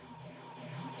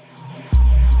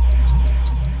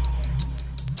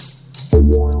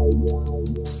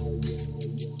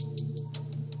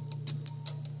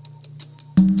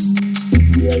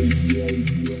Well,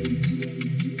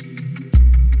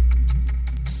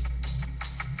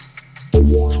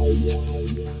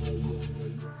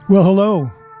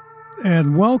 hello,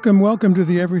 and welcome to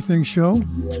the Everything Show.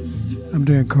 I'm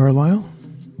Dan Carlisle.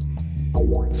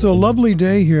 It's a lovely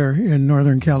day here in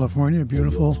Northern California,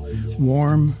 beautiful,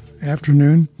 warm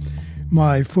afternoon.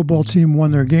 My football team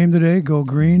won their game today, go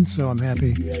green, so I'm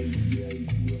happy.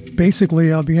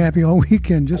 Basically, I'll be happy all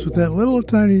weekend just with that little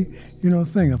tiny,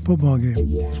 thing, a football game.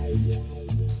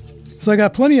 So I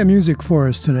got plenty of music for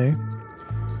us today,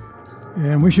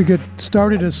 and we should get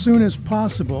started as soon as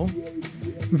possible.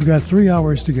 We've got 3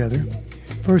 hours together.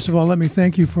 First of all, let me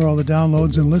thank you for all the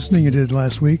downloads and listening you did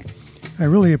last week. I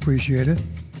really appreciate it.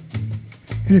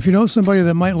 And if you know somebody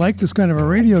that might like this kind of a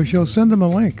radio show, send them a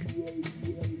link.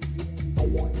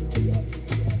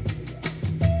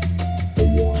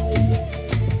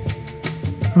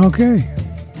 Okay,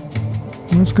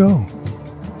 let's go.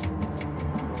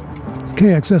 It's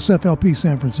KXSFLP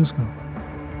San Francisco.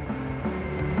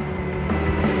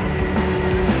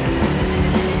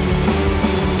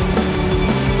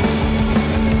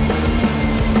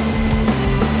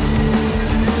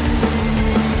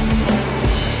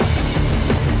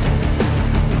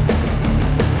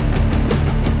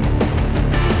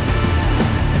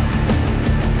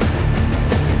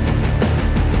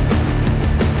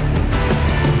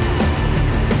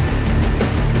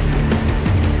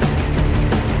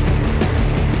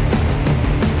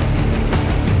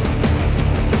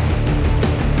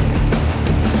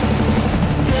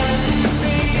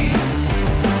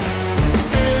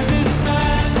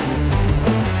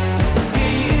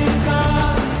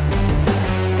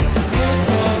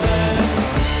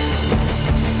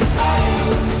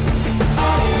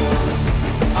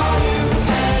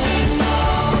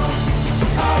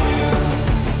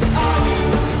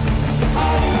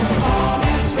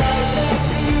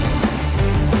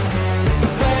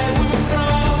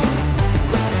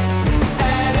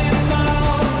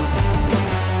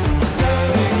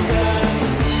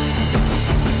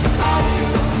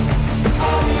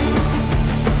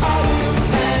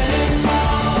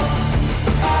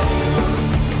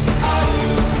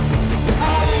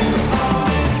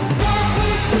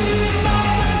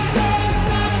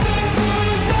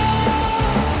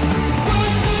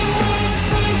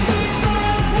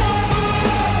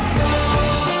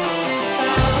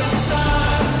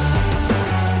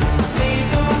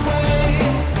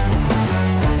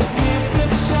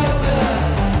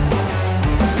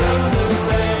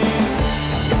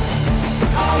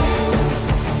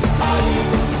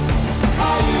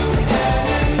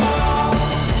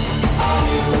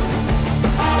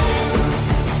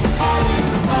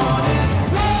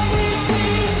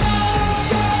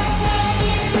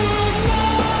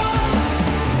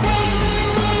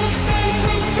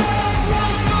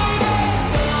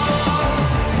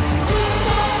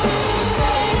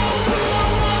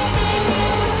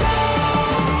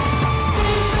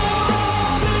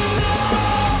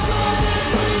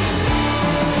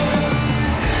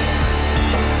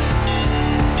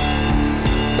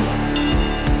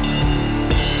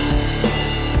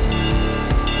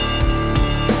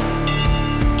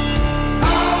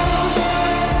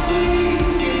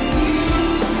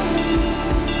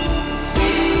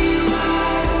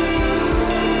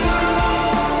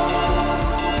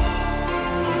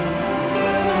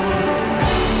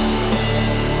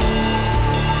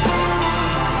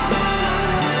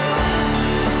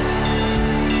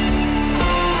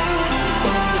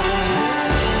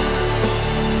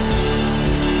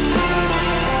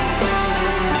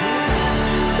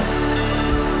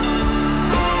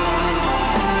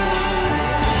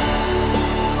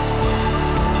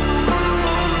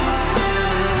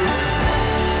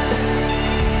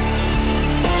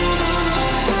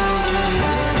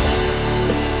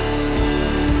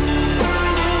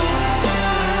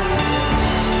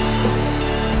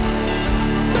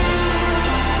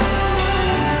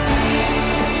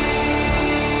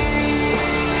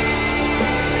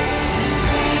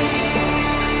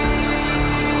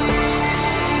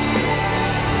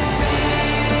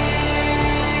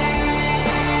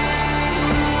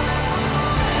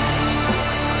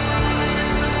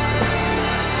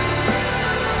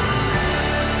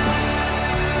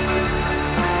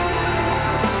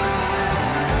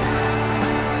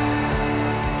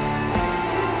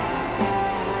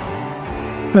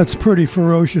 That's pretty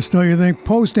ferocious, don't you think?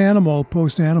 Post Animal,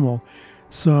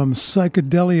 some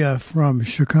psychedelia from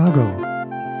Chicago.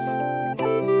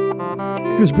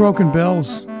 Here's Broken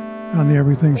Bells on the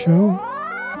Everything Show.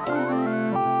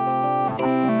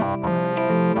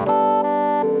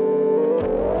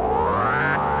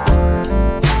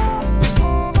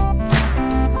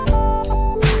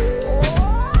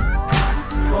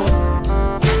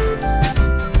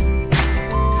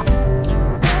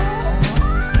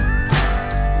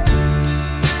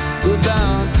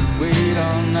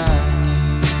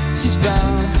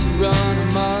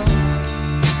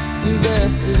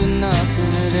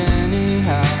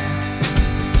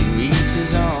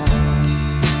 is on.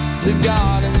 The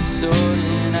garden's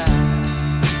sorting out.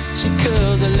 She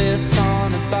curls her lips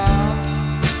on the bar.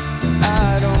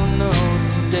 I don't know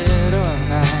if you're dead or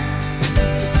not.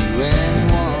 If you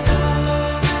anyone,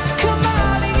 come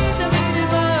on and get the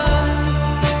minimum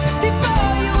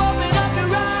before you open up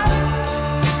your eyes.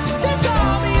 There's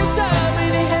only you so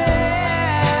many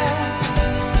hands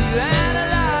to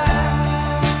analyze.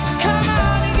 Come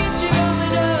on and get your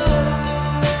overdose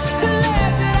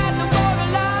collected at the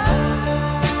borderline.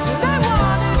 They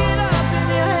wanna get up in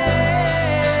your head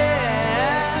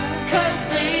 'cause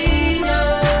they know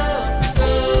it's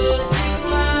so too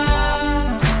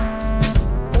much.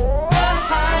 The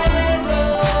high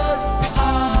road is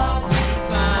hard to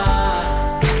find.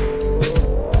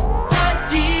 A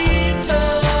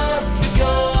detour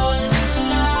you're in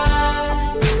line.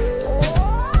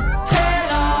 Tell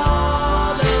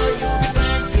all of your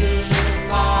friends get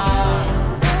apart.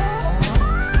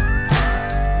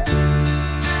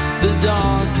 The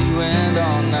dawn's you end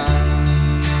all night.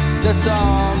 That's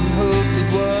all we hoped it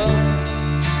was.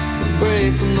 A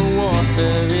break from the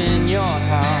warfare in your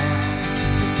house.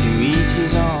 To each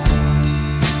his own.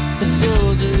 The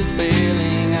soldier is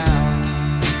bailing out.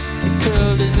 He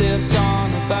curled his lips on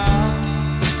the bow.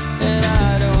 And I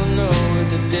don't know if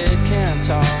the dead can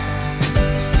talk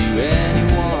to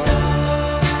anyone.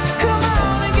 Come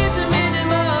on and get the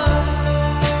minimum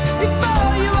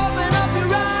before you open up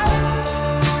your eyes.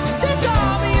 There's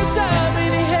only you so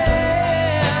many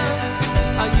hands.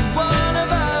 Are you one of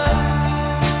us?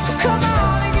 Come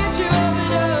on and get your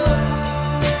overdose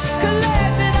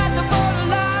collected at the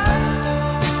borderline.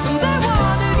 They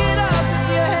wanna get up in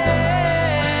your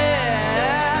head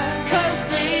 'cause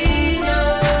they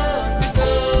know it's so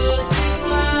too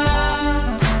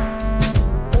much.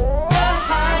 The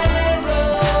high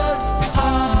road is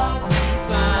hard to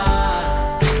find.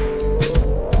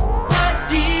 A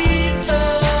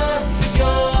detour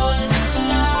you're in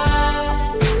line.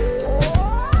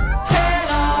 Tell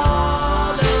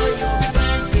all of your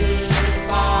friends get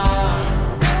apart.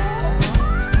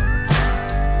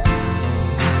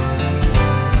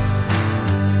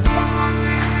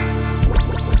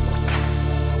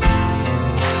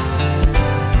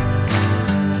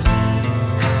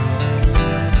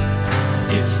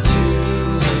 It's too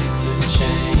late to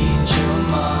change your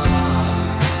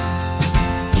mind.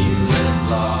 You let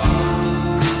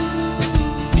love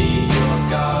be your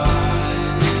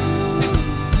guide.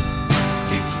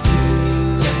 It's too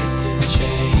late to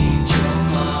change your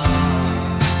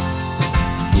mind.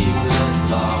 You let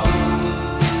love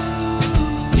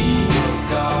be your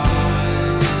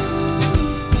guide.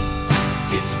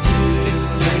 It's too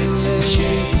late to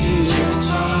change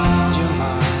your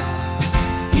mind.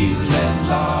 You let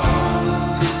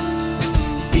loss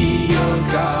be your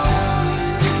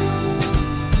guide.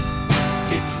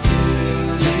 It's too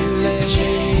late to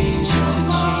change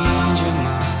your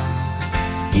mind.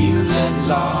 You let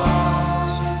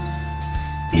loss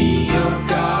be your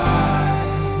guide.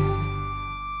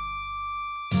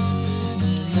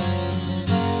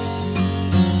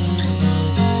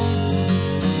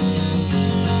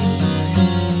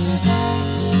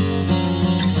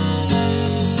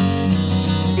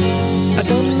 I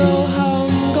don't know how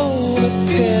I'm gonna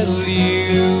tell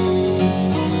you.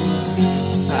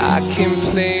 I can't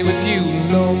play with you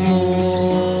no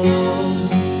more.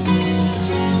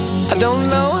 I don't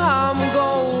know how I'm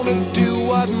gonna do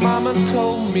what Mama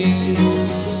told me.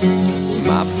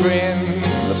 My friend,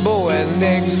 the boy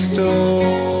next door.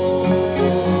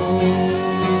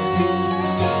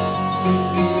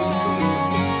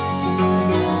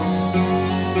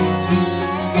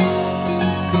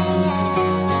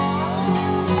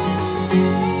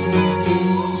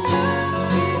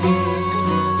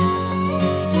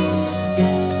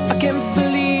 I can't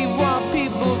believe what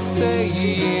people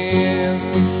saying.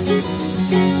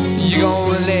 You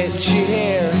gonna let your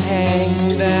hair hang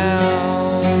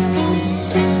down.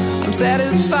 I'm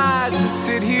satisfied to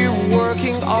sit here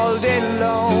working all day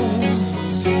long.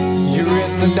 You're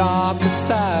in the darker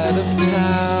side of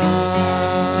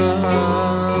town.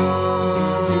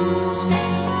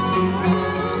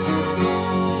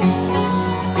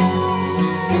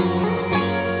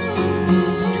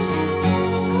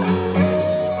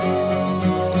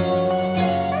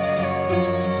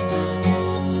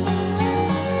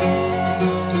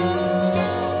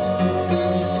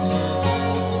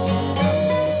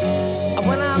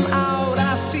 When I'm out,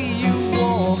 I see you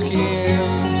walking.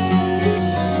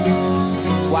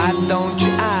 Why don't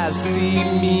your eyes see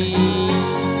me?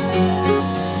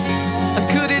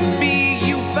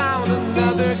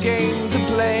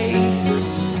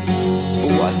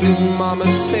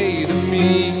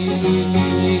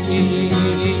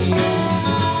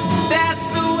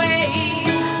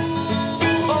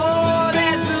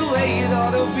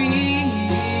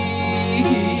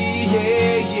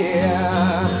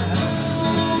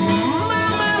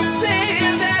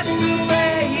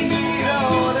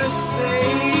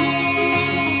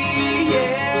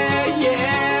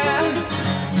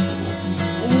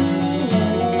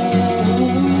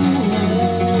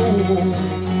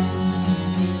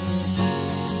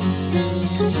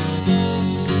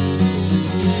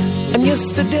 And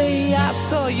yesterday I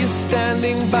saw you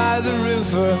standing by the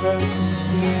river,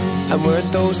 and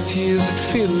weren't those tears that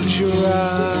filled your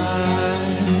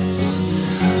eyes?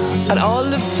 And all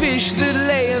the fish that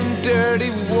lay in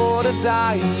dirty water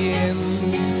dying,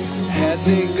 had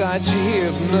they got you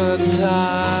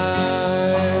hypnotized?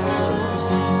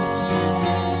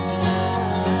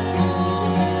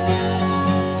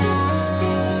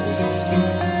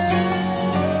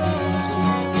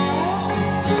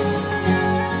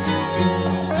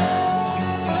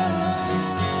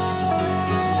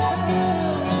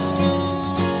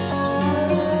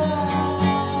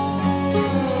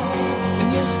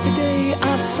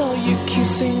 I saw you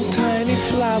kissing tiny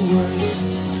flowers,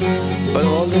 but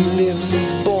all that lives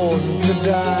is born to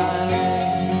die.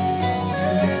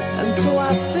 And so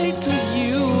I say to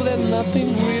you that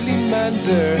nothing really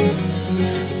matters,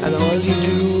 and all you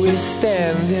do is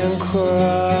stand and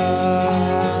cry.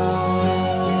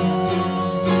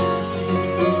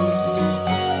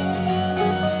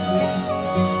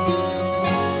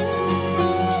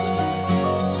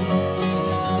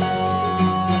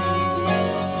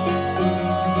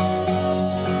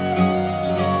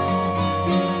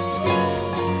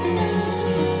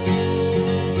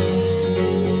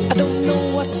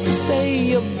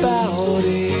 About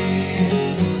it,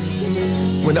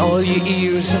 when all your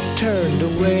ears have turned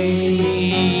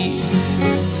away.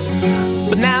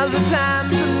 But now's the time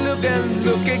to look and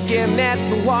look again at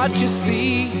what you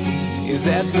see. Is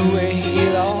that the way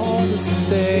it ought to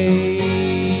stay?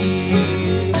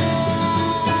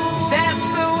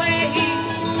 That's the way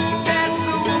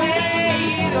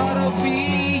it ought to be.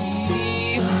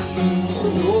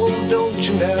 Oh, don't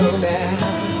you know now?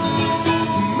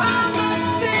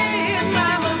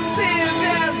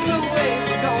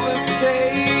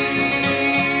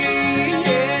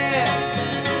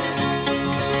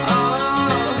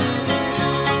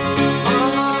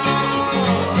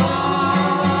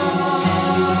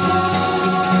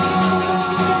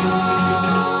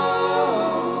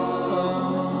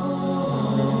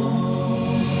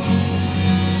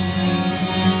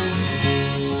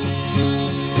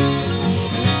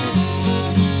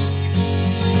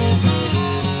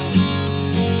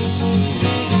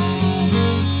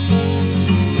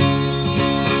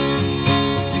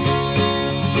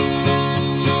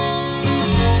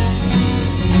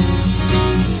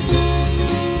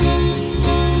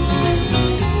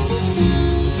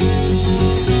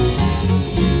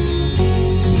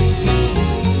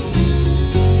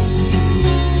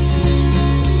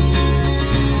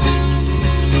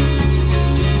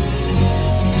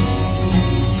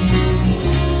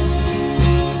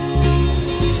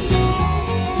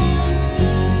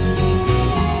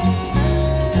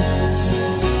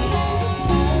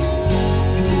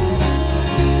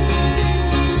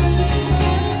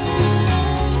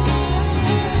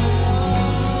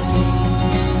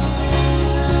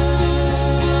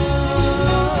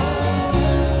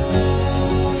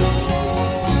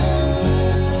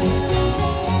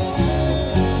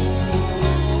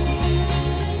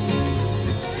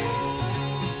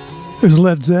 There's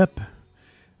Led Zepp.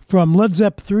 From Led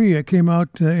Zepp 3, it came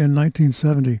out in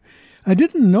 1970. I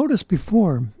didn't notice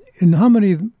before in how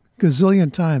many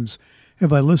gazillion times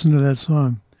have I listened to that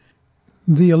song.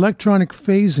 The electronic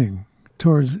phasing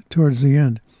towards the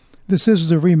end. This is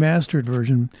the remastered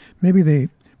version. Maybe they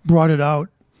brought it out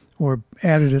or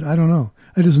added it. I don't know.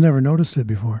 I just never noticed it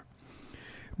before.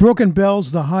 Broken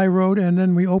Bells, The High Road, and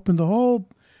then we opened the whole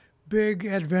big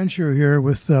adventure here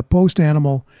with Post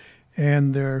Animal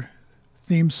and their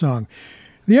theme song.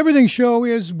 The Everything Show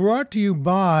is brought to you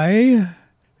by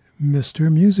Mr.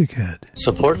 Music Head.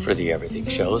 Support for The Everything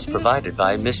Show is provided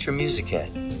by Mr. Music Head.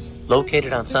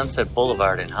 Located on Sunset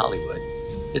Boulevard in Hollywood,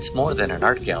 it's more than an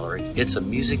art gallery, it's a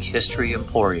music history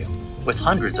emporium with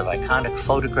hundreds of iconic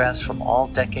photographs from all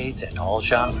decades and all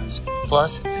genres,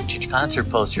 plus vintage concert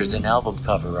posters and album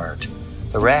cover art.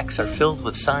 The racks are filled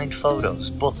with signed photos,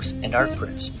 books, and art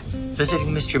prints. Visiting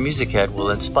Mr. Music Head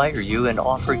will inspire you and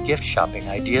offer gift shopping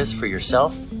ideas for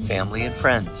yourself, family, and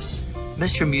friends.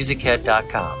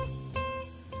 MrMusicHead.com.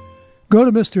 Go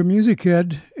to Mr. Music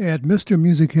Head at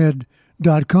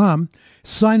MrMusicHead.com.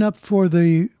 Sign up for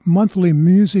the monthly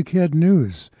Music Head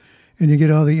news, and you get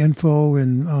all the info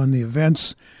and on the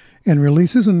events and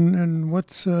releases and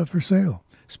what's for sale,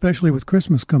 especially with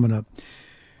Christmas coming up.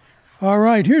 All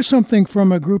right, here's something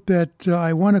from a group that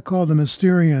I want to call the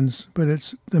Mysterians, but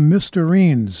it's the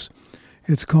Mysterines.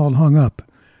 It's called Hung Up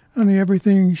on the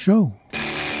Everything Show.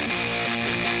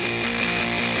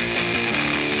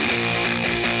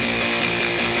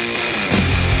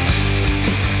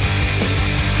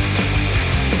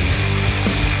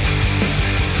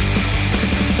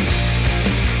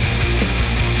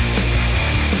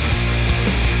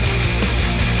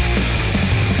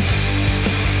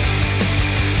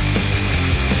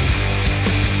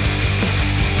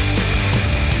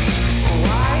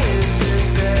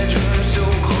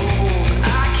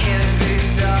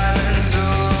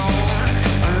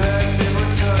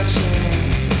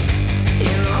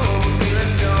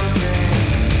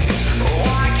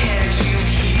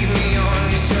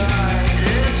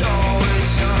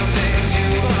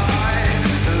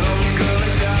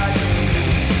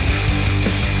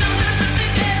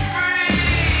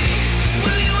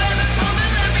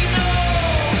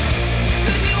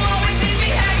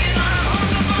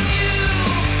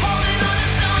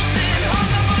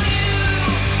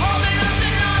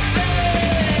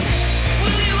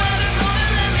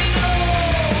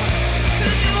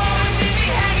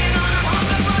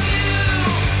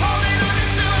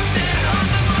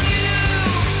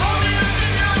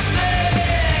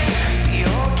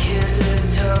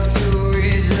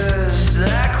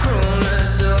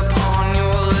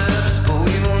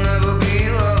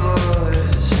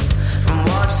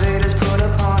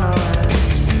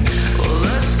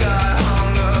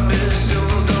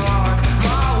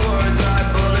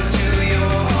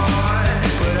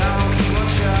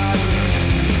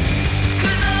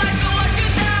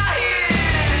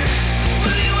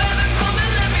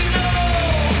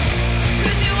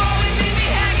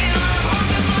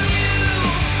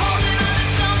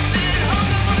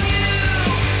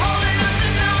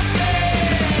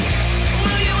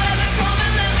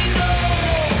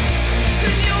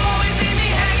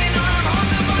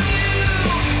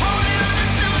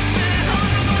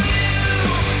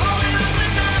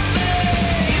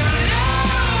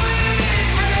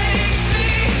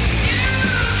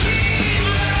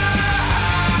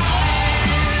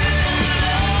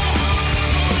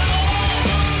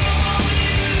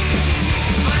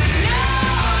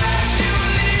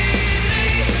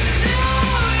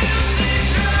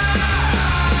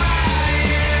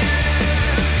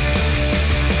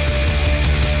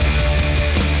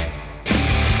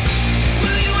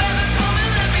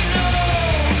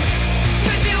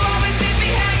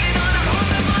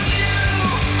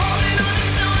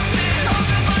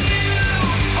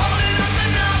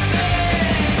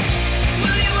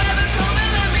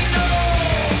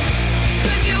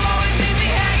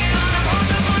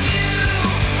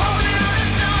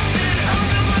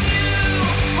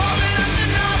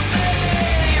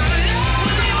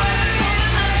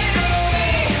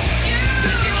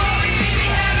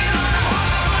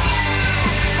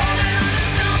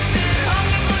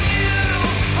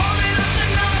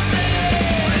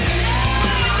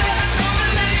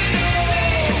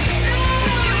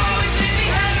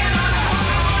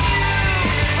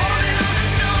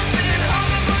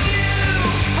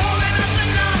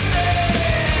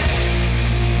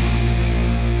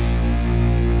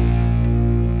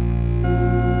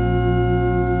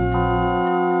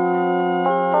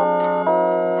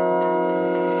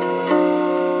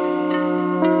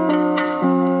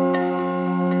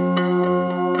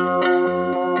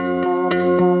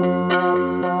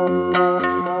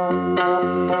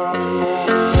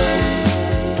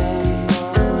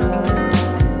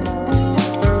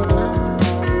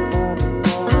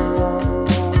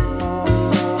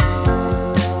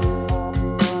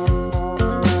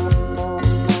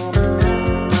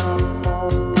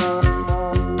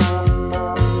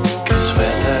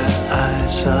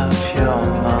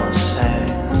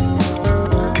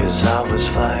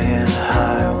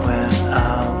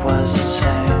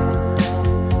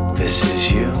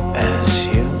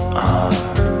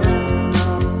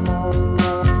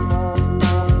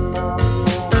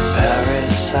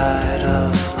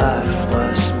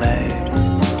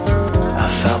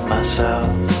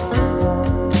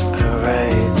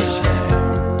 arrayed the same.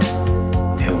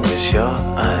 It was your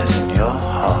eyes and your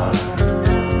heart.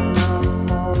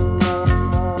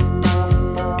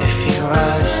 If you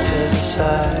rise to the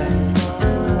side,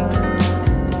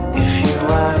 if you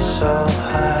rise so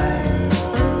high,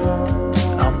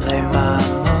 I'll play my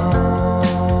moon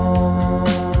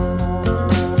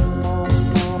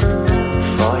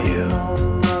for you.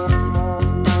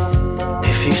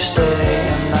 If you stay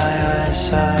in my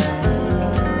eyesight,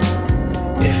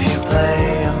 if you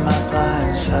play in my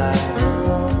blind side,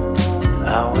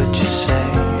 how would you say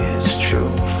it's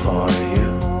true for you?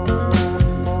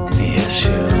 Yes,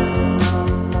 you.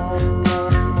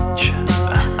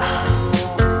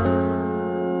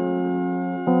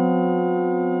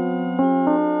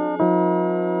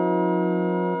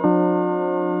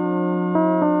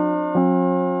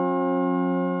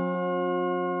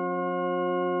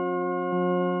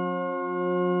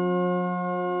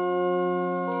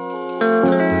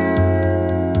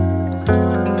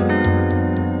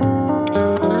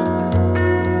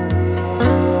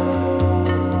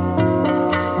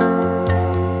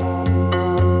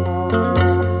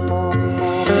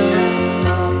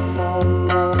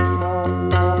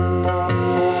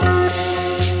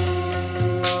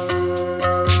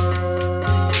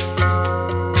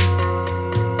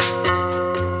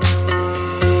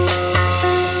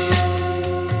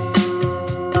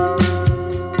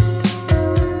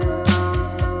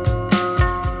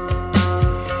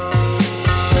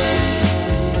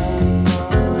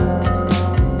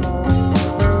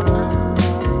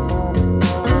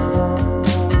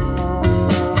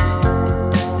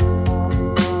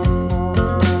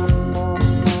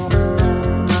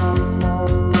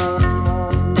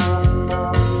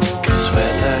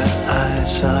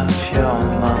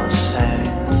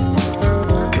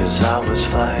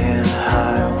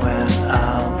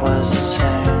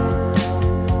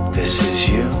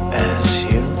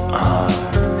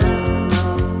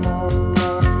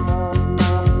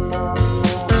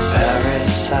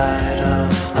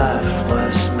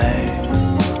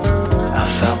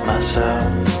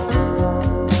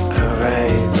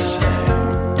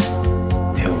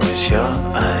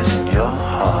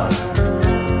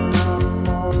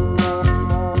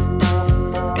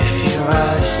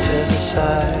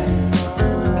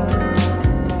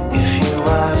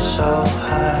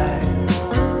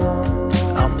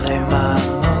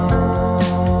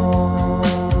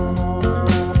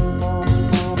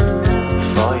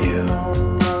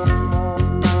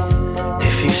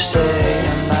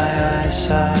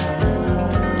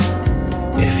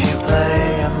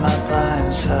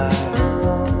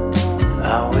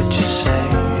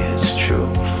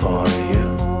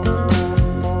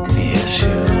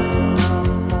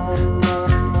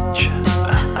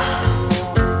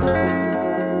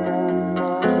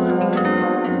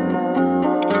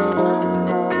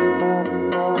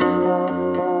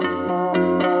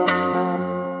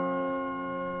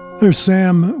 There's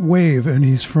Sam Wave, and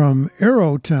he's from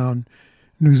Arrowtown,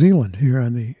 New Zealand, here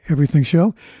on the Everything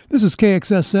Show. This is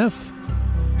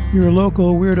KXSF, your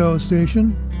local weirdo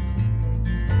station.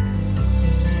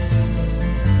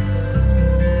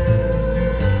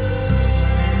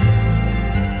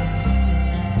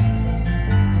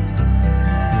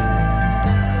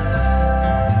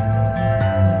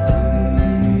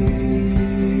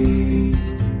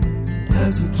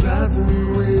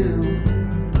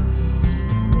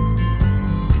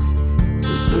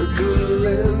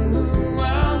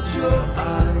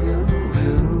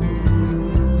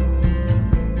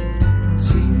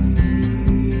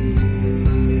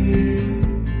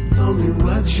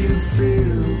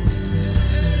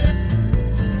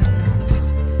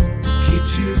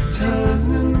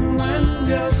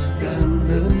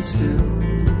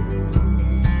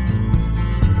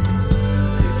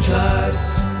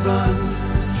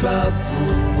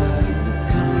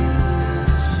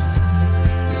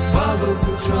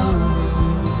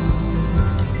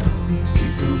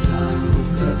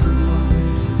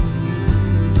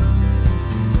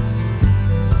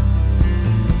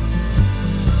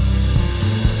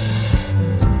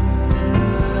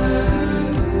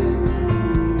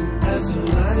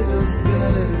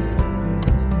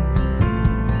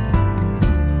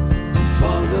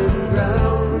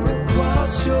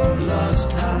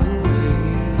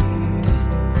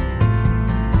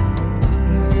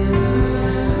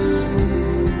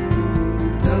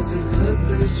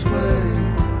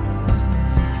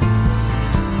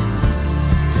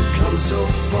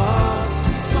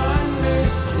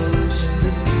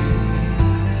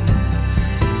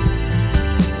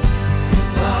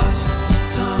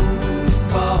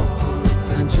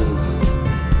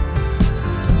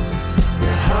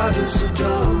 It's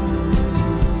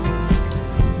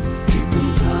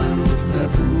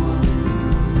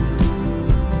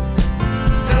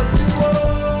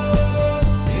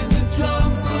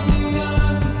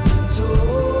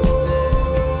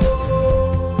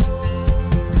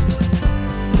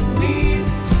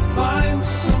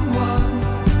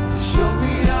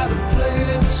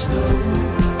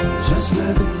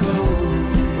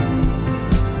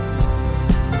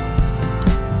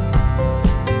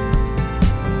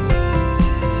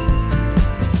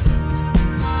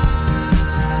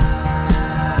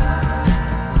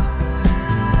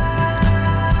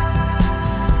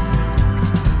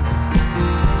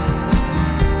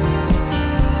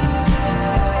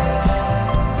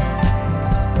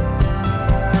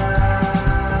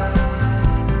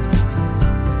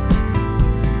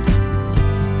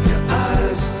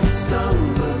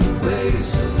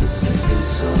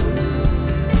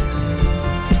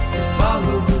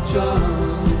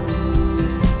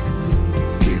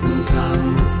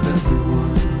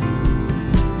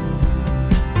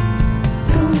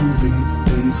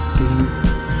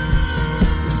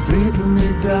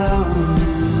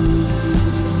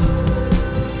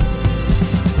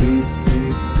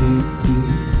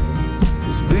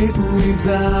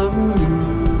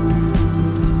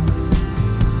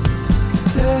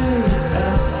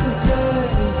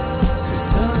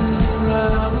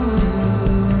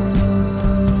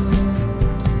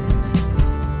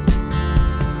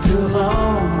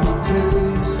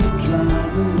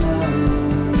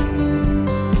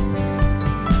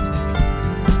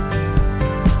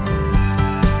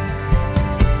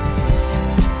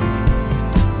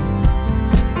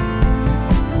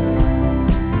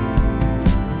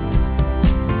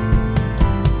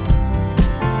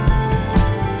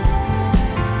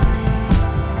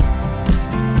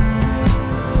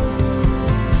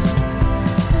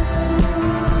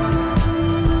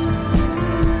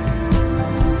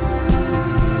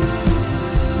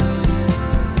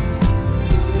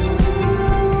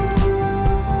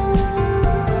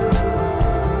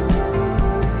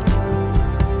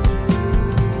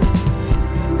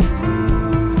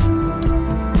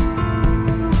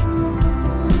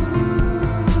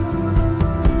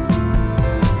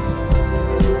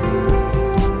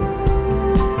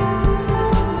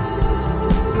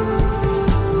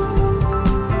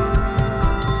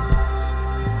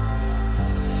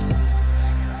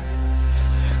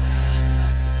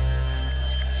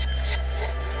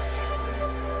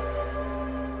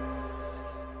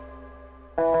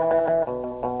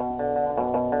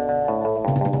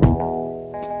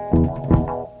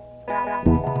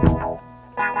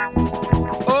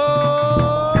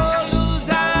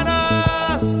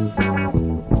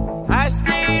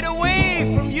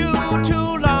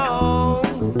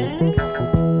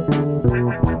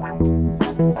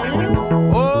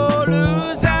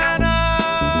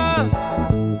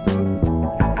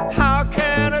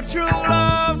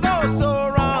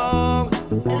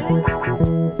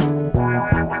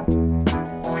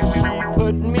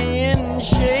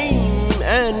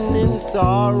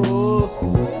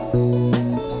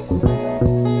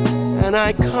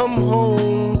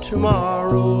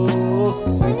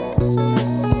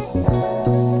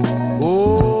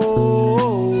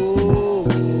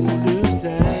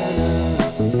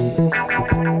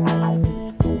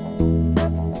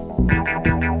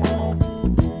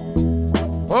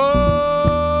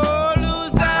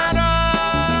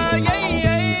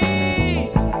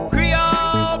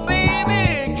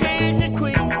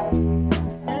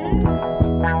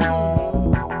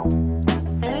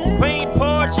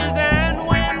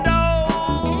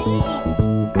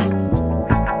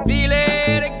Feeling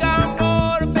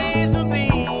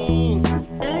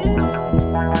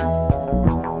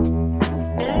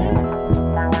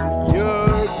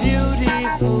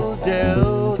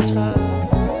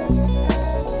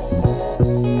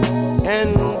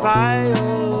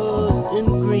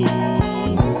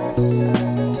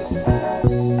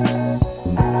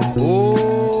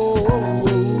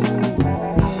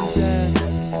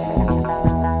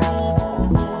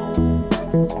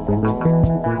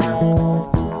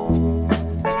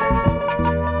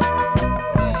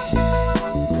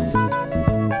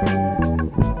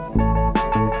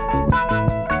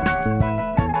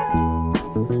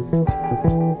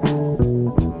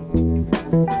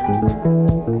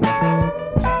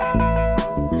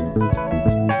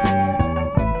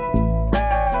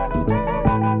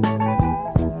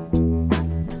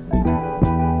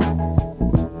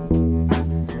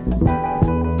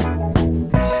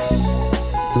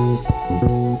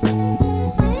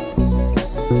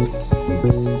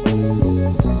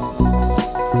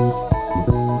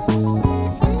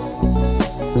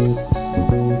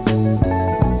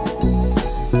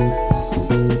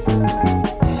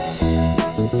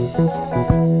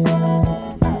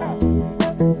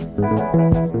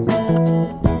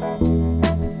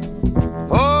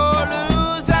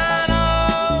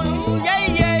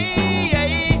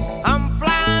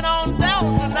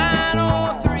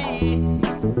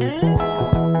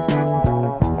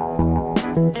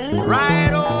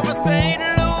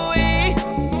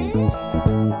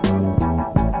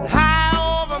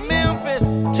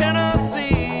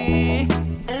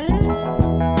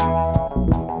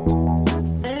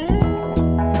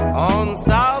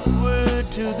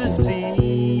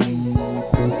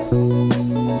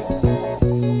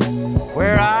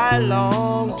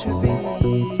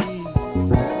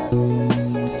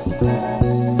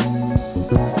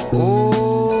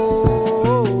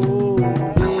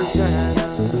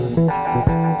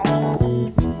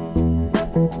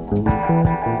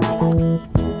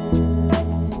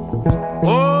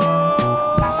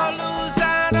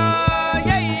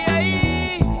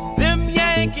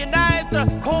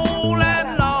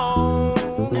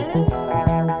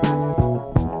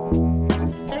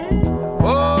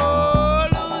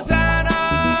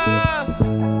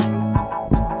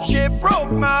She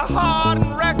broke my heart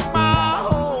and wrecked my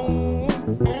home.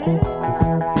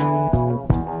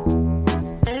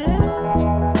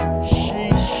 She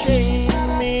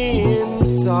shamed me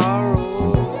in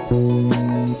sorrow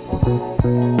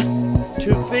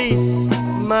to face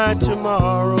my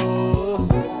tomorrow.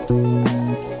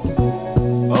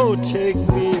 Oh, take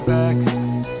me back,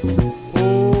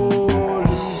 oh,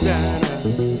 Louisiana.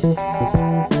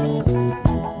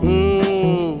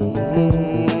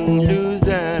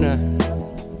 Louisiana.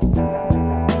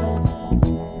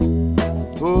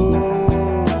 Oh,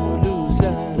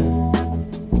 Louisiana.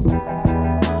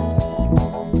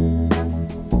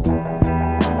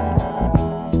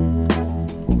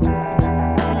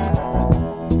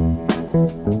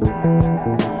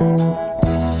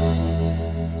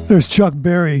 There's Chuck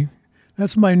Berry.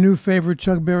 That's my new favorite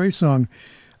Chuck Berry song.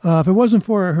 If it wasn't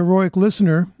for a heroic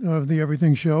listener of the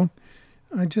Everything Show,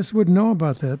 I just wouldn't know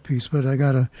about that piece. But I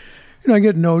got I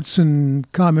get notes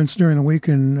and comments during the week,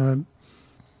 and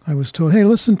I was told, hey,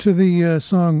 listen to the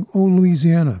song "Oh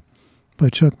Louisiana" by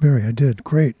Chuck Berry. I did.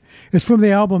 Great. It's from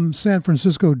the album San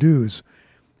Francisco Dues.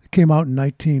 It came out in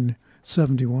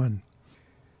 1971.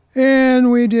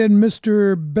 And we did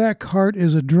Mr. Beck, Heart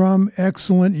is a Drum,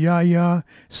 excellent, Ya,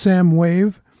 Sam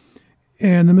Wave,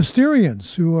 and the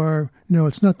Mysterians, who are, no,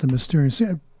 it's not the Mysterians. See,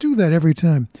 I do that every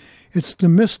time. It's the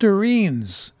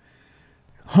Mysterines.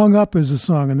 Hung Up is a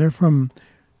song, and they're from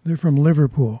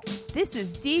Liverpool. This is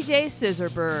DJ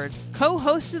Scissorbird,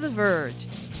 co-host of The Verge.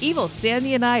 Evil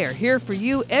Sandy and I are here for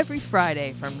you every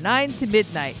Friday from 9 to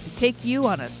midnight to take you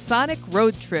on a sonic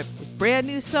road trip with brand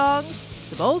new songs,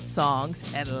 some old songs,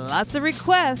 and lots of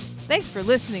requests. Thanks for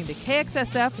listening to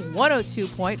KXSF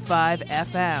 102.5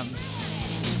 FM.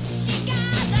 She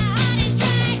got the hottest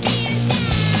track in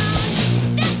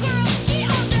town. That girl, she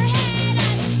holds her head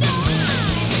up so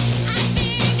high. I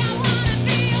think I wanna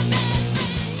be a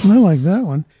best friend. I like that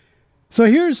one. So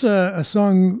here's a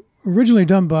song originally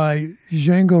done by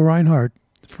Django Reinhardt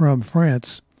from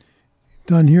France,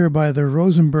 done here by the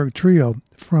Rosenberg Trio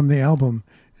from the album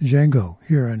Django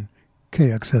here in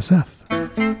KXSF.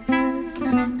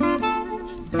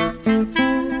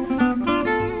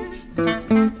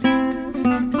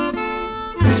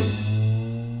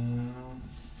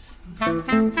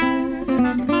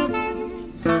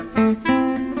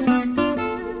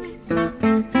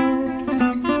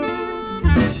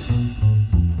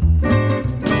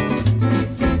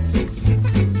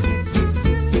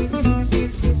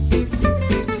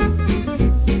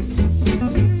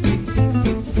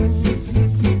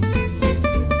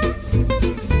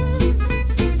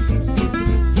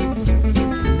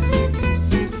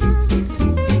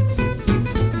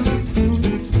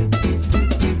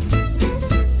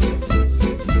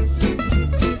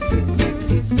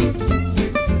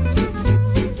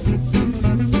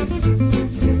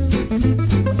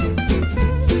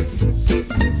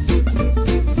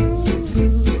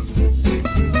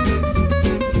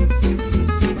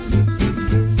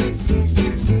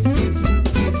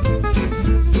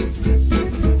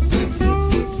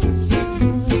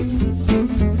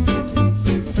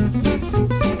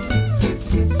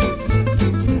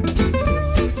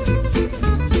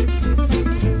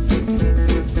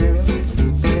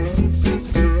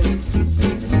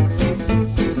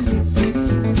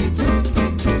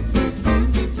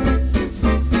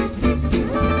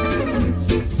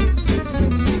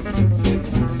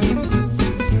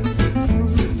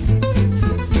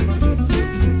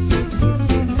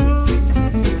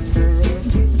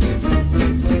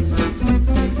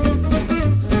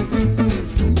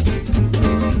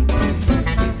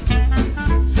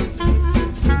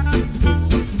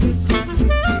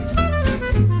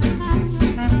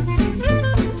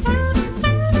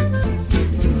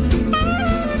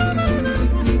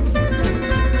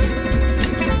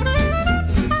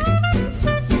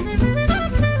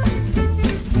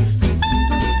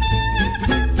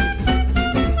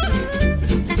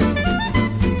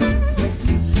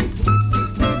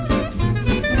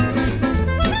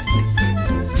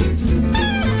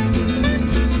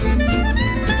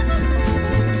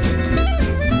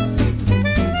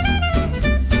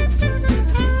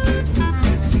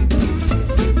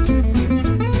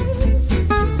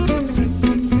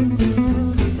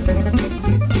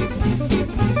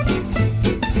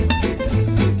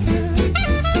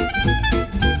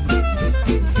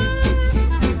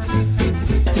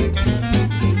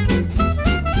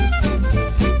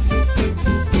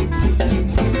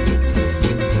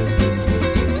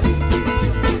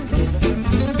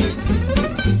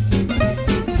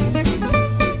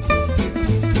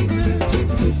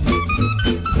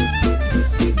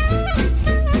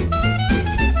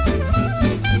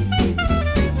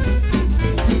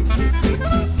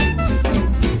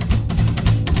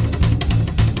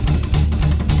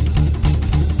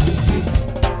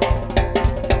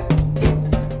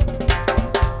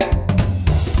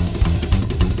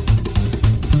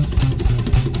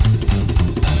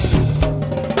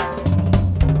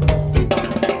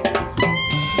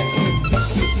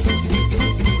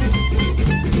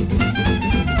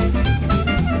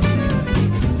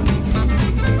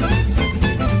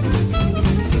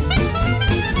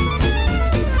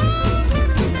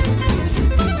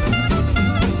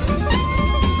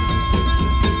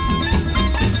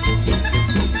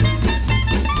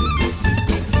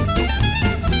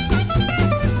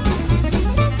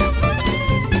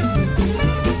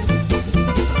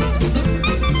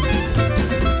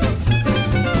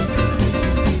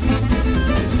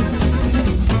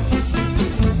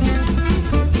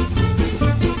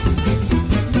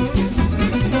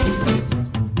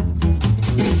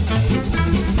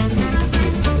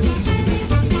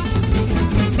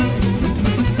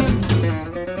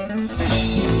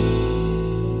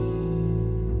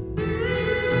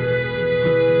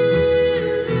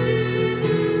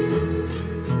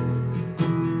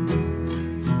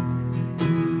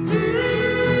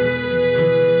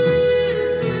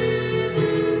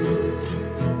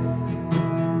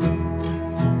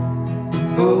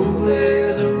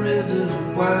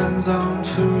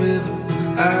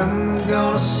 I'm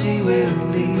gonna see where it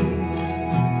leads.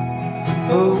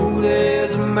 Oh,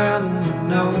 there's a mountain that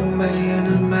no man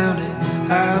has mounted.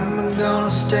 I'm gonna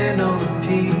stand on the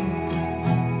peak.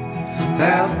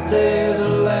 Out there's a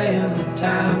land that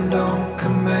time don't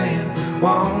command.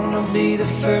 Wanna be the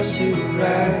first to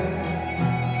arrive.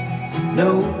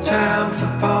 No time for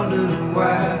pondering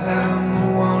why.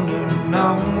 I'm wondering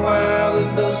on why we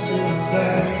both still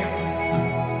alive.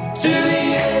 To the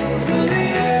ends of the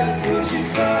earth, would you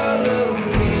follow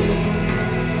me?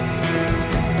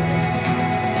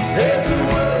 There's a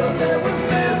world that was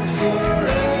meant for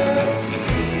us to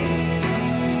see.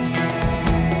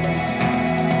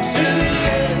 To the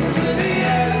ends of the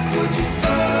earth, would you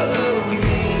follow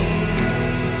me?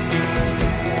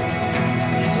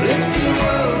 If you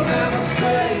won't, I will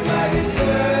say my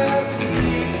goodbyes to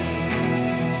thee.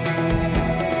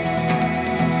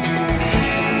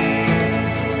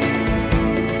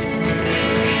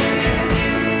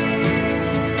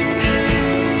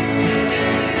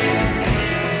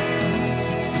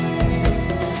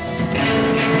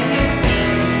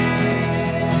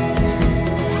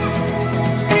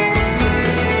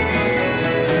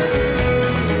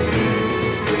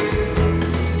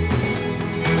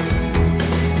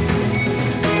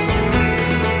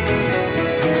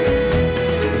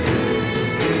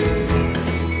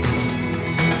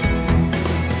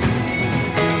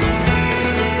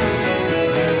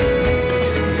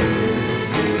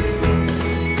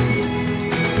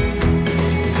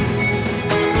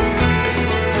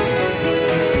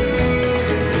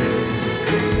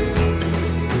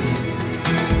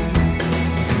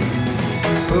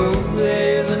 Oh,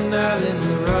 there's an island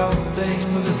where all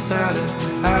things are silent.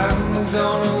 I'm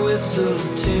gonna whistle a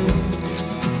tune.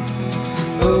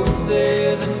 Oh,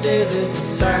 there's a desert that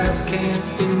size can't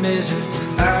be measured.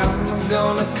 I'm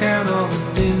gonna count all the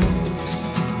dunes.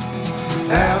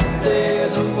 Out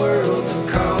there's a world that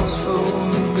calls for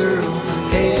me, girl,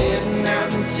 heading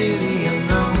out into the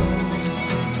unknown.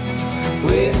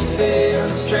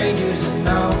 Wayfaring strangers and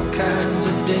all kinds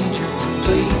of danger.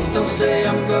 Please don't say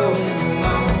I'm going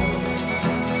alone.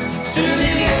 To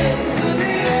the ends of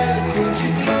the earth, would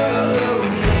you follow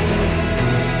me?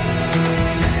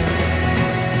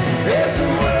 There's a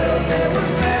world that was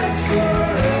meant for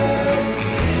us to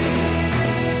see.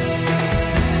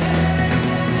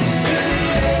 To the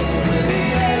ends of the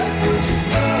earth, would you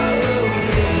follow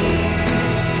me?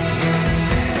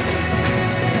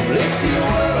 If you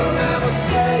won't, I will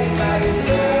say my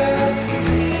goodbyes to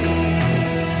thee.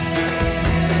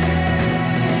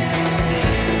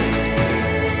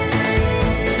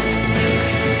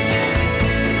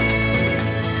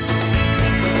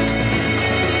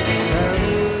 I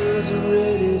wasn't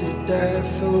ready to die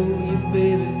for you,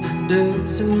 baby.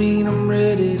 Doesn't mean I'm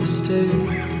ready to stay.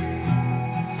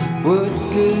 What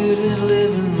good is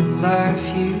living the life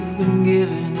you've been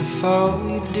given if all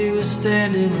you do is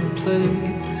stand in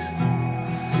place?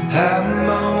 I'm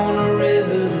on a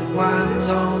river that winds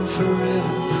on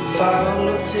forever.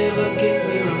 Follow till I get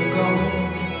where I'm going.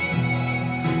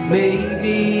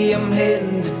 Maybe I'm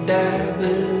heading to die,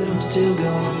 but I'm still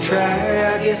gonna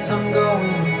try. I guess I'm going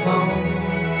alone.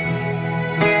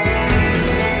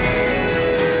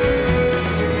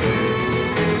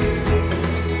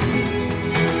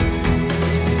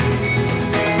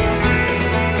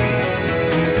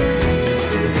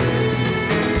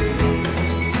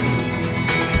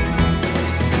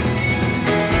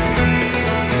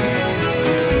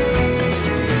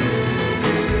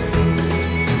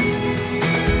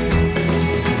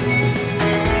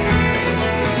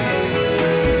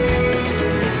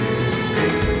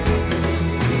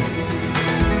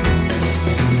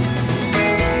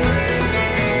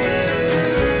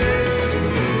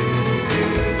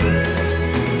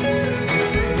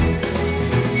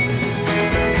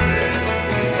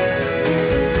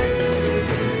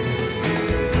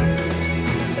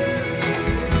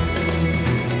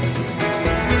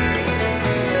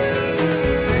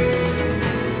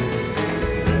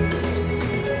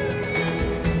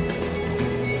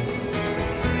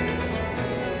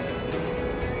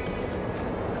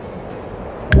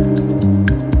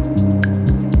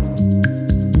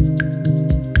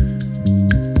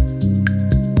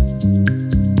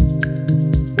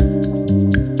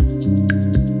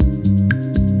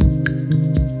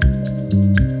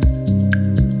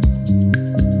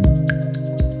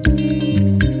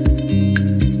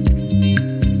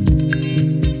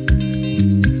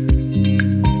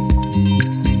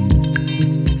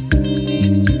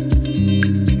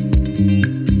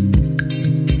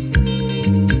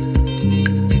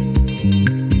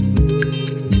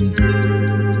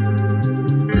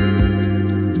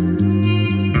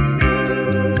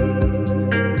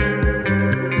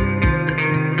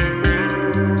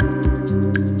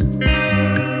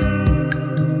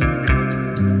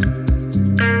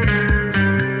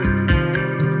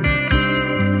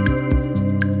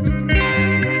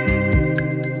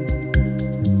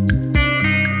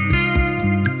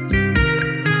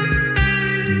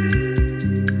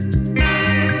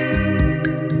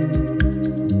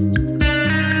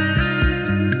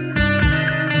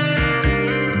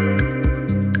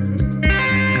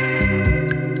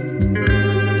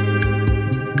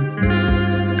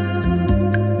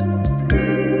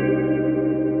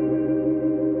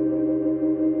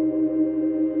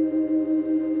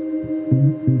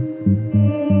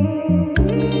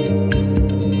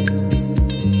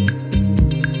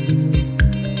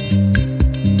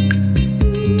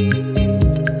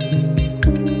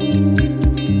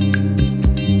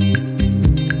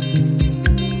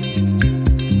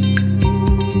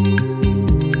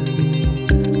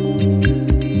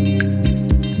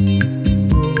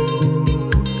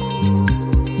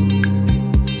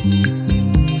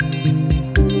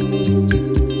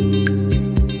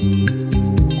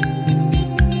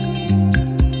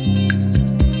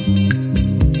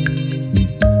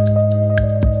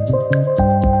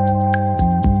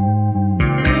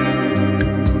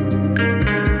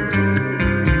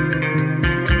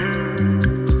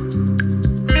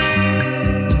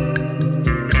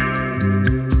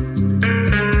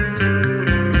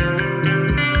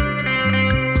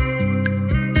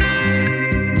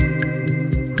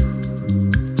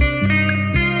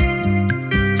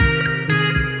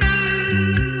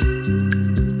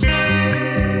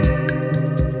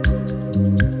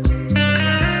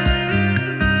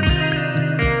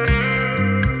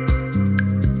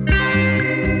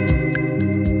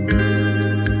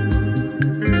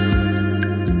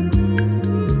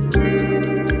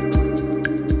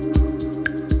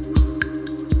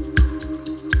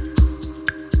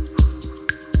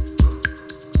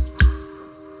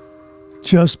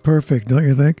 Just perfect, don't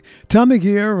you think? Tommy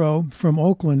Guerrero from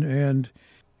Oakland, and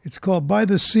it's called By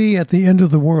the Sea at the End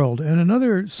of the World. And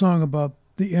another song about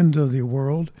the end of the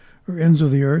world, or ends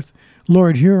of the earth,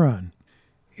 Lord Huron.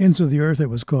 Ends of the Earth, it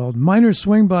was called. Minor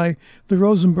Swing by the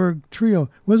Rosenberg Trio.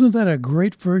 Wasn't that a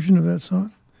great version of that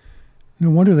song?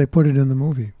 No wonder they put it in the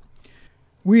movie.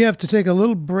 We have to take a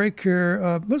little break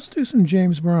here. Let's do some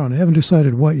James Brown. I haven't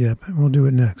decided what yet, but we'll do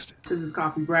it next. This is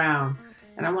Coffee Brown,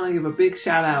 and I want to give a big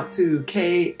shout out to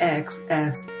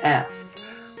KXSF,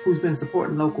 who's been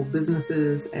supporting local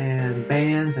businesses and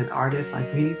bands and artists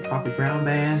like me, the Coffee Brown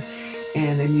Band,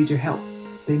 and they need your help.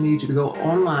 They need you to go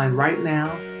online right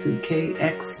now to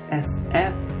kxsf.fm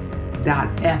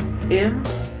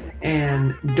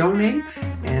and donate,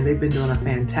 and they've been doing a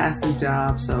fantastic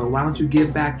job. So why don't you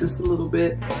give back just a little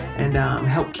bit and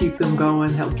help keep them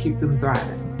going, help keep them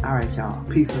thriving. All right, y'all.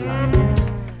 Peace and love.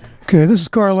 Okay, this is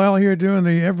Carlisle here doing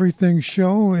the Everything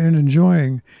Show and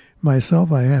enjoying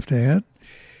myself, I have to add.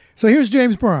 So here's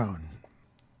James Brown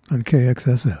on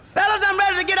KXSF. Fellas, I'm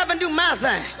ready to get up and do my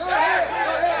thing.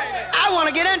 I want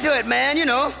to get into it, man, you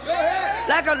know.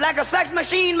 Like a sex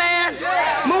machine, man.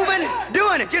 Moving,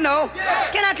 doing it, you know.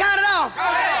 Can I count it off?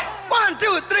 1,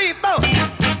 2, 3, 4.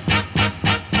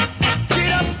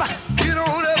 Get up, get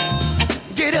on up.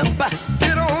 Get up,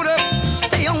 get on up.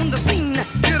 Stay on the scene.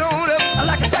 Get on up.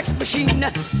 Like a sex machine.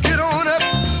 Get on up.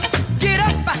 Get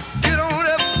up, get on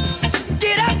up.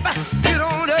 Get up, get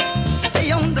on up.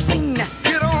 Stay on the scene.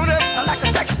 Get on up. Like a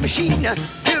sex machine.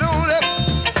 Get on up.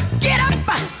 Get up,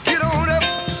 get on up.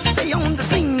 Stay on the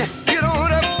scene. Get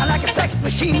on up. Like a sex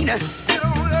machine. Get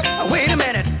on up. Wait a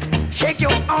minute. Shake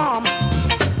your arm.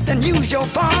 Then use your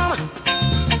palm.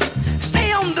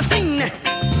 Stay on the scene.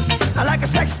 Like a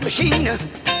sex machine.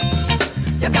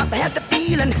 You got to have the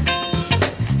feeling.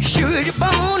 Sure your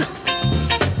bone.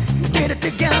 Get it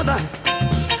together.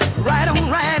 Right on,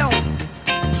 right on.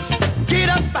 Get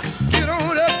up, get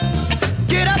on up.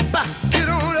 Get up, get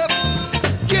on up.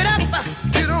 Get up,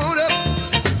 get on up.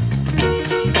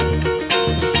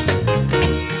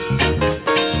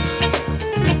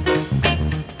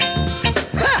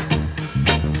 Ha!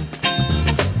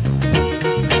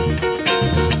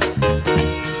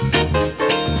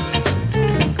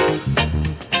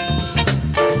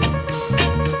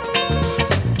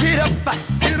 Get up,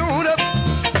 get on up.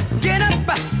 Get up,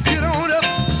 get on up.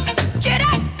 Get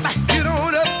up, get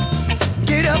on up.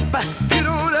 Get up, get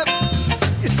on up.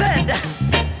 You said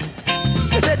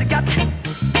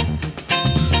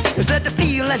you said the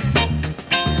feeling.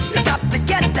 You got to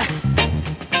get that.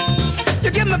 You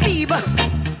give me fever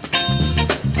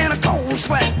and a cold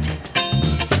sweat.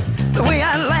 The way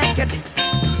I like it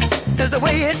is the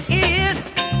way it is.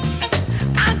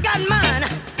 I got mine.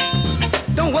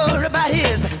 Don't worry about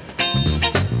his.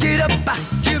 Get up,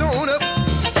 get on up.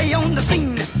 Stay on the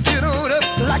scene. Get on up.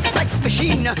 Like a sex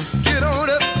machine. Get on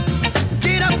up.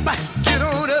 Get up, get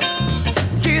on up.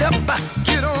 Get up,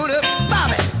 get on up.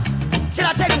 Bobby, should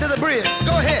I take him to the bridge?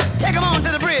 Go ahead. Take him on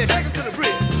to the bridge. Take him to the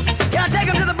bridge. Can I take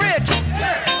him to the bridge?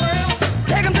 Yeah.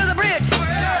 Take him to the bridge.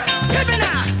 Hit me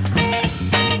now.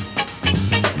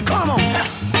 Come on.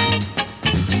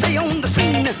 Stay on the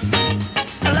scene.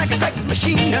 Like a sex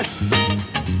machine.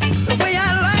 The way I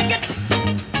like it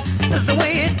is the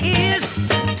way it is.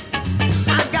 I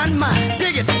got mine.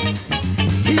 Dig it.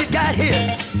 He's got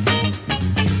his.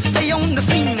 Stay on the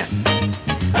scene.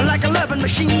 Like a loving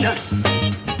machine.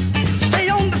 Stay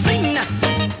on the scene.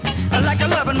 Like a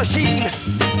loving machine.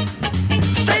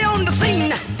 Stay on the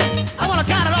scene. I want to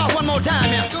count it off one more time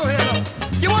here. Go ahead.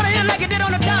 You want to hit it like it did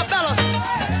on the top, fellas?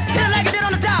 Hit it like it did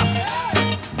on the top.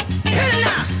 Hit it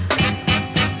now.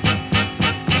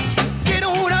 Get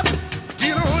on up.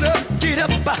 Get on up. Get up.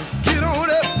 Get on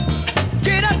up.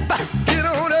 Get up. Get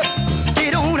on up.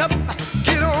 Get on up.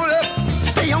 Get on up.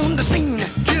 Stay on the scene.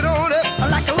 Get on up.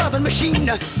 Like a loving machine.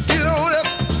 Get on up.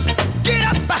 Get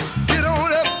up. Get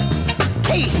on up.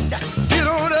 Taste. Get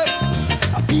on up.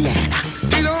 A piano.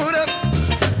 Get on up.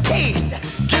 Taste.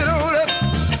 Get on up.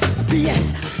 A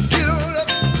piano. Get on up.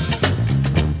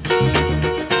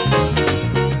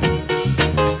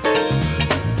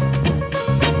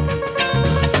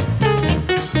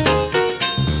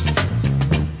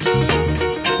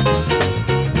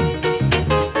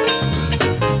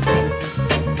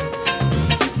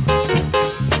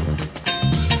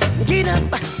 Get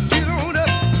up, get on up,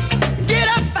 get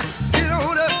up, get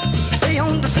on up. Stay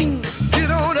on the scene, get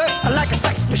on up. Like a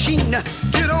sex machine,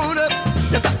 get on up.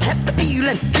 You got to have the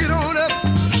feeling, get on up.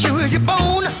 Sure as your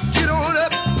bone, get on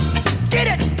up. Get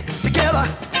it together,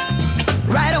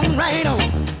 right on, right on,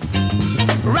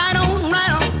 right on,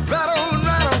 right on, right on,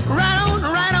 right on, right on,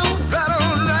 right on, right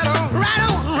on, right on, right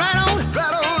on, right on, right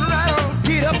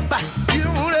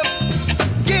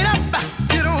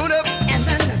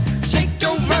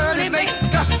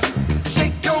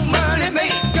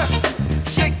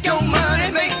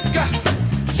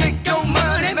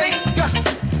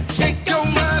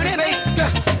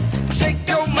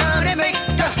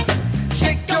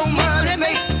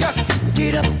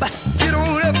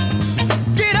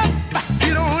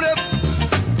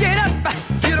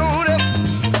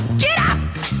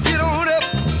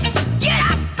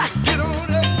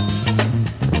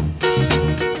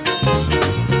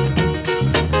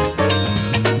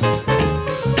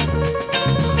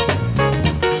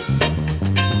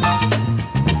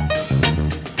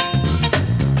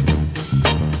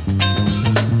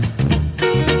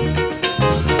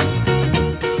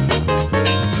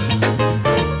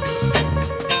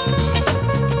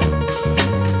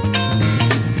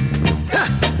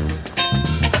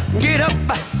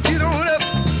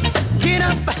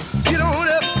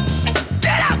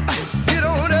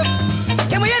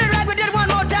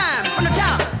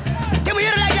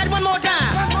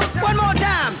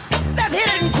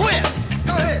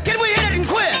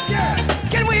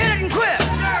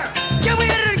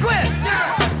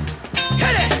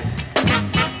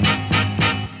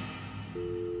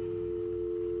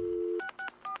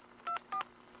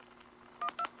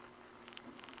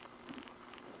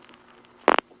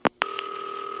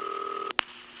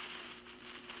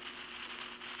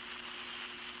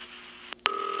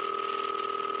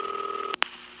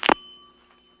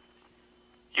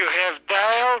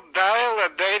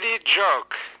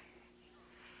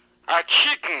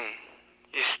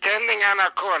on a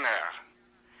corner.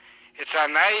 It's a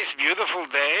nice, beautiful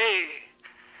day,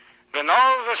 when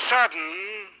all of a sudden,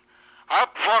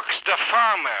 up walks the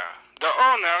farmer, the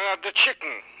owner of the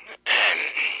chicken.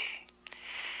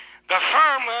 The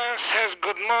farmer says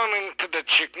good morning to the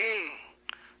chicken.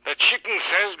 The chicken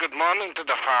says good morning to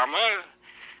the farmer,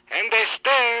 and they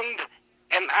stand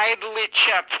and idly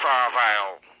chat for a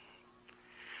while.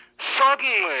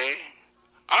 Suddenly,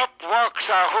 up walks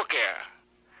a hooker.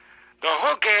 The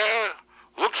hooker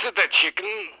looks at the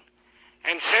chicken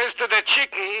and says to the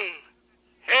chicken,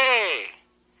 "Hey,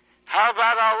 how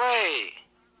about a lay?"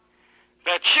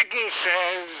 The chicken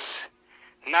says,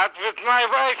 "Not with my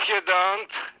wife, you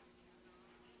don't.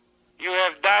 You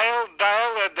have dialed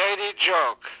a dirty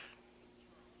joke."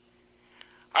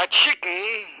 A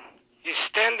chicken is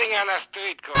standing on a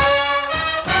street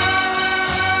corner.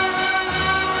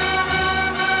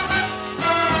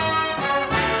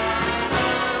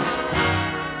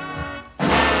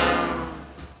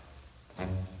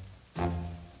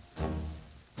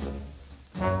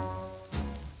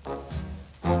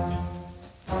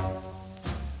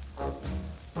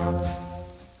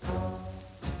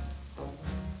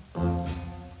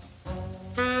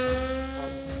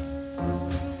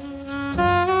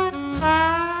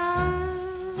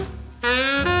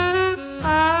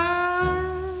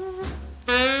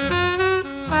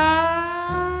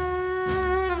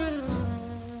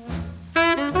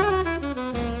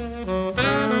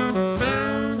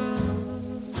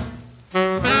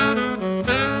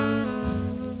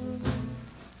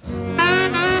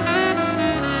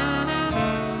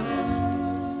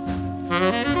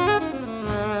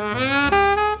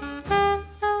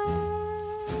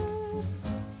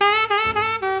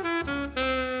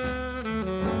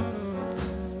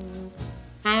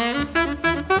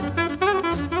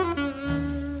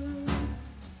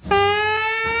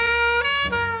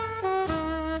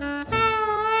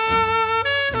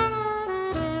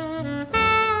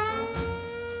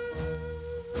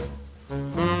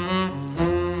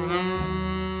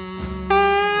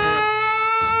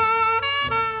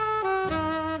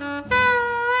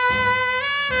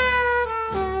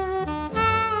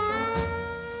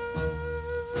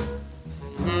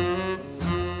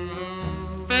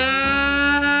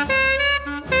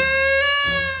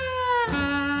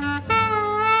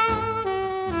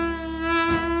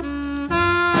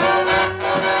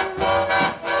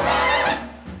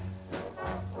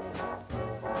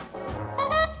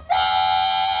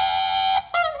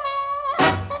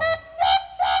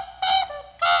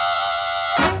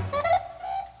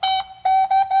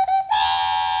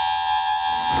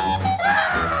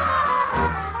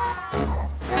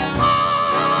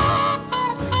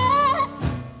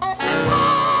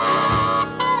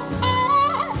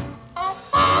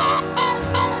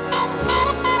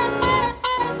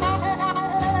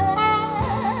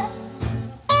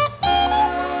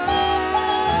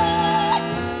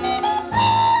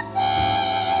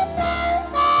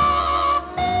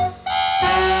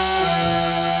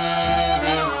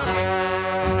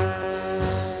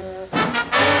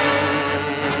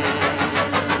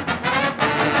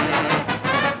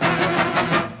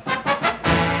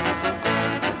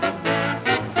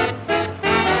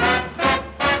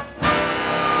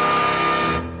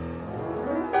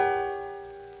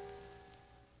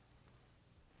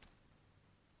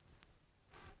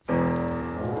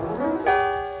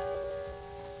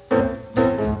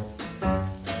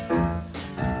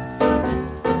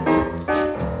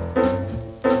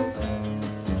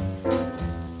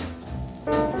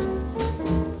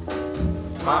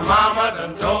 My mama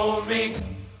done told me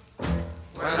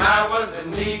when I was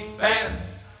in neat pants.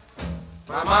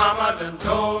 My mama done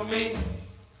told me,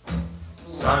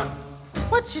 son,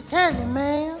 what she tell you,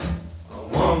 man? a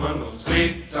woman will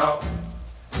sweet talk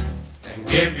and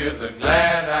give you the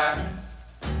glad eye.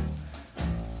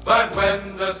 But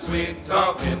when the sweet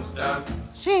talking's done,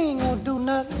 She ain't gonna do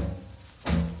nothing.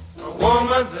 a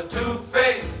woman's a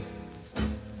two-faced,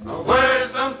 a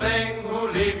worrisome thing who'll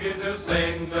leave you to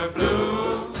sing the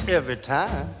blues every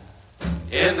time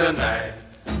in the night.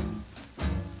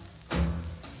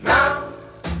 Now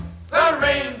the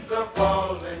rains are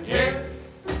falling here,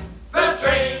 the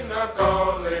train are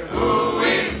calling,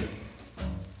 ooh-wee.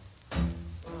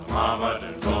 Mama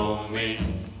done told me,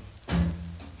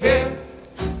 hear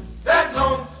that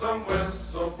lonesome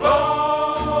whistle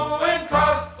blowing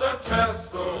across the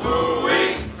trestle,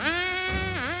 ooh-wee.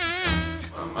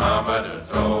 My mama done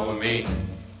told me,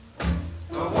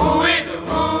 ooh-wee, the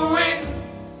ooh-wee,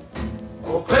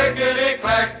 oh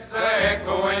clickety-clacks are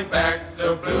echoing back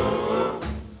the blue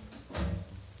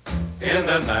in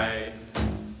the night.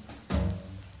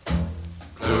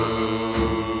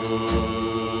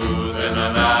 Blues in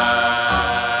night.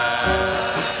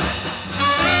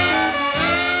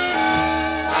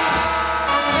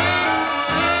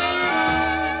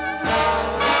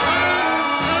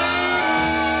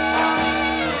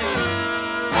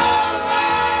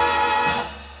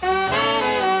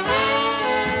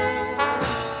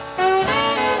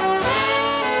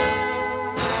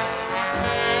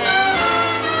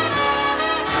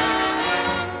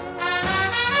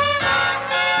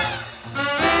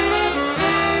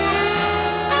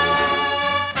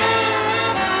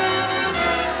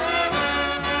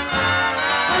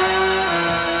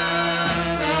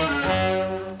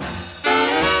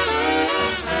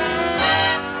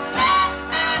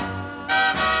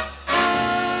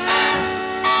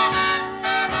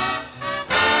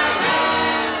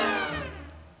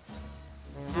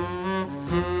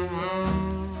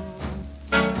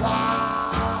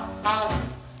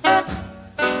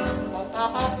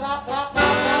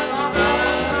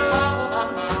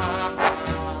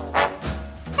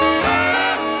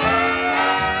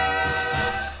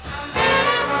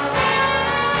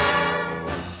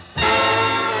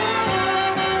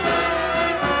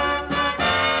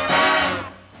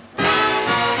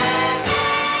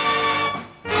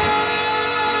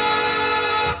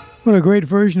 What a great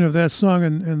version of that song,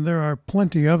 and there are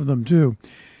plenty of them, too.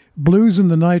 Blues in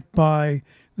the Night by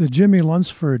the Jimmy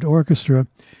Lunsford Orchestra.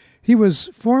 He was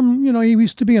formed, he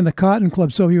used to be in the Cotton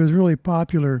Club, so he was really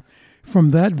popular from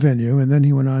that venue, and then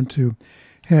he went on to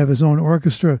have his own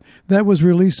orchestra. That was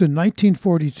released in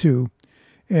 1942,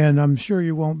 and I'm sure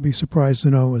you won't be surprised to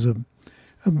know it was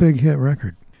a big hit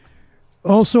record.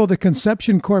 Also, the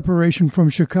Conception Corporation from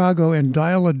Chicago and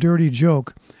Dial a Dirty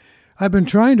Joke. I've been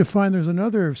trying to find, there's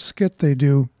another skit they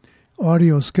do,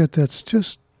 audio skit that's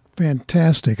just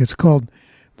fantastic. It's called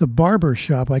The Barber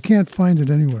Shop. I can't find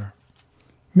it anywhere.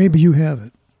 Maybe you have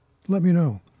it. Let me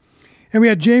know. And we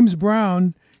had James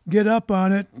Brown get up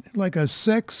on it like a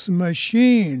sex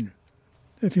machine,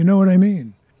 if you know what I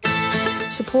mean.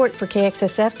 Support for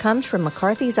KXSF comes from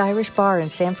McCarthy's Irish Bar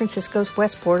in San Francisco's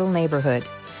West Portal neighborhood.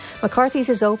 McCarthy's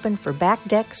is open for back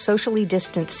deck, socially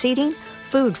distanced seating,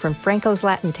 food from Franco's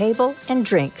Latin Table, and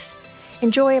drinks.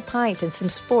 Enjoy a pint and some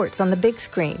sports on the big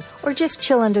screen, or just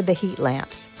chill under the heat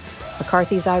lamps.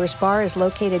 McCarthy's Irish Bar is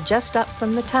located just up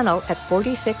from the tunnel at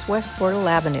 46 West Portal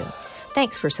Avenue.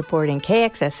 Thanks for supporting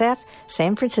KXSF,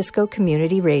 San Francisco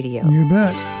Community Radio. You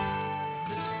bet.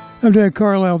 I'm Dan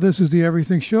Carlisle. This is the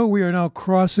Everything Show. We are now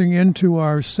crossing into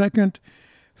our second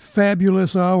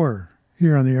fabulous hour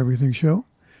here on the Everything Show.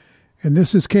 And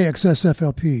this is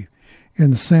KXSFLP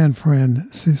in San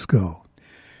Francisco.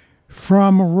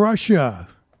 From Russia,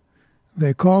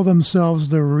 they call themselves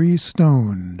the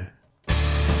Re-Stoned.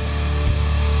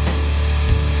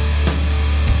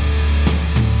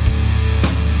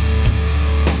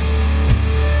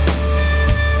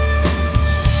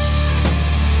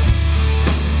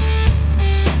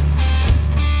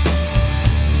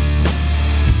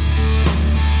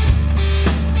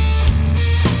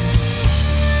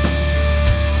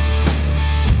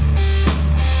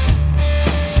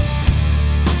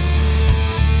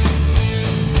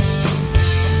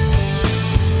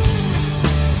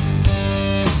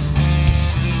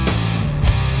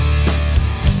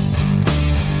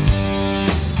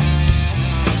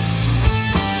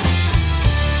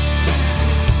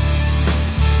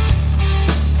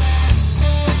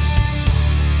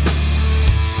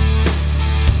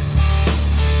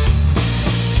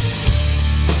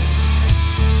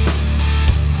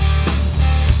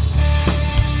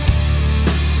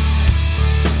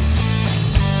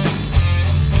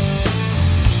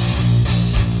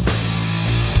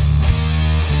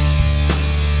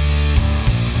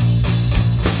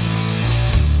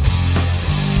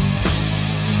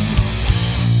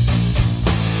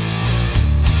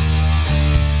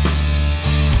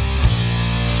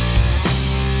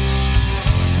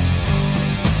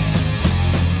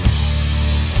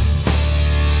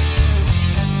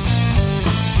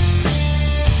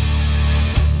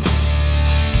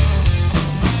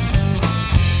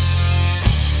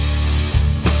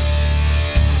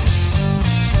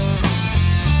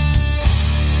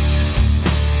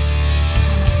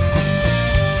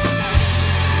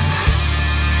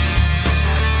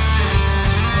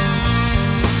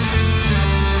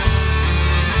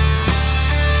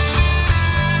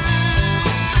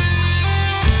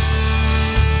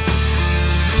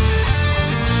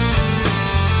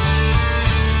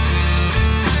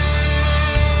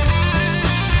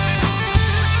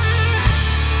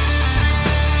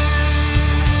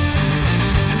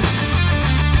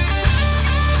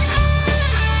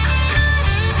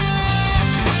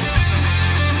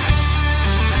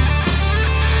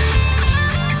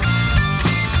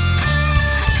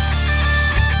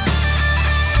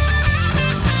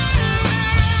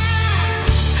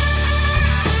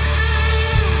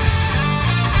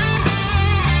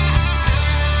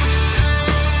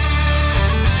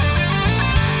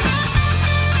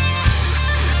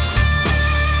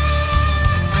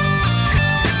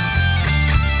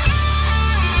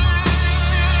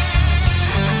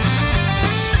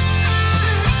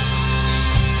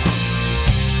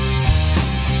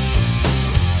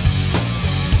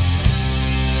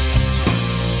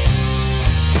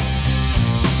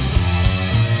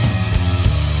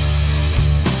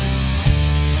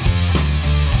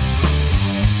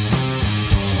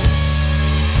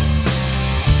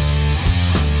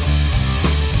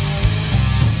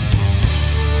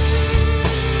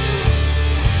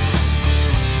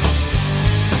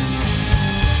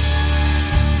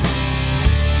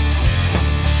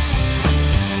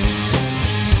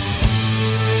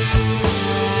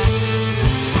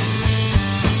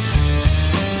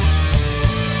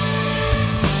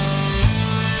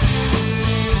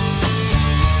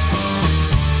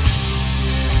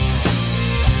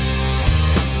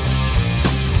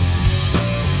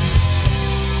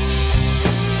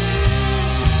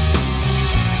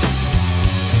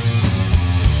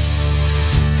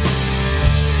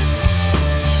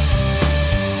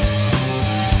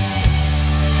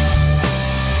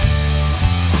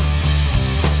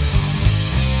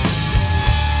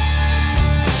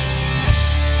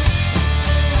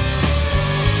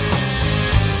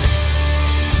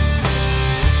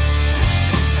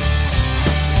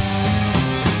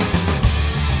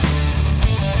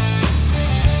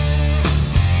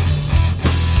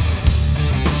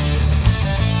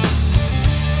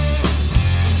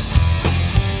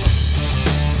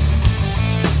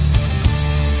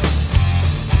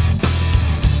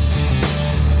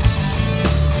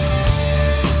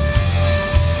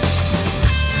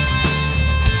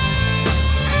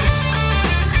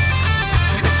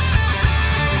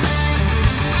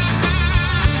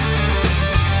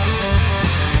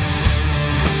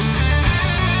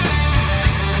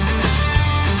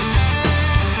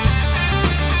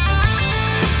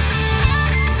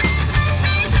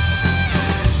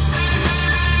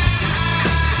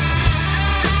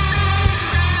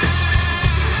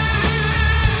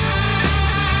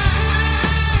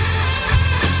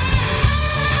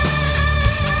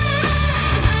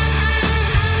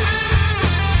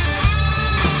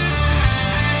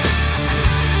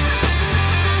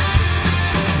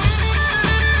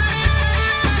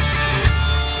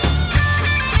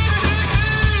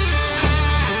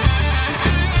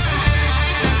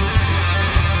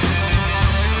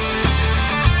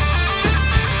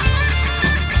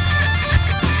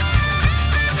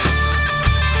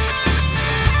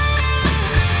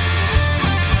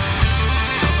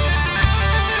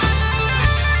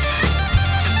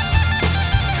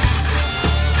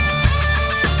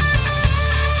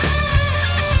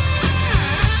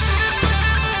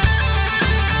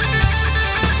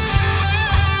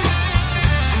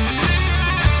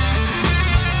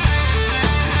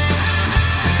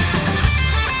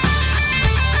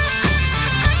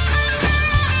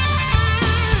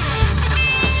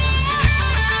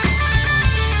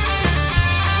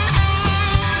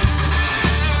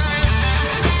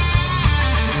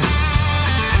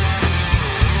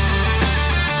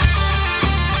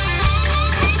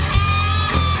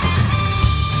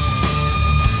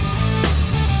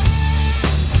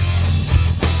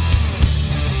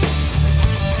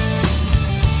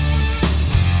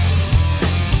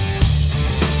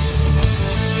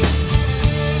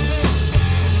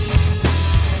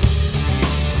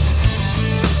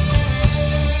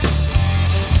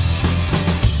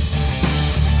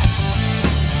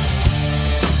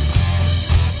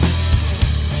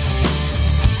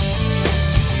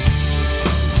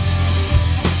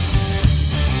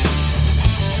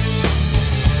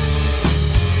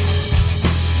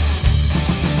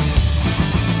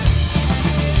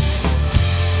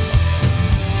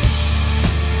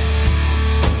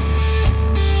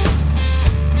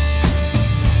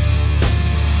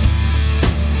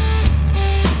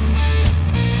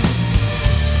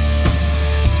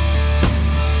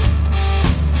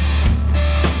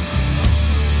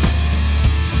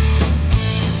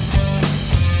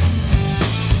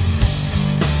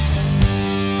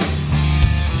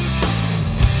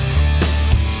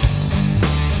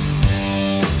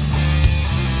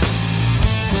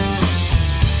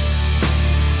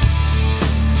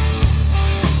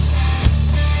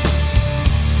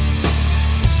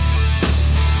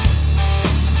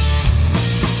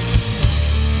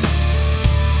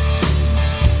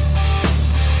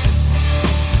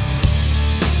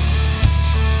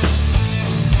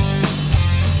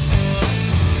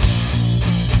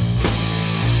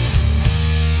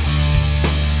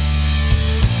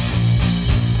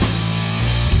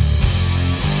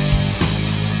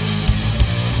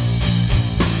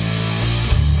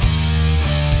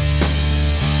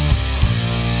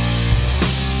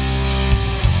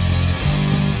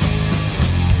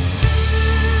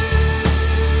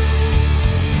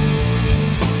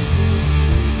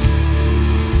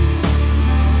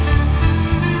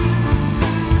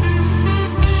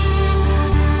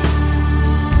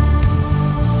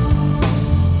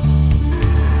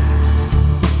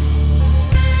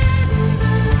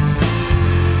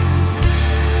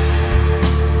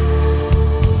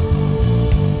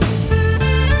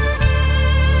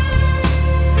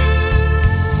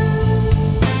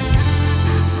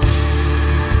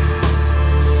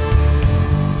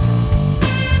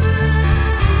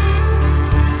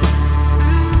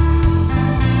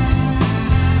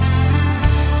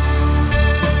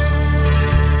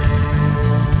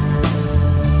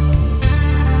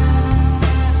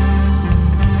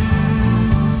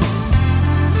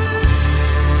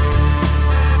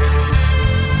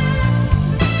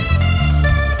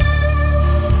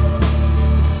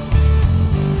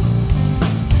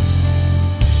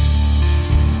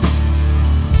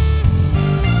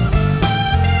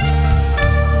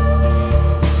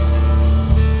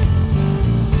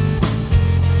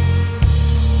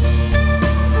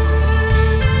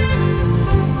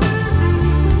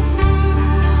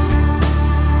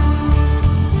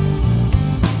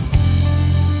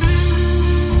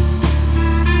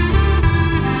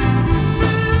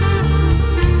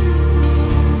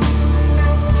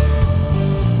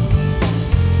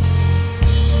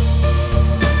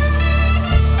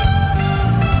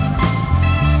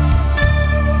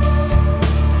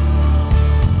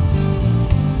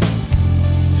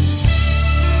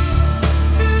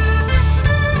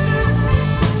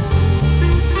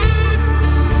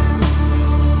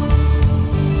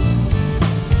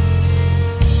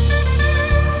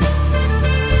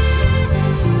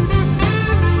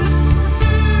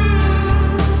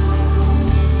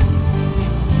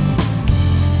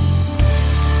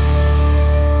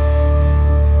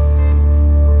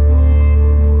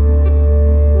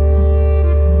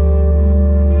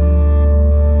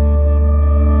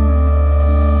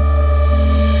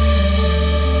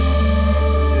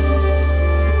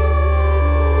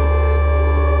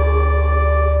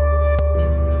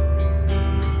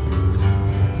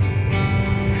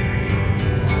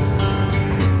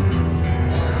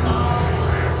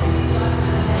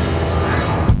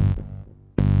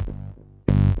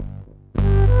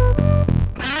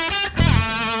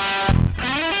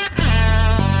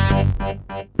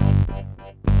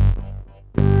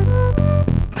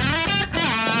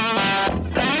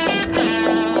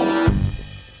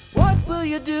 will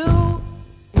you do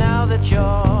now that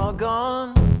you're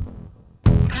gone?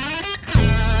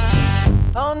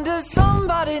 Under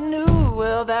somebody new,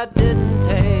 well, that didn't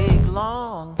take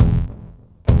long.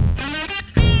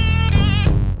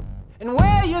 And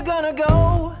where you gonna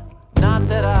go? Not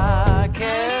that I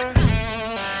care.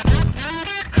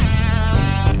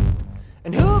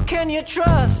 And who can you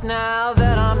trust now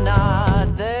that I'm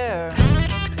not there?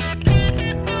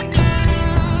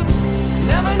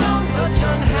 Never known such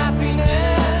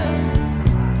unhappiness.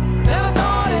 Never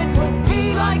thought it would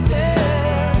be like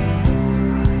this.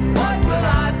 What will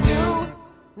I do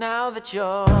now that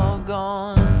you're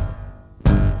gone?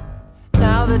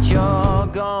 Now that you're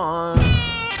gone.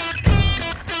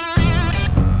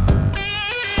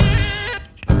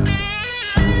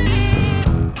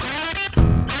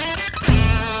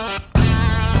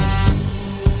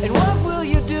 And what will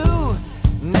you do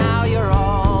now you're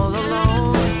all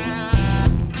alone?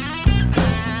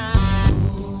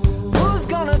 Who's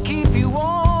gonna keep you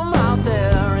warm out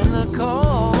there in the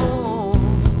cold?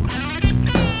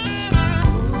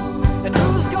 And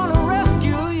who's gonna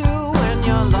rescue you when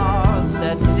you're lost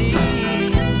at sea?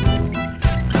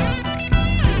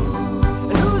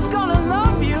 And who's gonna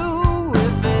love you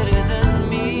if it isn't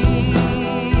me?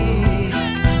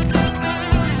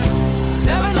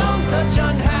 Never known such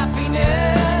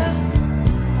unhappiness.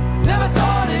 Never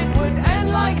thought it would end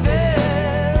like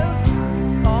this.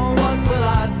 Oh, what will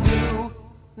I do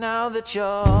now that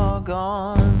you're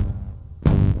gone?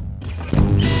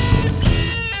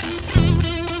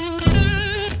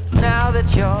 Now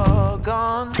that you're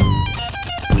gone.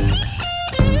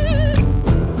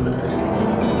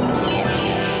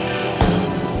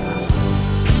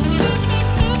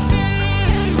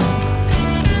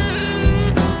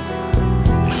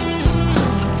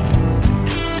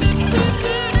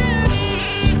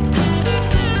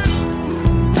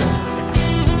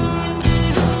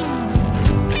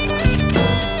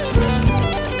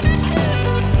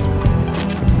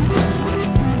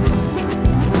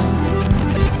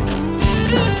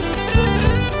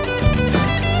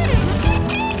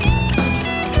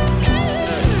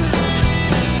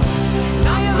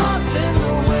 Now you're lost in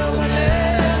the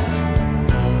wilderness.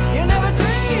 You never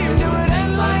dreamed it would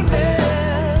end like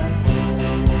this.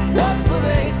 What will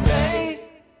they say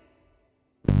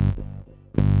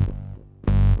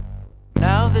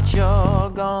now that you're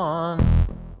gone?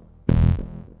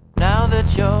 Now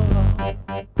that you're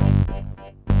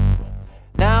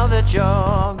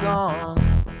gone.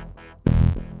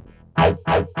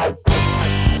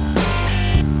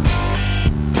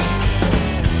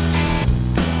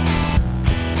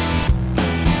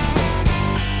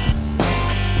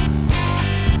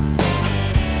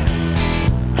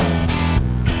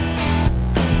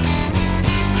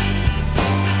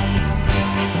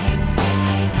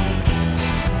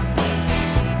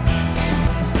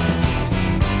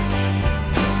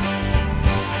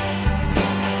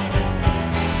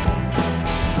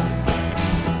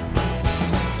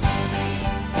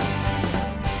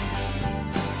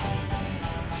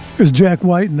 There's Jack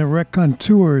White and the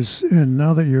Raconteurs in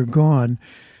Now That You're Gone.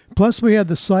 Plus, we had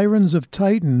the Sirens of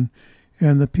Titan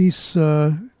and the piece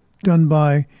done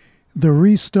by the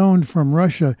Restoned from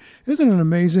Russia. Isn't it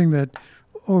amazing that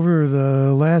over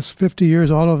the last 50 years,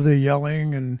 all of the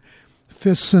yelling and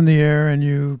fists in the air and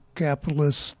you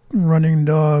capitalist running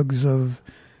dogs of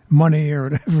money or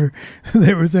whatever,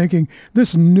 they were thinking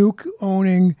this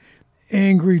nuke-owning,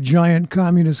 angry, giant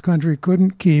communist country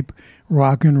couldn't keep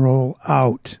rock and roll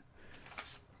out.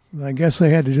 I guess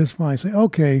they had to just finally say,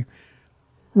 okay,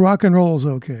 rock and roll is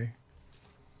okay.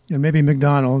 And maybe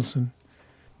McDonald's,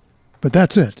 but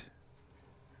that's it.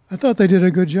 I thought they did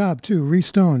a good job, too.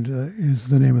 Restoned is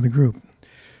the name of the group.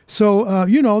 So,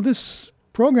 this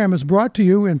program is brought to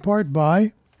you in part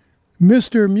by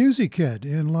Mr. Music Head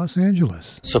in Los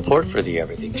Angeles. Support for the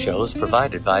Everything Show is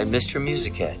provided by Mr.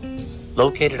 Music Head.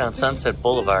 Located on Sunset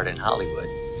Boulevard in Hollywood,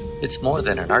 it's more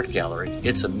than an art gallery,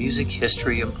 it's a music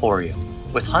history emporium.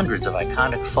 With hundreds of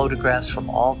iconic photographs from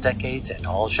all decades and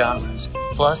all genres,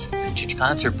 plus vintage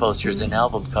concert posters and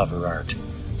album cover art.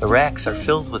 The racks are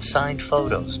filled with signed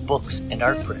photos, books, and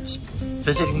art prints.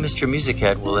 Visiting Mr. Music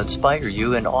Head will inspire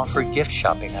you and offer gift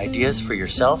shopping ideas for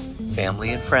yourself, family,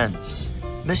 and friends.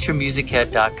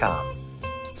 MrMusicHead.com.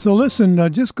 So listen,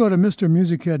 just go to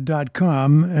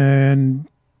MrMusicHead.com and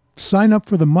sign up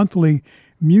for the monthly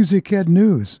Music Head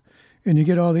News. And you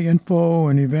get all the info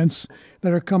and events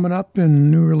that are coming up and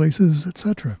new releases,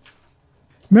 etc.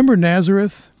 Remember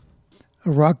Nazareth, a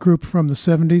rock group from the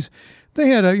 70s? They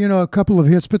had a couple of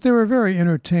hits, but they were very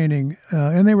entertaining,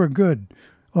 and they were good.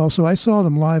 Also, I saw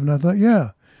them live, and I thought,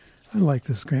 yeah, I like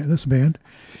this band.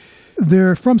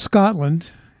 They're from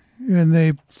Scotland, and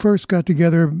they first got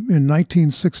together in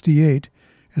 1968,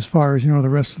 as far as, the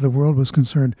rest of the world was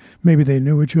concerned. Maybe they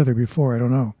knew each other before, I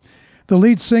don't know. The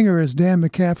lead singer is Dan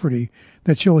McCafferty,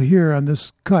 that you'll hear on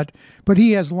this cut, but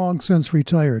he has long since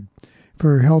retired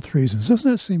for health reasons.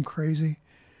 Doesn't that seem crazy?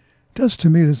 It does to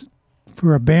me,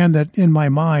 for a band that, in my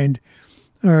mind,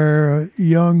 are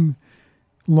young,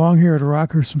 long-haired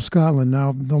rockers from Scotland.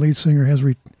 Now the lead singer has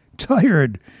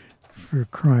retired, for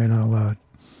crying out loud.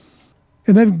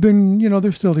 And they've been,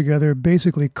 they're still together.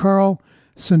 Basically, Carl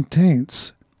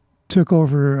Sentaints took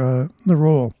over the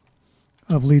role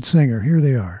of lead singer. Here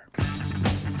they are.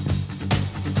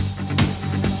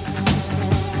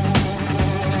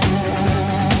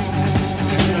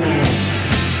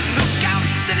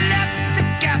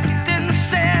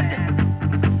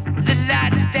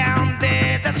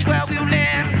 Where we'll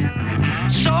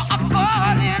land. So I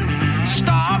fall in,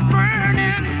 start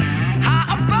burning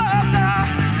high above the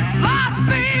Las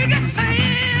Vegas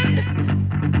sand.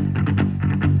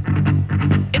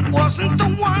 It wasn't the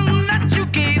one that you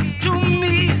gave to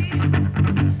me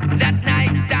that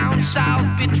night down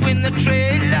south between the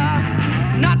trailer.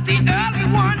 Not the early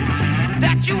one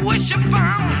that you wish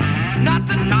upon, not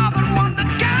the northern one, the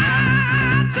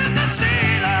guides and the sailors.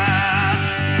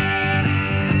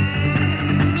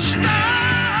 Stop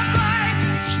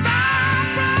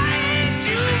right,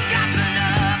 you got the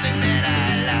loving that I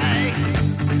like.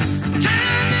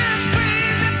 Turn this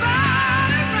crazy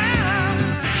body around.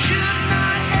 Should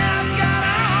not have got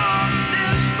on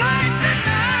this flight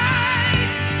tonight.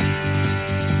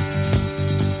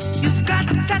 You've got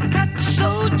that touch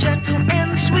so gentle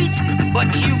and sweet,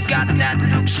 but you've got that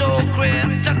look so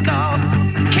critical.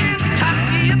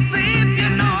 Kentucky,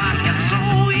 babe, I get so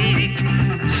weak.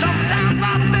 Sometimes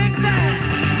I think that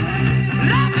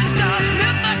life is just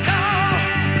mythical.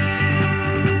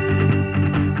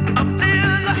 Up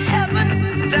there's a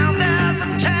heaven, down there's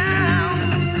a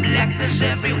town. Blackness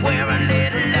everywhere and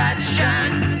little light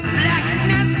shine.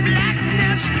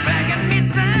 Blackness dragging me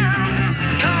down.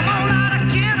 Come on out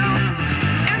again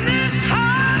in this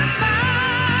heart of mine.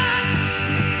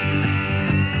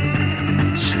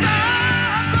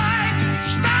 Stop right,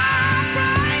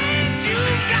 you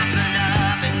got the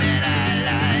loving that I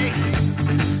like.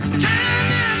 Turn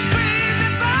this crazy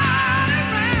body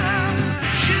around.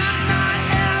 Should not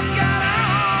have got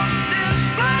on this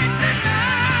flight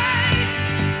tonight.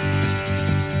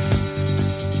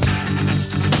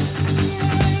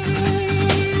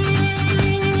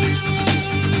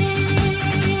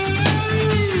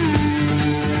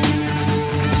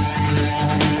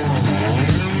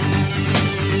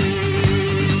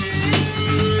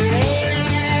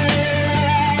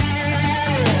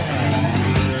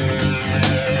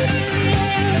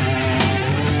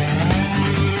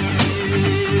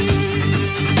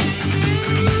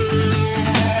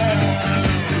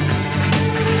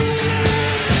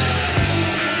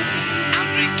 I'm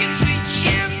drinking sweet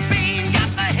champagne, got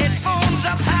the headphones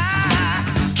up high.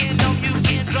 Can't dump you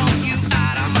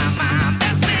out of my mind.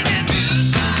 They're singing.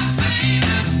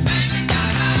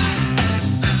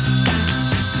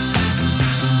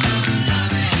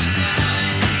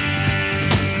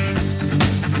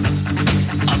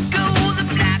 Up go the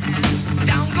flaps,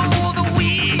 down go the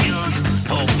wheels.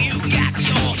 Hope you got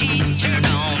your heat turned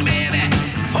on, baby.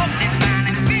 Hope they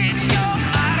finally fix your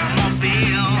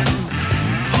automobile.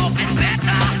 Hope it's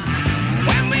better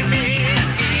when we meet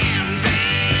again,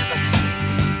 babe.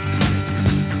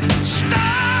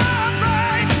 Stop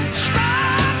right,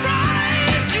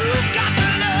 you got the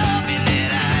loving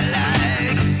that I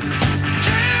like.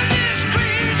 Turn this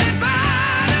crazy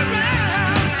body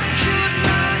around. Should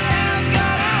not have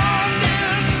got on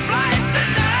this flight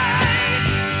tonight.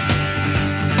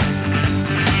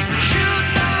 Should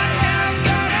not have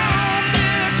got on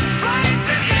this flight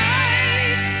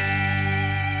tonight.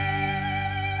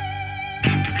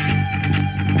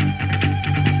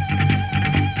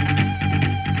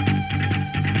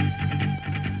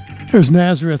 There's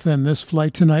Nazareth and This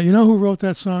Flight Tonight. You know who wrote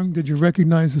that song? Did you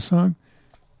recognize the song?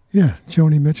 Yeah,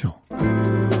 Joni Mitchell.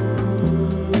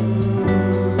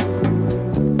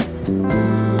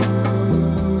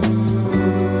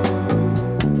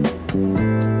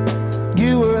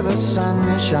 You were the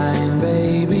sunshine,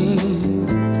 baby,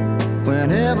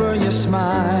 whenever you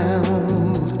smiled.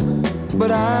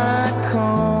 But I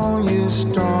call you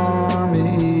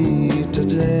stormy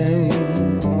today.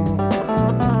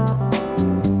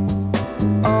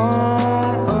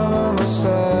 All of a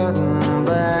sudden,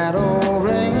 that old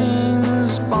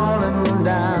rain's falling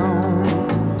down,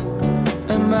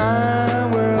 and my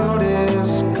world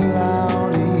is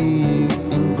cloudy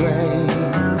and gray.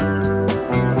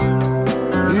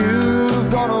 You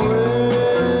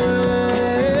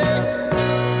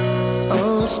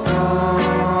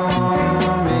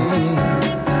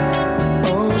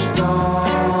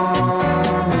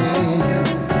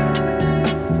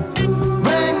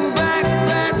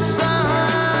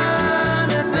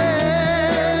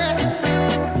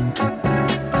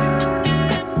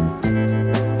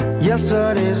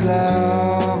Yesterday's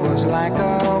love was like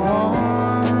a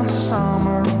warm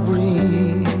summer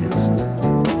breeze,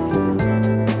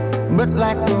 but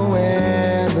like the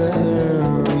weather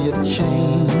you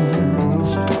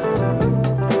changed.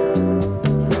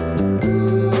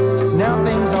 Now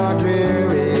things are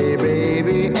dreary,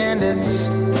 baby, and it's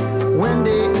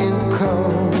windy and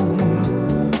cold,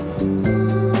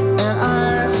 and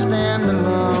I stand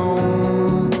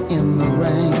alone in the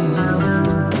rain,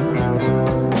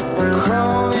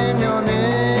 calling your name.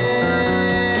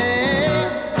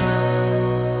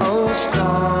 Oh,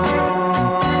 stormy,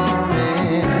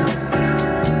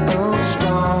 oh,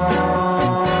 stormy,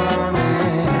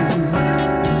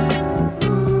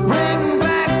 bring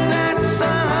back that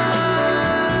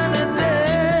sunny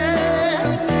day.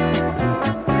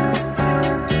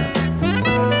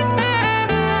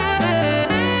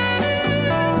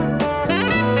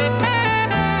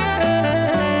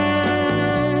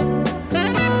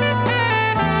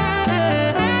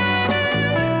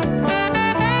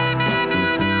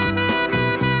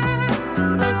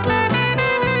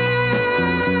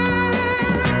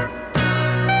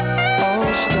 Oh,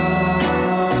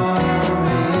 stormy,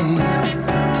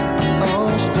 oh,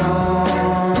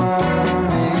 stormy,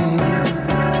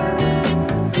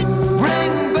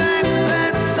 bring back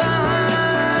that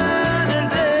sunny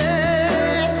day.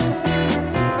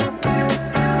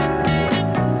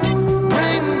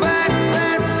 Bring back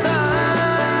that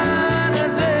sunny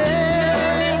day.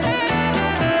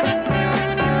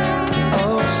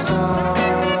 Oh,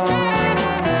 stormy,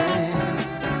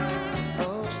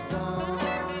 oh,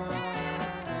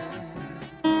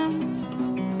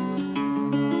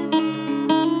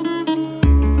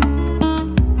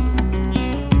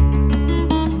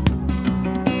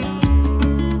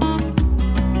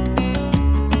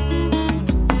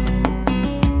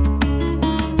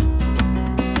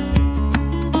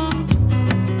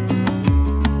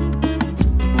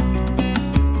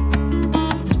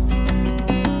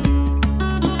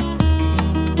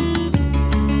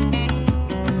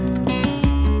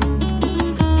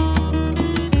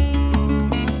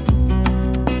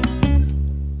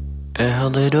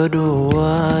 احضروا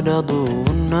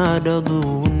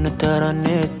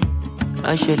ترنيت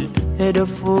أشل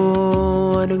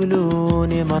هدفوا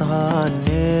نقلوني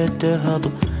مرهانيت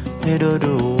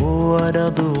هدفوا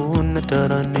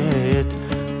ترنيت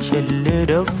شل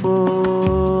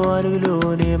هدفوا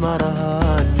نقلوني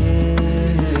مرهانيت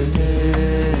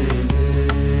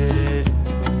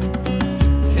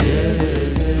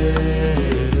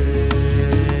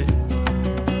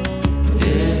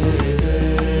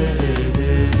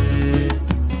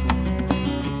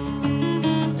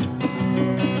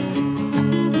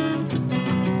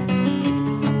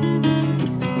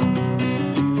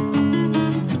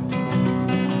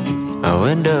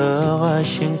وين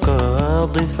غاشن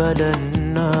قاضي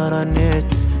فلنا رنيت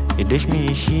يدش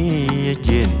ميشي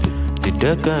يجين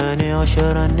تدكاني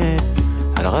عشرنيت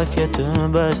على غافية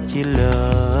باستي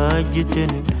لاجتن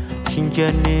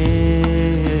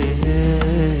شنجانيت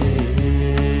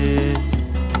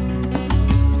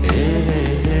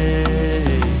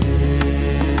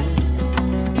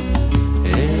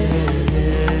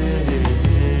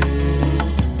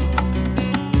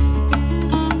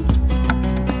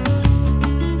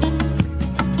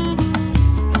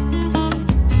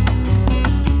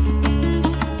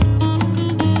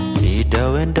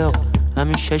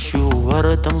مش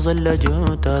اشوار تمزلج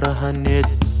ترى هنيت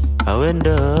وين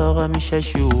داغ مش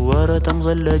اشوار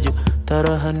تمزلج ترى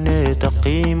هنيت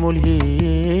تقيم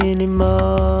الهين ما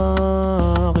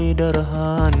غير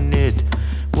هنيت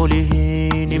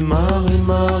ولهين ما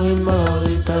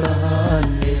غي ترى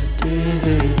هنيت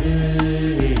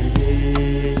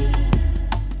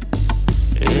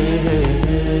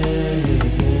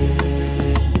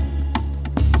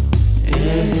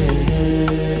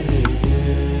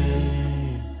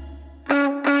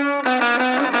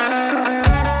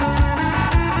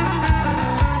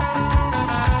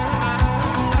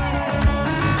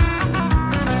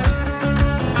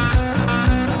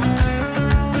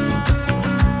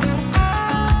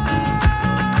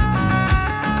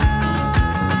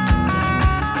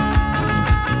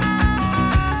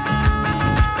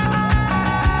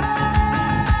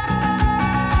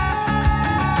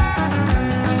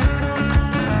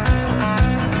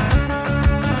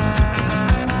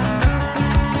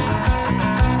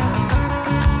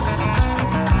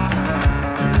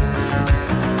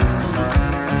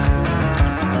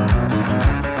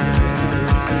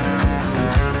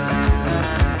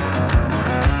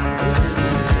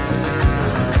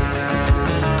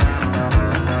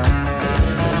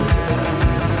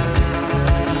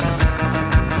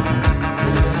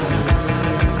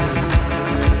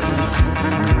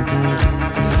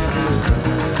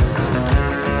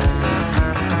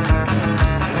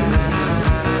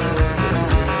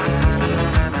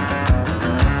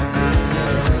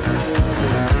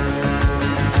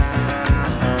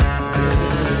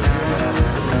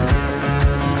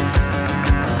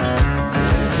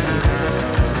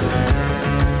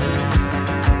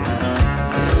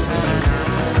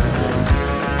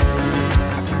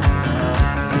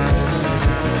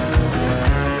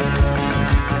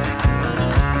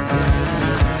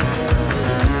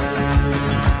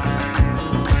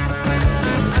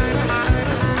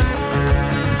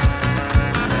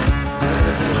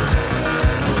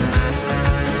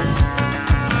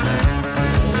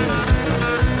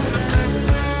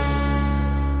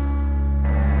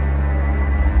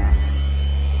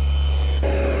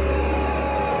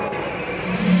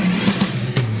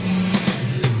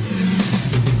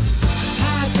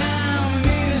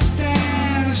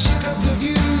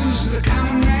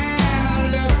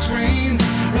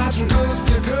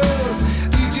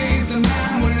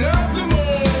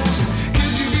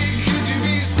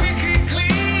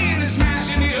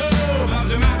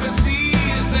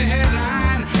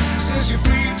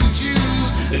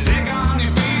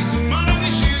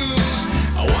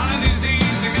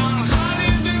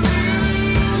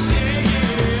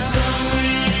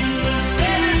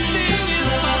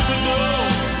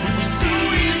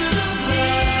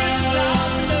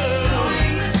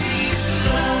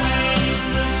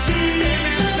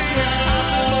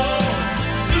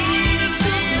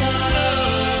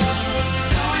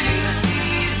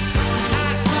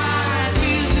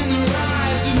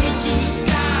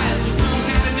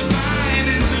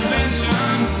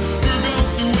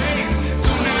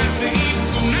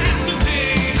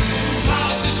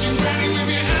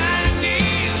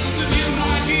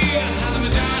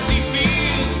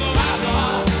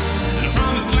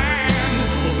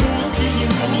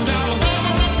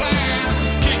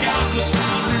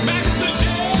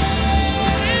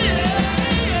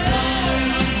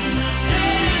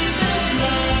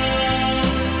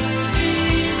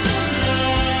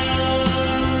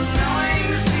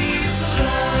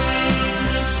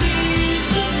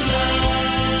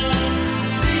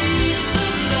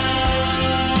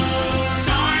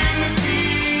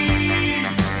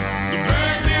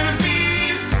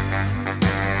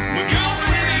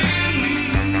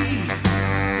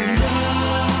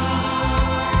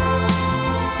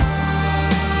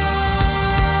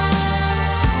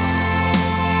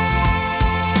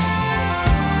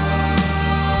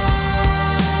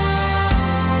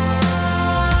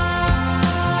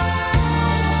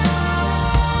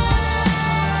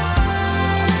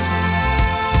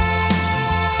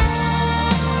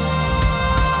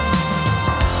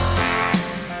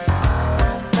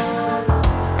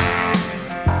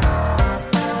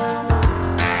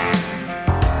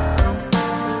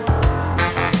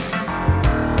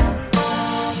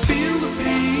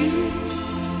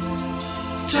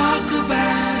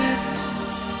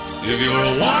If you're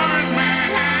a warrant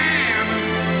man,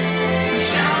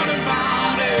 shout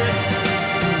about it.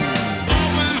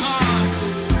 Open hearts,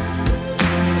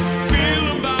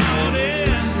 feel about it.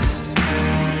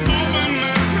 Open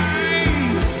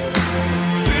minds,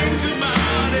 think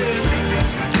about it.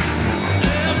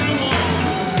 Everyone,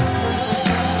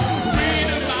 read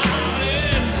about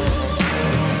it.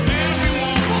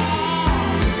 Everyone,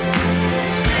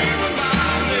 scream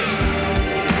about it.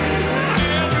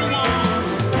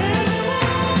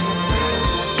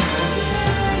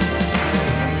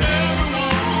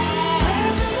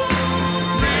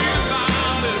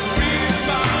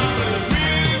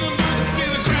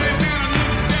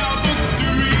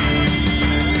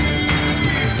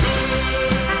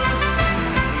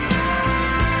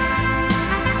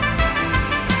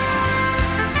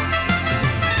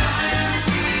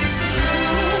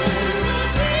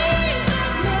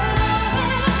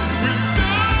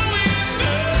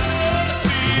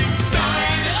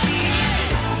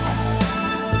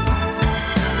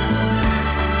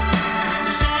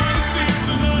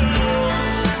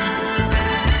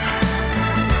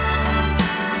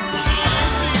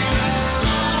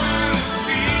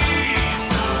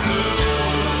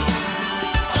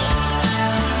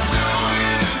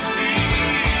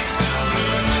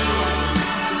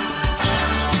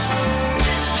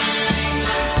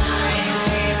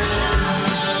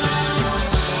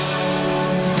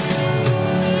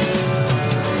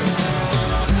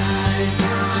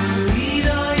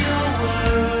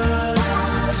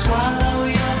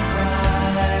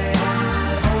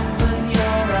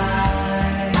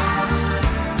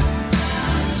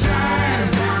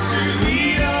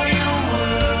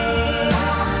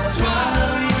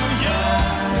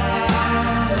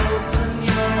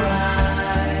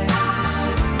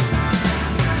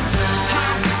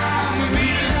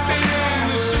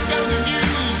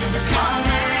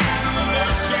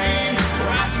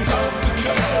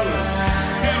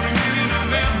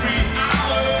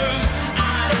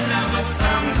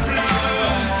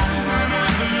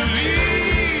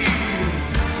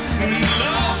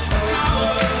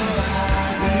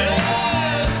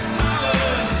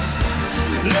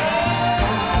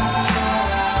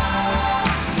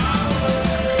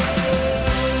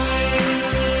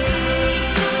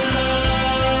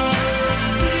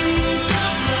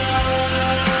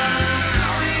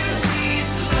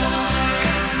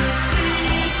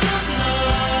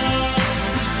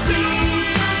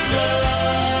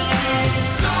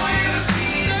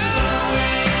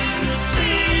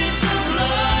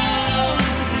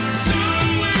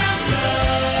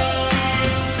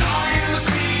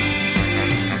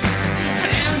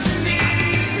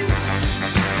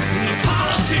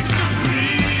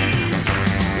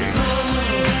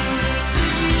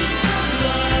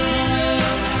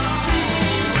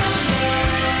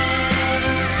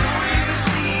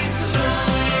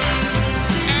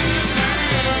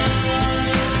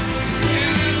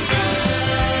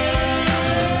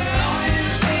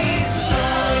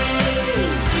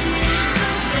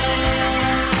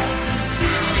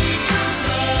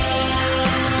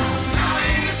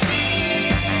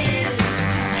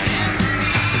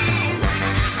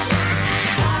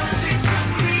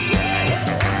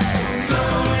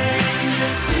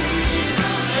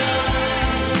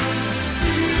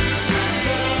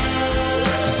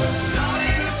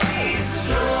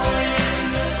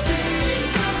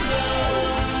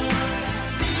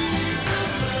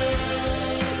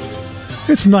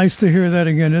 It's nice to hear that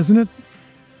again, isn't it?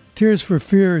 Tears for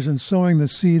Fears and Sowing the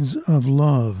Seeds of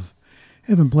Love.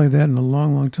 I haven't played that in a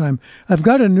long, long time. I've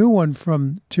got a new one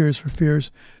from Tears for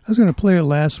Fears. I was going to play it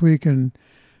last week, and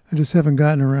I just haven't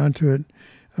gotten around to it.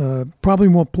 Probably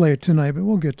won't play it tonight, but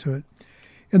we'll get to it.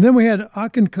 And then we had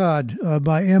Akankad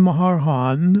by M.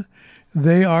 Harhan.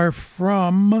 They are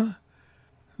from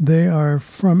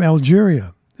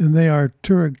Algeria, and they are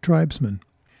Tuareg tribesmen.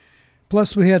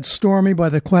 Plus, we had Stormy by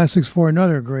the Classics for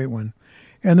another great one.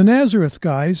 And the Nazareth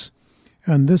Guys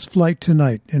on This Flight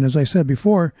Tonight. And as I said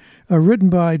before, written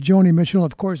by Joni Mitchell.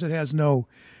 Of course, it has no,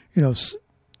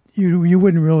 you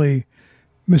wouldn't really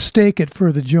mistake it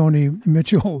for the Joni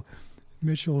Mitchell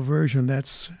version.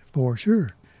 That's for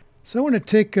sure. So I want to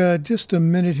take just a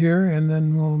minute here, and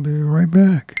then we'll be right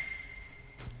back.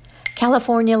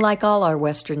 California, like all our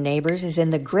western neighbors, is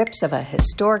in the grips of a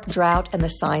historic drought, and the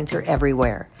signs are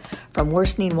everywhere. From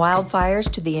worsening wildfires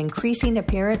to the increasing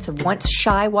appearance of once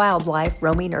shy wildlife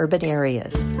roaming urban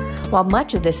areas. While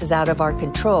much of this is out of our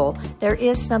control, there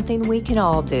is something we can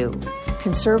all do.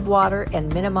 Conserve water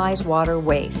and minimize water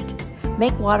waste.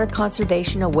 Make water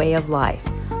conservation a way of life.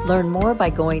 Learn more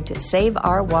by going to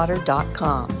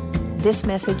SaveOurWater.com. This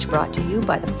message brought to you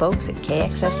by the folks at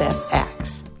KXSF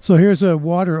Axe. So here's a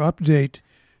water update.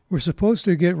 We're supposed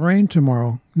to get rain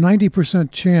tomorrow,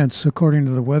 90% chance according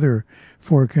to the weather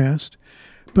forecast.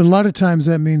 But a lot of times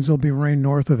that means there'll be rain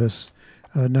north of us,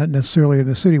 not necessarily in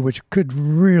the city, which could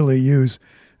really use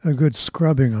a good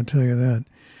scrubbing, I'll tell you that.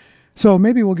 So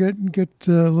maybe we'll get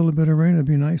a little bit of rain. It'd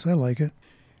be nice. I like it.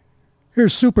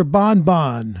 Here's Super Bon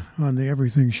Bon on the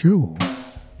Everything Show.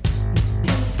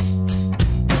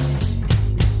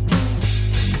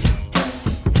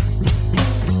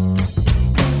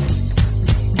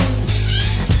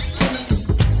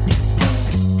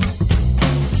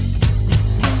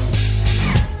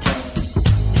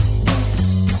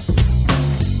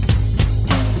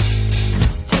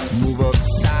 Move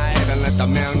aside and let the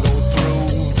man go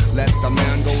through. Let the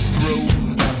man go through.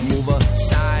 Move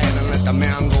aside and let the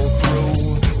man go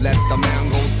through. Let the man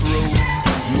go through.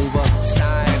 Move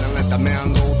aside and let the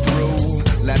man go through.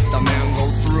 Let the man go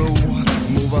through.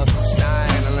 Move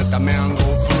aside and let the man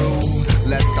go through.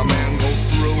 Let the man go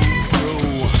through.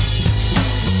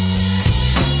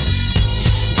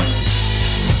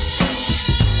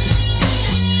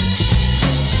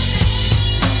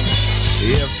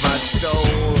 If I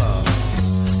stole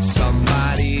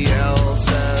somebody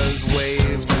else's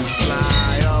wave to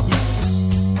fly up,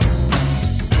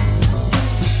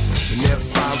 and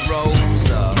if I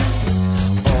rose up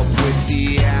with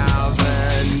the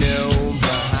avenue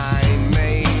behind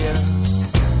me,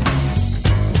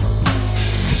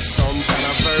 some kind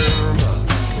of verb,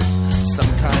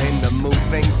 some kind of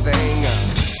moving thing,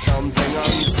 something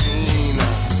unseen,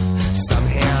 some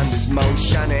hand is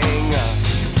motioning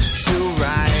to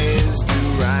rise, to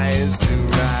rise, to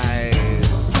rise.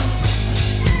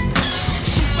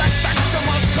 Superfection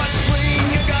must cut clean.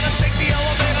 You gotta take the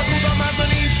elevator to the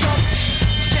mezzanine shop.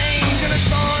 Change in a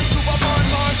song. Super Bon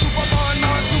Bon, Super Bon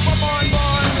Bon, Super Bon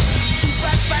Bon.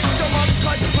 Superfection must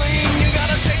cut clean. You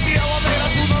gotta take the elevator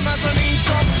to the mezzanine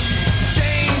shop.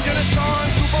 Change in a song.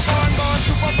 Super Bon Bon,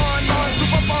 Super Bon Bon,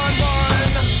 Super Bon Bon.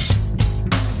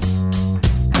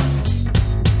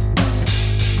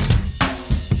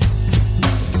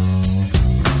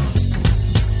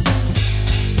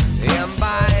 And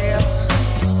by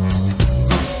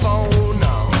the phone,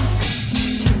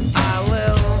 I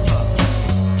live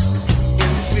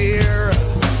in fear.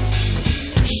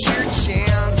 Sheer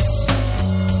chance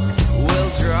will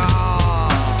draw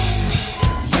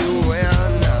you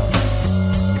in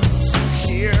to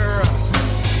here.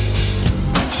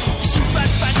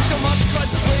 Superfection must cut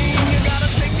clean. You gotta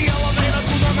take the elevator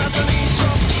to the mezzanine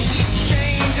shop.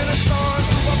 Change in a song.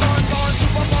 Super Bon Bon,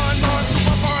 Super Bon Bon,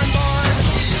 Super Bon Bon.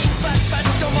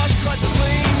 Superfection must cut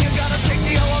clean. You gotta take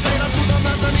the elevator to the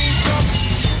mezzanine shop.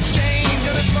 Change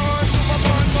in a song. Super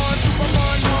Bon Bon, Super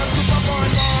Bon Bon, Super Bon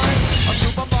Bon. A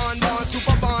Super Bon Bon,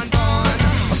 Super Bon Bon.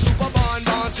 A Super Bon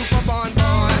Bon, Super Bon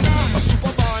Bon. A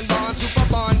Super Bon Bon, Super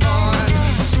Bon Bon.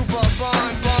 A Super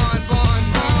Bon Bon Bon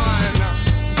Bon.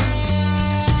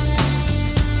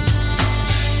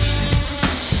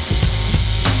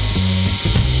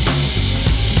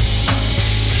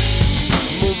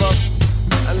 Move up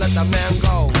and let the man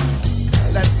go.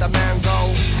 Let the man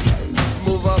go.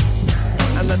 Move up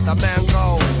and let the man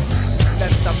go.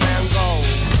 Let the man go.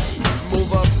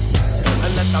 Move up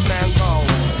and let the man go.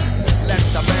 Let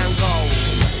the man go.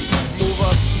 Move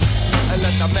up and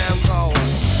let the man go.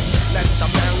 Let the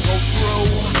man go through.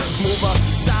 Move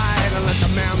aside and let the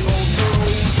man go through.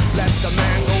 Let the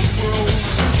man go through.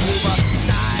 Move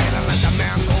aside and let the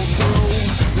man go through.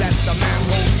 Let the man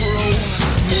go through.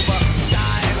 Move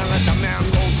aside and let the man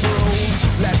go through.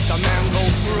 Let the man go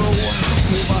through.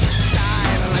 Move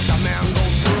aside and let the man go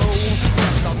through.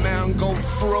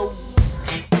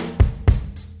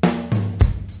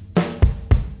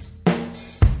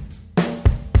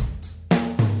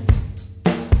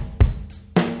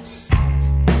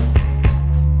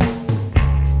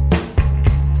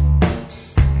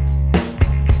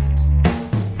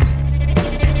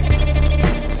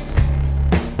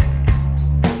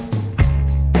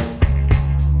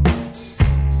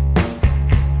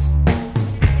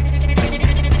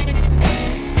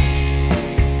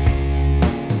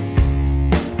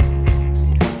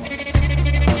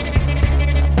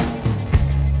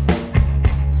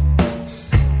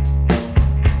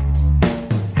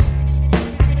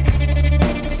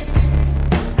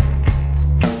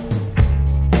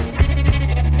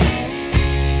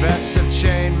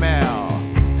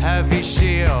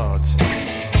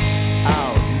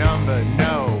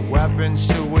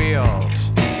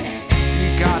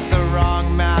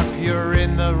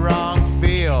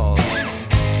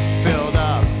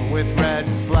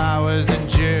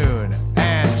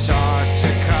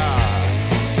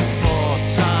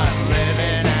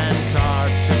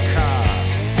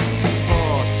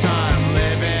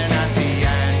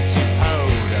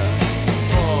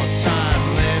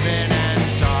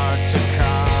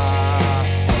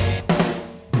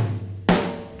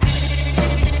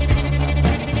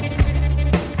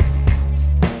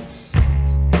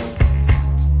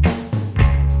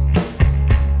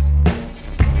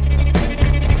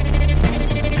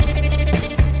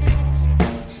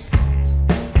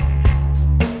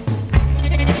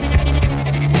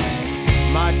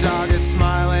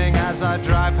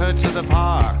 her to the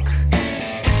park.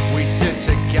 We sit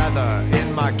together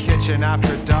in my kitchen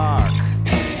after dark.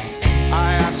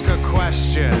 I ask her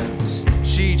questions,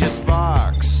 she just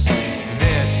barks.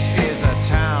 This is a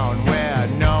town where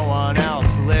no one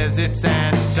else lives. It's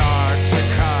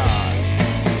Antarctica.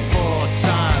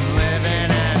 Full-time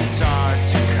living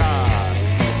Antarctica.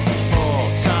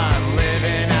 Full-time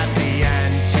living at the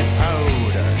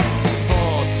antipode.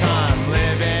 Full-time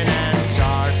living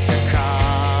Antarctica.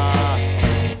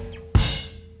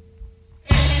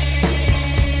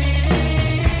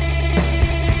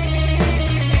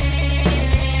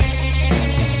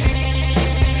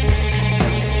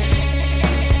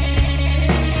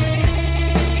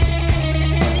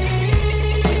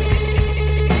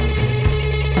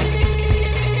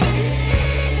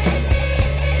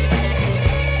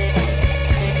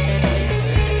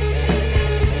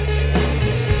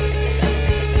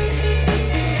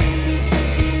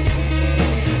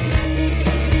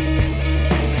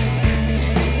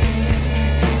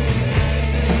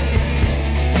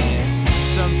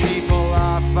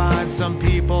 Some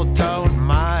people don't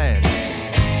mind.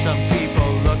 Some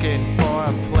people looking for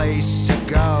a place to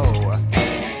go.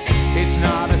 It's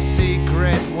not a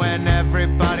secret when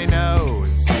everybody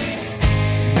knows.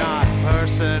 Not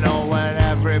personal when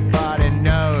everybody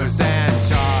knows.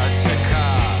 Antarctica.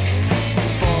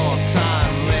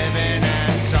 Full-time living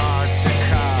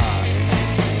Antarctica.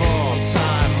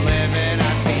 Full-time living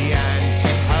at the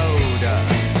antipode.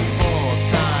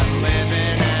 Full-time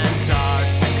living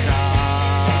Antarctica.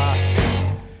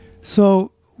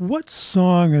 So, what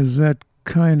song is that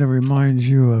kind of reminds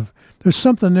you of? There's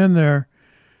something in there.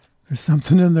 There's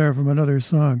something in there from another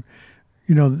song.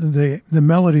 You know, the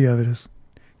melody of it is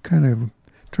kind of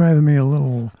driving me a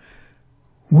little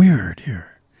weird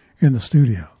here in the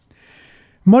studio.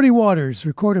 Muddy Waters,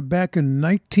 recorded back in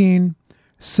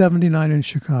 1979 in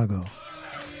Chicago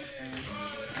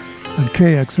on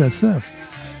KXSF.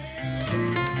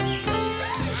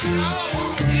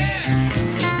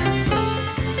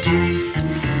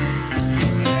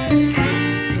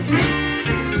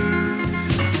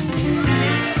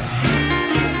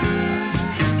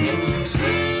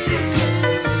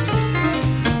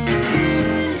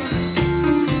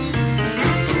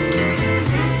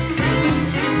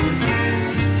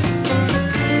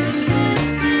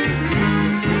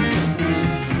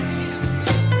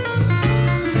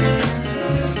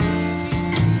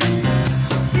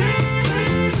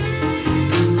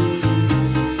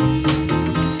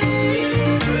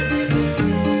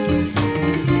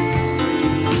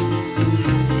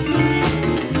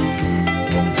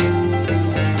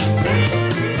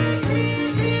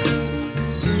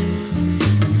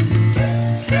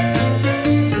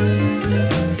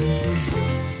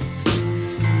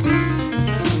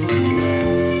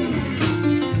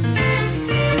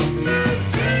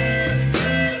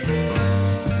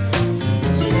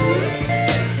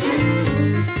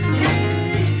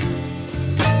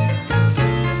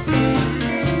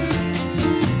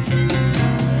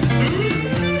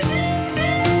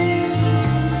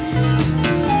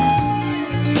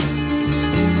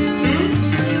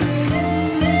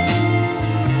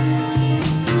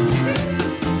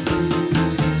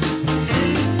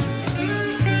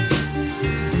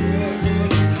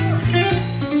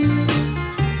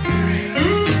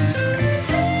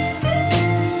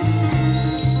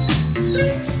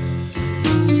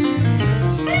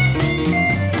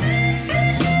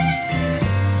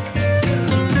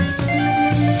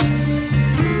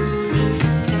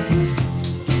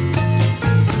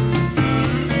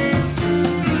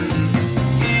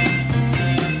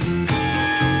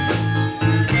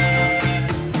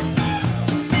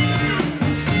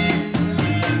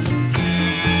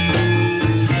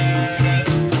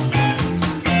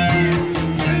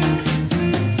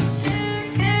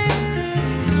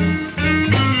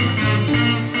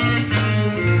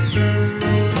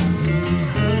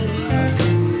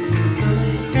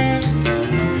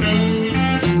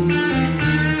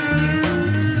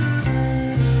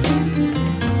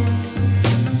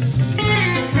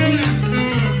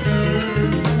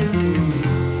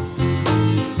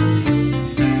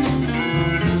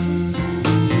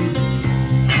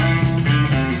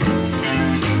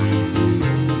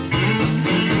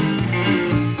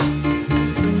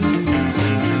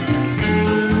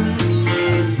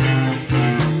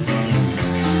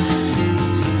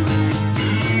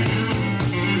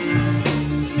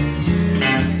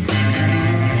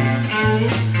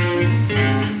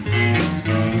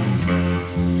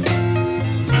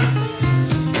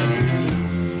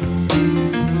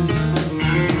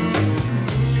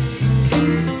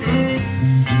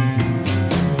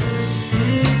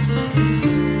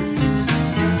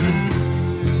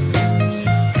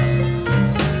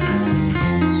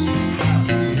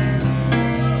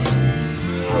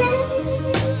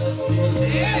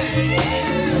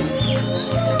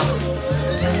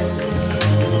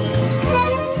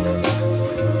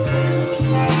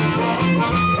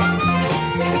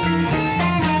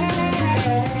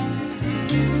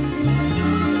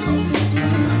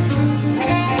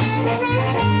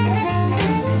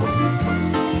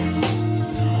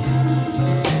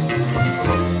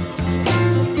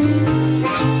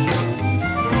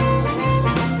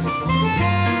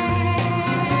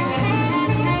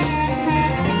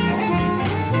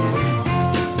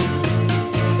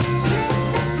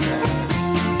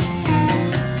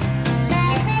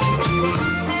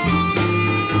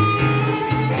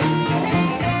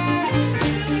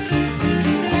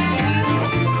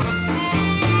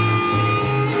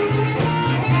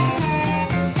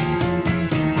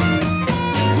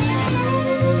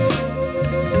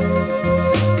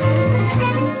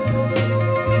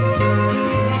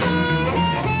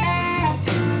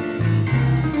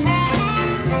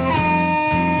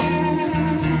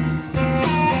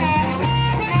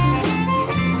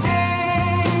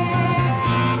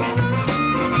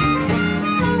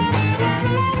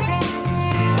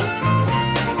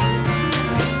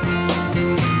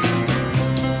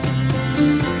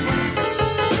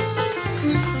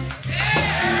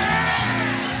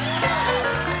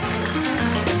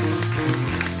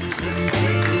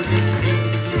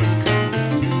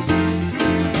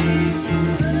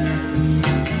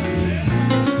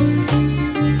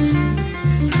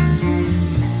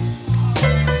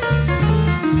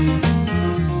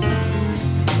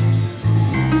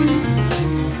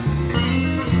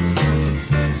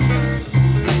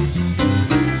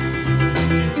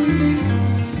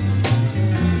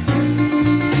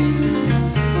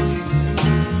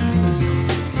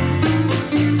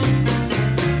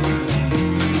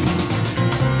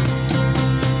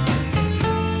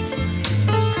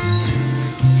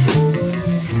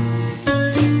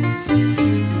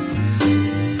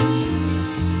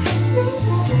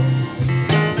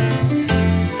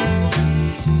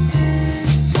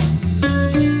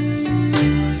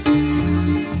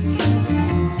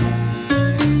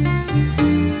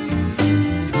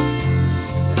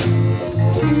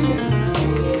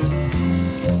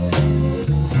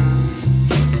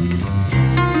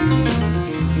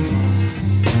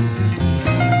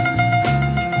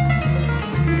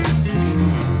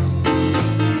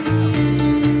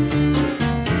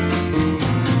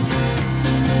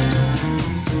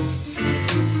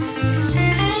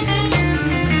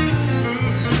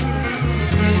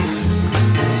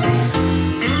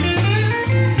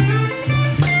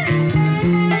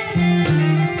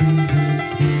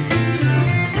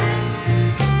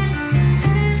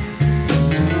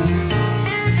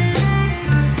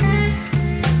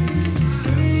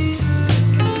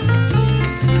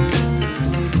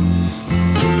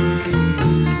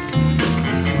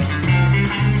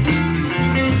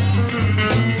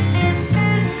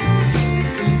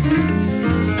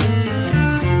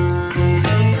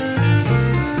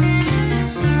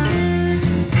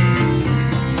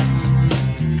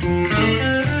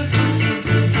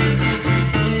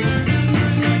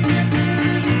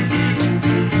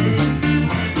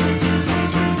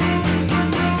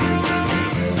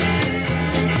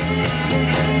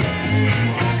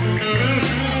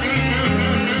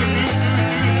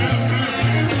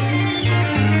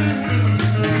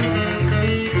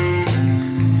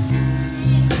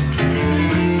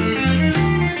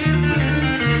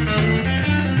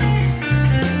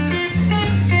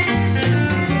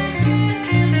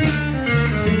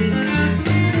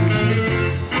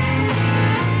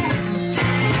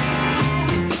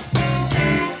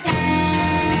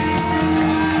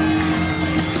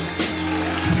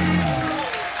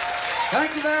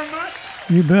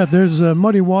 You bet. There's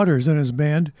Muddy Waters and his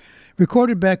band,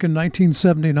 recorded back in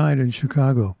 1979 in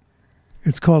Chicago.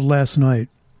 It's called Last Night.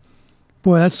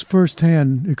 Boy, that's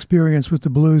first-hand experience with the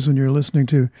blues when you're listening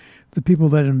to the people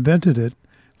that invented it,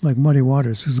 like Muddy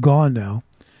Waters, who's gone now.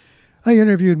 I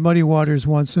interviewed Muddy Waters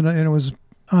once, and it was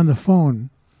on the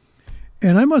phone.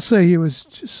 And I must say, he was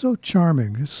just so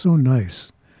charming, just so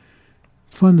nice.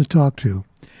 Fun to talk to.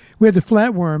 We had the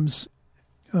Flatworms.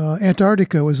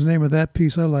 Antarctica was the name of that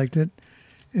piece. I liked it.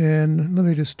 And let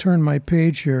me just turn my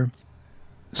page here.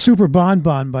 Super Bon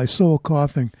Bon by Soul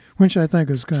Coughing, which I think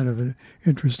is kind of an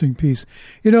interesting piece.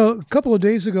 You know, a couple of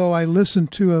days ago, I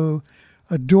listened to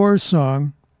a Doors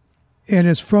song, and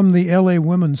it's from the L.A.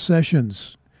 Women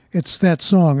Sessions. It's that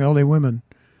song, L.A. Woman,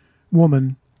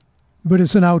 but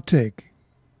it's an outtake.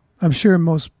 I'm sure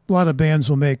a lot of bands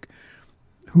will make,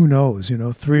 who knows,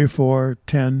 3 or 4,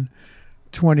 10,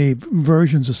 20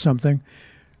 versions of something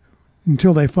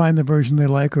until they find the version they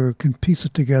like or can piece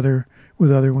it together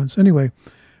with other ones. Anyway,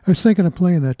 I was thinking of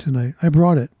playing that tonight. I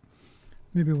brought it.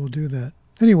 Maybe we'll do that.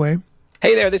 Anyway.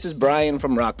 Hey there, this is Brian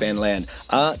from Rock Band Land.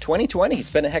 2020,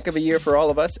 it's been a heck of a year for all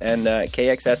of us, and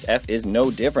KXSF is no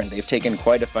different. They've taken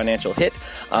quite a financial hit,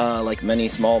 like many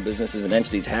small businesses and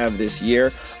entities have this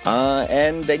year,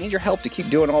 and they need your help to keep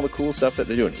doing all the cool stuff that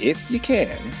they're doing. If you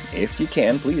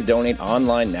can, please donate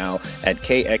online now at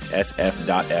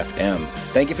kxsf.fm.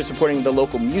 Thank you for supporting the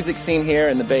local music scene here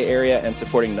in the Bay Area and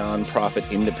supporting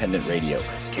non-profit independent radio.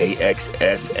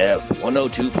 KXSF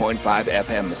 102.5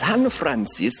 FM, San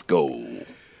Francisco.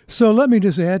 So let me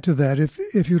just add to that.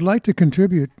 If you'd like to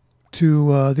contribute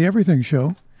to the Everything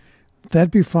Show,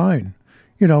 that'd be fine.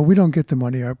 We don't get the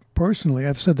money personally.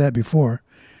 I've said that before.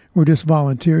 We're just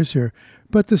volunteers here.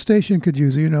 But the station could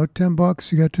use it.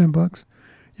 $10. You got $10?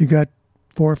 You got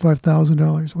 $4,000 or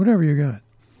 $5,000? Whatever you got.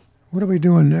 What are we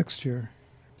doing next year?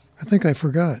 I think I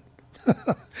forgot.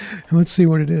 Let's see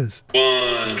what it is.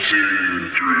 1, 2,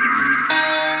 3.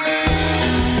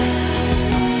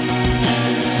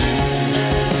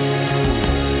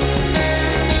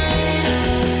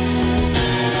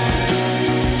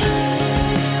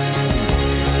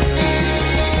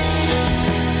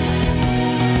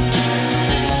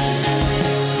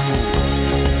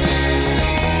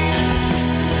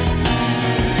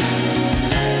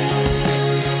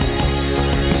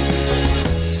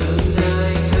 Someday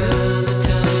you found the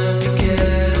time to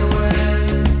get away.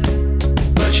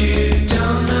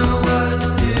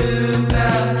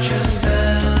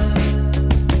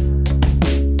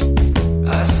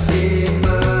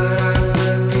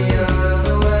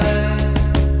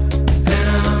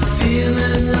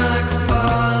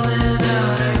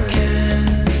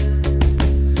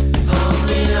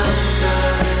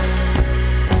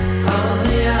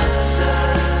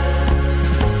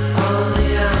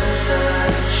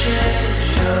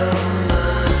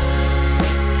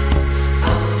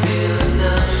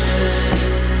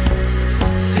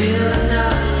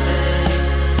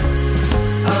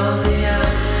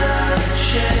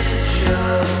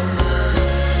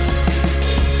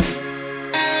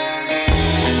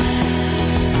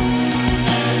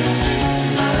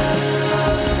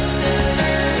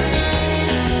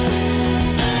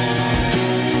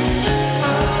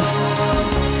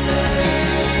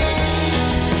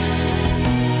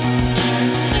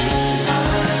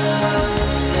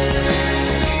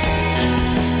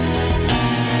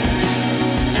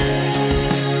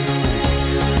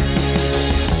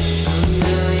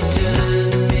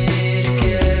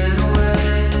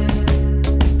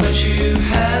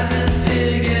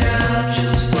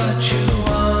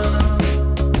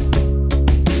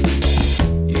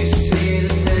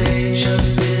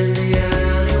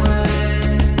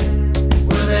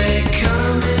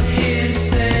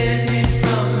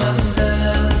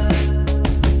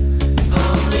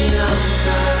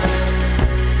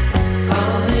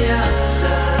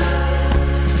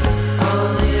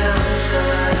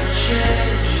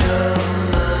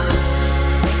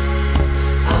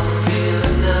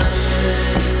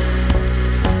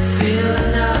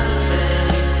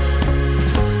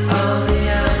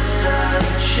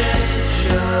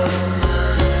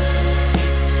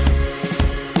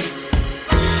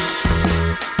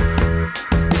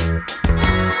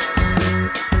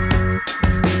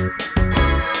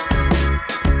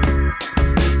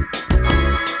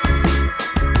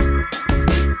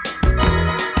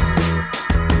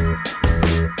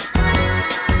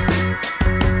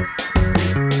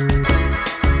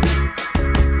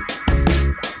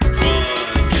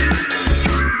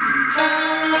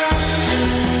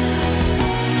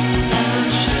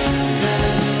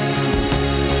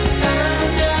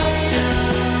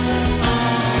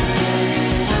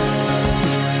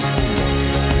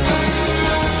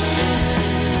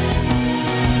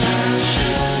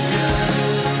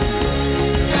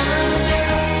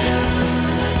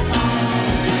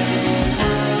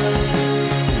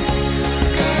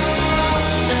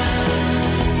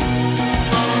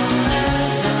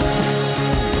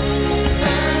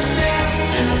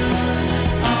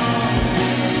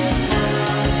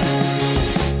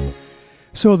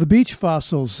 So the Beach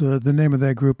Fossils, the name of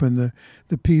that group, and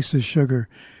the piece is Sugar.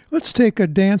 Let's take a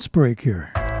dance break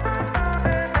here.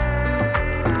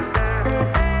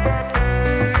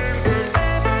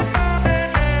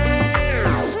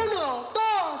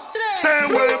 Se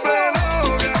vuelve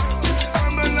loca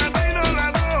cuando el latino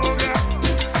la toca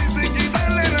y sin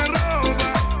quitarle la ropa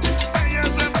ella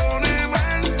se pone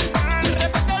mal, mal.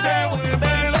 Se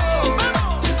vuelve loca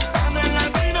cuando el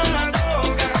latino la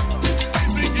toca y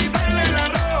sin quitarle la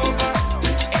ropa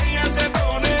ella se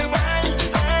pone mal,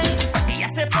 mal. Ella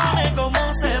se pone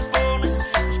como se pone,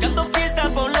 buscando fiesta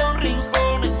por los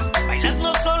rincones,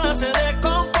 bailando sola se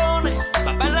descompone,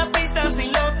 va para la pista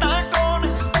sin los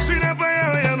tacones. Si no es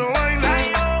pegado ella no baila,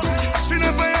 si no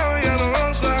es pegado ella no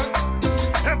goza,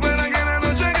 espera que la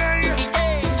noche caiga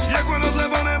y es cuando se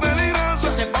pone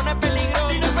peligrosa. Se pone peligrosa.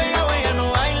 Si no es pegado ella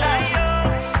no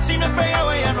baila, si no es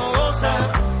pegado ella no goza,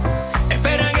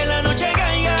 espera que la noche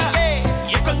caiga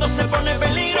y es cuando se pone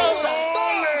peligrosa.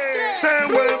 Se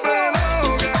vuelve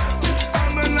loca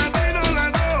cuando el latino la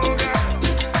toca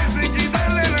y sin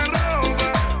quitarle la ropa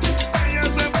ella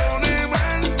se pone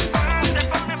mal, mal.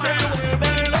 Se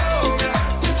vuelve loca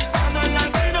cuando el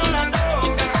latino la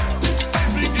toca y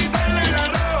sin quitarle la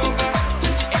ropa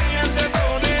ella se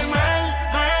pone mal,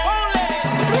 mal.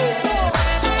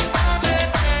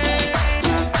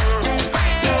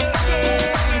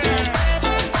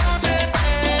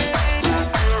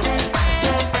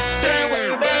 Se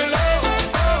vuelve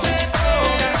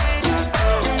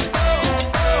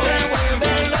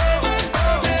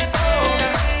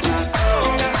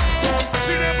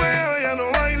Si no es pegado ella no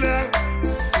baila,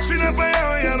 si no es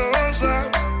pegado ella no goza,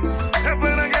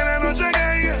 espera que la noche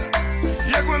caiga y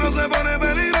es cuando se pone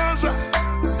peligrosa.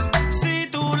 Si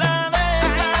tú la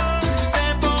dejas,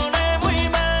 se pone muy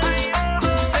mal,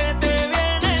 se te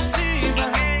viene encima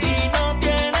y no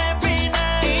tiene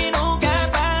final y nunca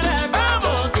para.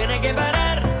 Vamos, tiene que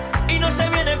parar y no se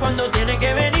viene cuando tiene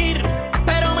que venir.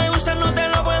 Pero me gusta, no te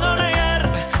lo puedo negar,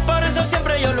 por eso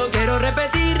siempre yo lo quiero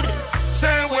repetir.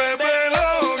 Se vuelve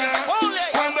loca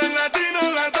cuando el latino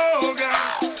la toca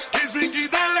y sin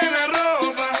quitarle la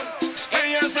ropa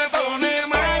ella se pone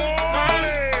mal, mal.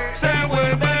 Se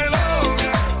vuelve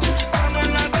loca cuando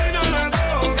el latino la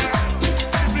toca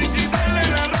y sin quitarle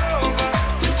la ropa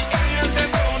ella se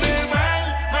pone mal,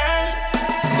 mal.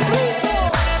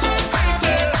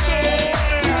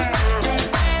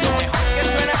 Que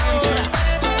suena ahora,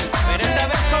 pero esta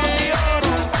vez con Dior.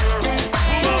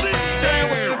 Se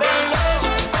vuelve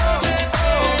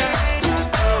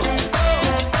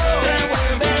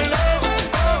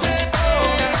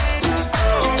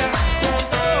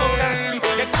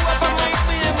de Cuba para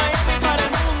Miami, de Miami para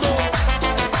el mundo.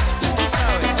 Tú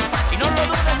sabes, y no lo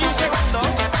dudes ni un segundo.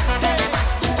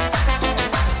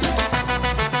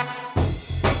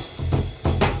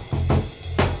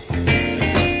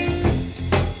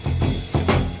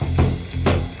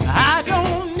 I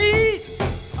don't need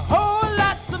a whole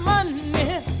lot of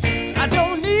money. I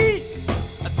don't need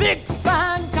a big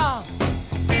fine car.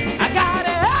 I got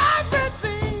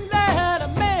everything that a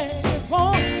man would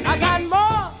want. I got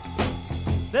more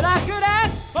than I could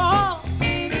ask for.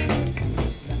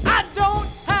 I don't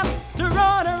have to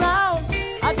run around.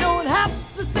 I don't have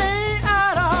to stay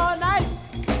out all night.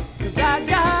 'Cause I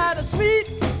got a sweet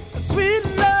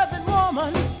loving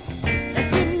woman. And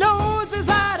she knows just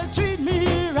how to treat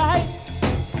me right.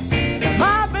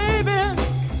 My baby,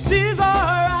 she's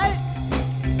alright.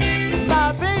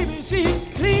 My baby, she's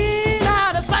clean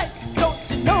out of sight. Don't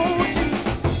you know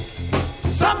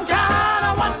she's some kind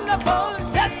of wonderful?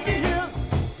 Yes, she is.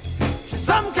 She's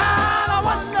some kind of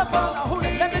wonderful. Now, hold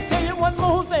it, let me tell you one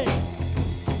more thing.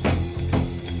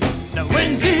 Now,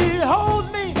 when she holds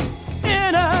me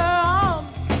in her arms,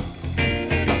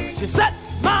 she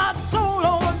sets my soul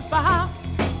on fire.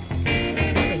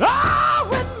 And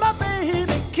when my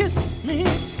baby kisses me,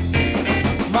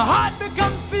 my heart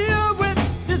becomes filled with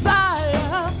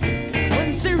desire.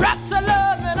 When she wraps her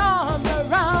loving arms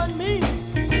around me,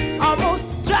 almost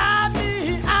drive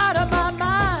me out of my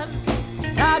mind.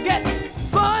 I get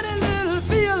funny little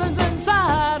feelings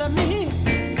inside of me.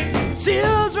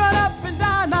 Chills run up and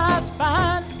down my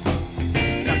spine.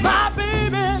 Now my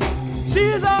baby,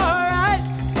 she's alright.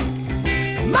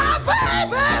 My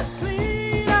baby's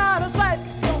clean out of sight.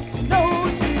 Don't you know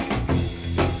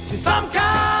she's some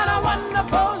kind of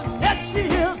wonderful? Yes, she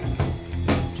is.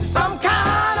 She's some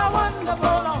kind of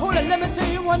wonderful. Now hold it, let me tell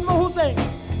you one more thing.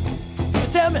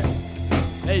 Tell me,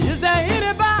 hey, is there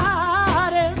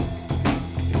anybody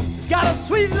that's got a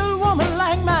sweet little woman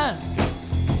like mine?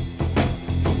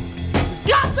 There's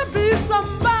got to be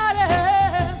somebody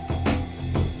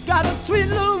that's got a sweet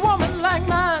little woman like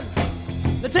mine.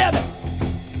 tell me,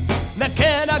 now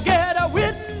can I get a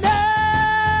witness?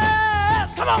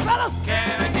 Come on, fellas.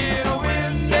 Can I get a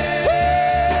witness?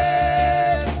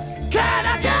 Can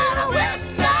I get a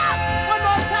witness? One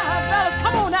more time, fellas.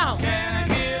 Come on now. Can I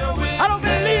get a witness? I don't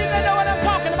believe they know what I'm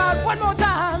talking about. One more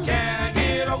time. Can I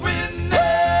get a witness?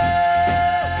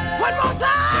 One more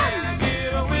time. Can I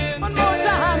get a witness? One more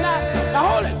time. Now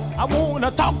hold it. I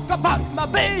wanna talk about my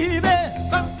baby.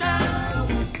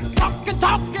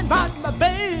 Talking about my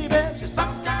baby. She's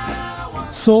some kind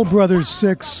of Soul Brothers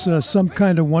 6, Some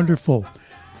Kind of Wonderful.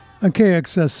 On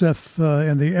KXSF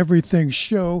and the Everything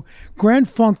Show, Grand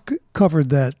Funk covered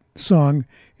that song,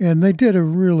 and they did a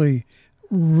really,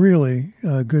 really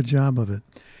good job of it.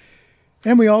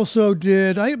 And we also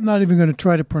did, I'm not even going to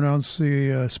try to pronounce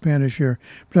the Spanish here,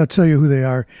 but I'll tell you who they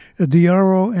are.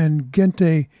 Diaro and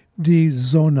Gente de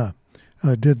Zona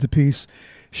did the piece.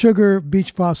 Sugar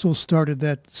Beach Fossils started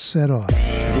that set off.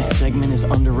 This segment is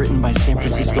underwritten by San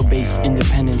Francisco-based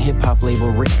independent hip-hop label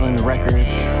Richland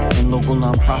Records and local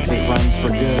nonprofit Rhymes for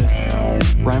Good.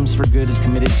 Rhymes for Good is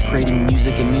committed to creating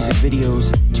music and music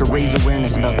videos to raise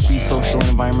awareness about key social and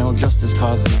environmental justice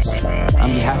causes.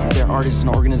 On behalf of their artists and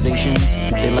organizations,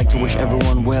 they'd like to wish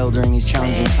everyone well during these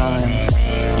challenging times.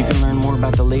 You can learn more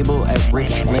about the label at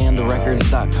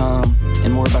richlandrecords.com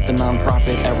and more about the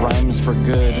nonprofit at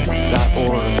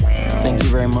rhymesforgood.org. Thank you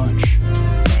very much.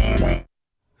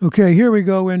 Okay, here we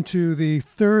go into the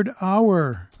third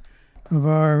hour of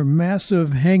our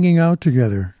massive hanging out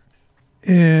together.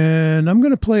 And I'm going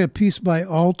to play a piece by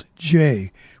Alt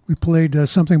J. We played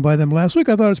something by them last week.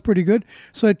 I thought it was pretty good,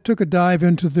 so I took a dive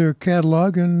into their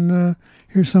catalog, and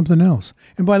here's something else.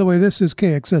 And by the way, this is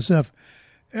KXSF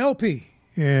LP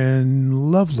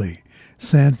in lovely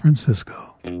San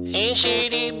Francisco. Ain't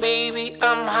shady, baby,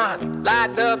 I'm hot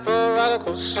like the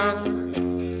prodigal son.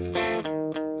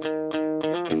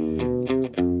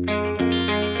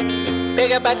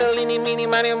 Big up Bartolini, Mini,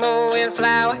 Money, Mo, and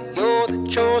Flower, you're the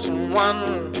chosen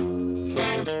one.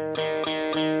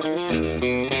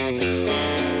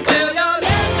 Well, your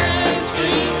left hand's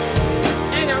free,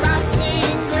 and your right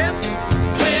hand grip,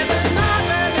 with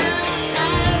another left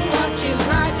hand, watches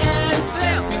right hand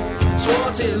slip.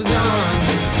 Schwartz is gone.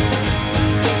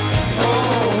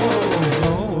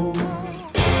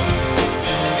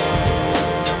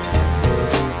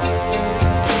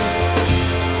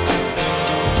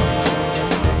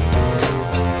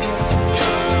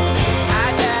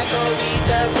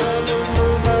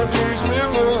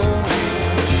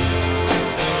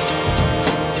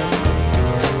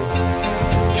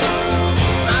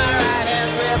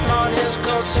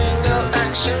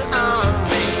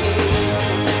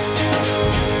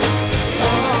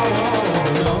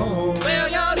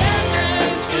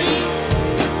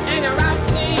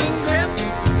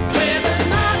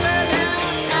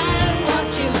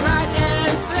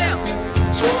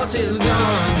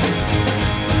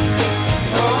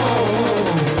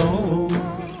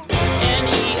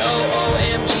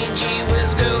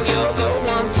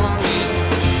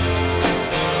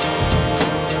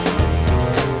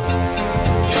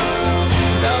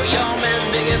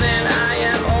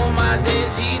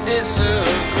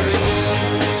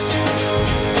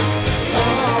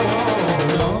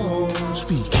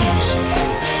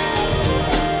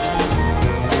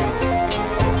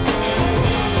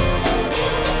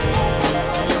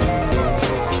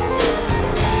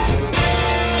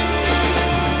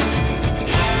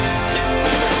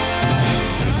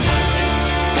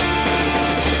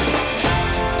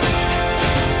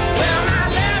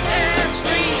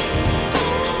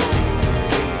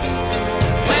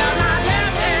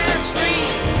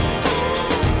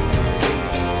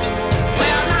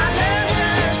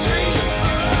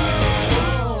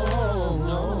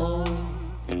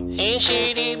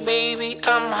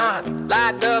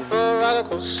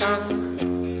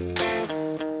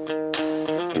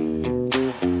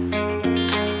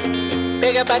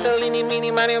 Big up Bartolini,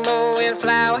 Mini, Money, Mo, and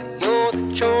Flower, you're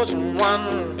the chosen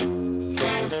one.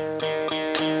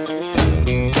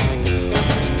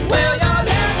 Well, your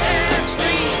left hand's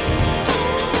free.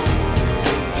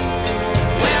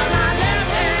 Well, my left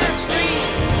hand's free.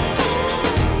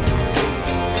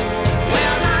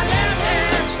 Well, my left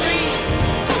hand's free.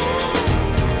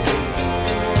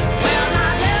 Well,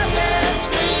 my left hand's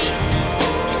free.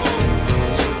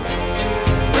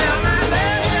 Well, my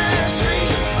left hand's free.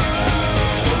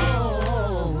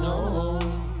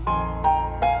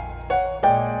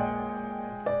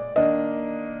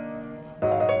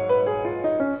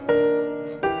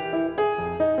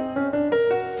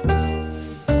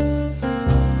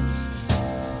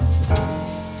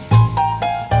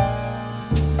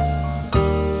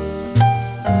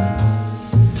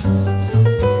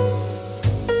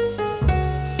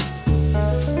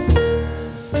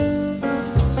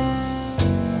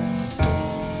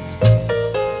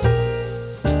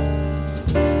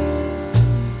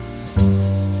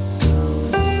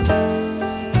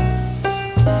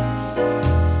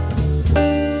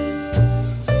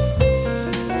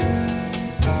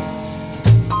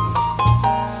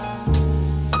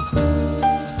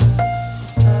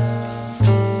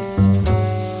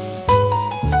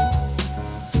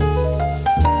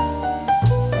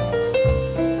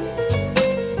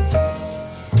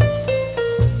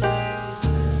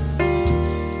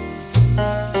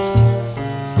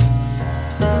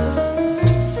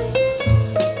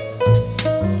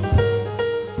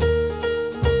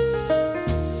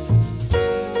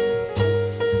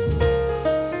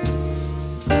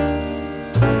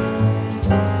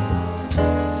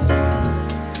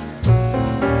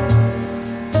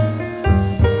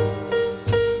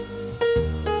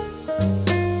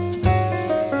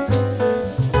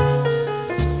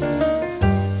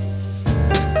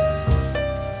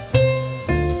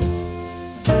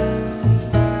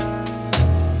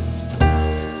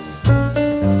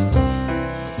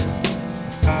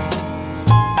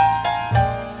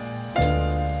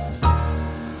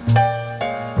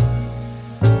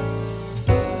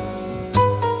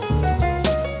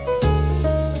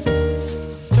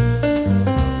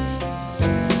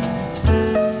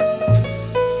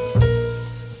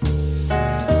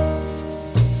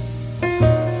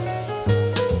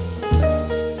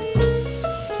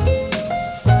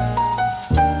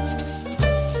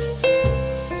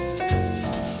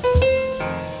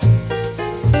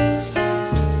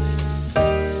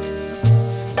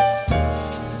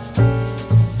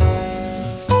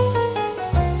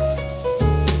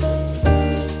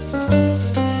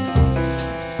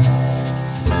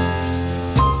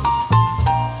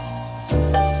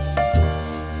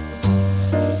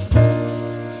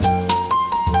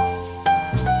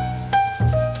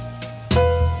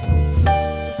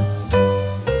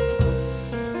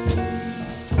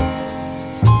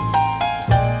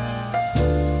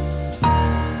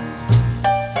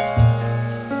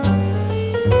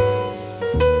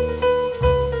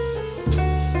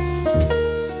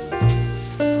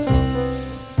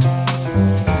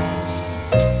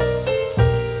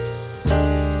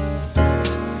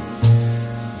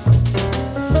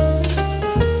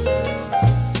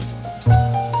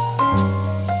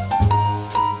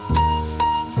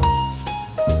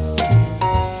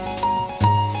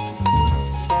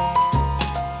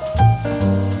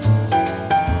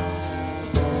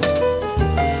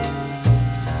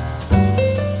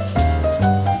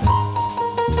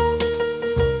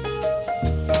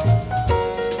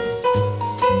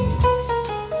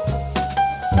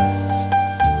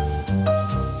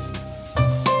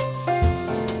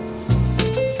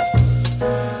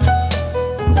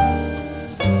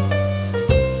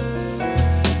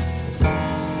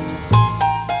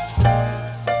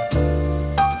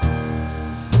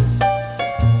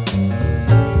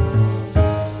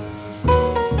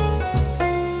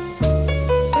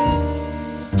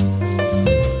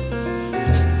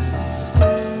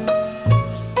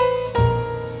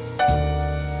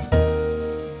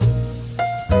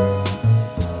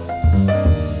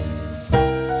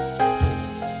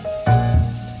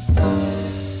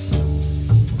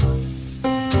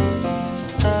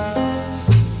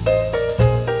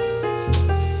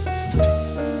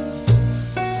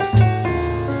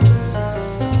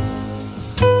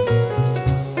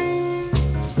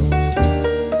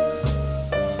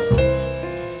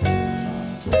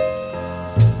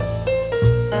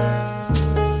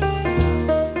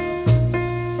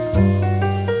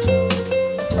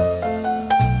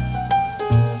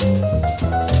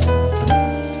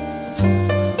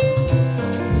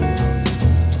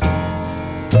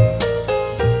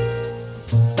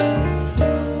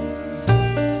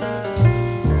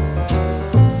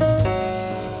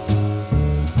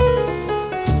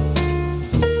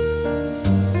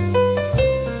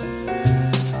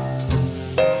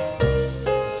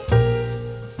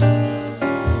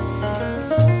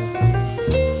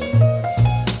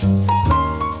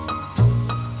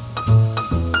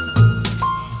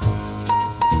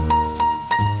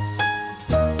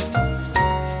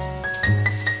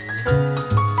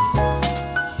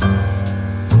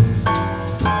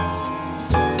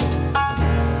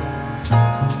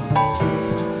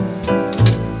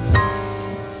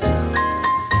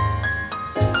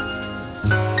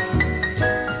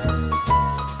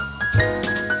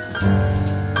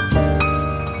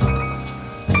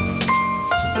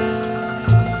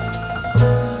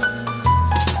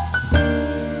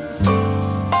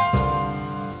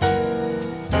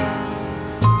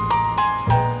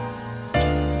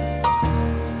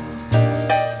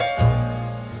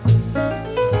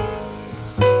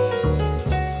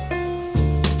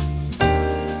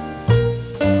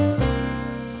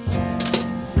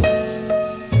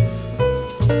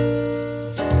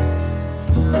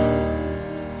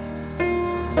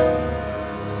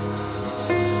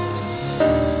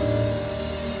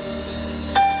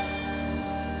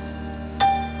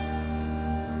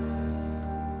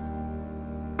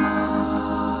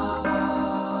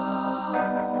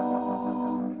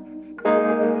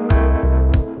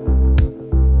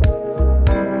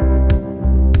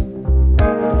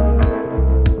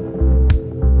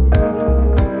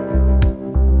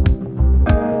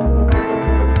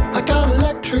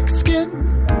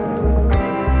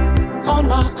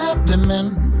 my abdomen.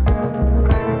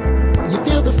 You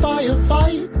feel the fire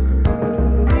fight,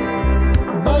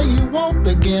 but you won't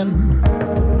begin.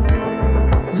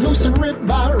 Loosen rib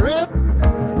by rib,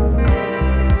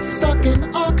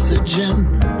 sucking oxygen.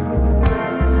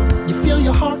 You feel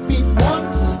your heartbeat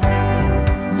once,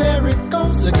 there it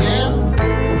goes again.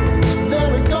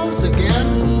 There it goes again.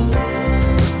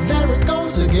 There it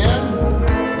goes again.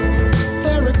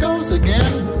 There it goes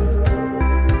again.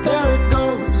 There it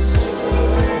goes.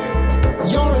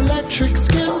 Your electric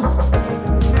skin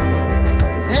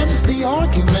ends the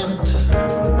argument.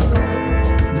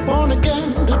 Born again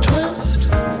to twist,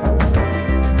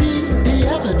 be the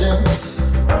evidence.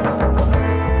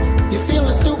 You're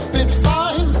feeling stupid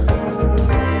fine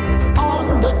on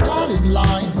the dotted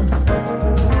line.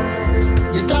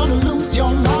 You're down to lose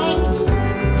your mind.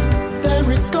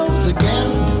 There it goes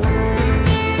again.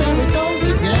 There it goes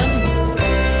again.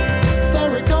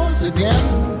 There it goes again.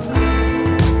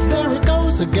 There it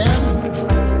goes again.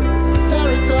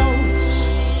 There it goes.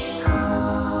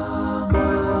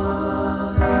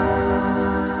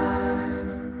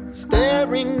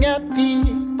 Staring at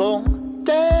people,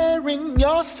 daring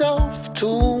yourself to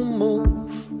move.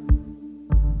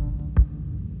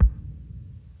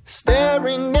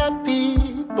 Staring at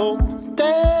people,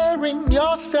 daring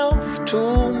yourself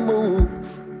to move.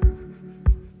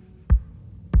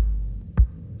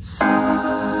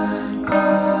 Side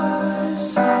by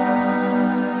side.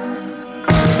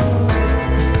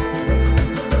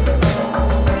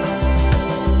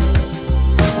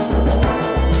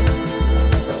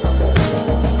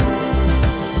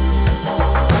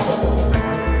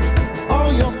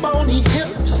 All your bony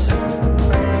hips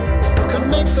could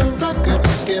make the record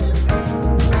skip.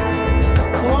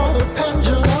 Or the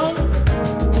pendulum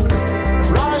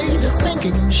ride a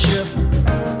sinking ship.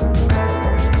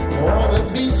 Or the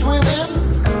beast within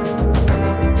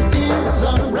is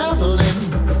unraveling.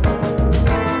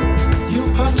 You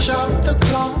punch out the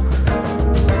clock,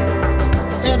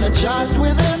 energized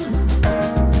within.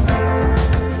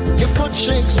 Your foot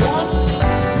shakes once,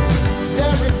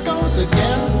 there it goes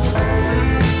again.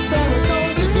 There it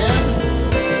goes again.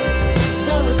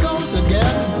 There it goes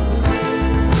again.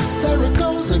 There it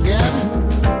goes again.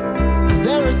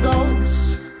 There it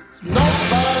goes.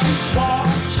 Nobody's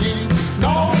watching.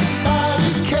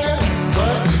 Nobody cares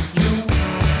but you.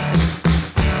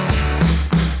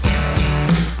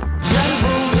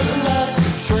 General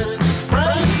Electric,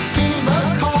 breaking the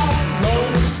Cardinal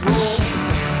rule.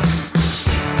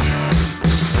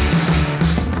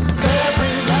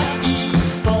 Staring at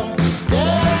people,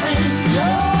 daring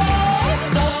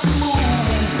yourself to move.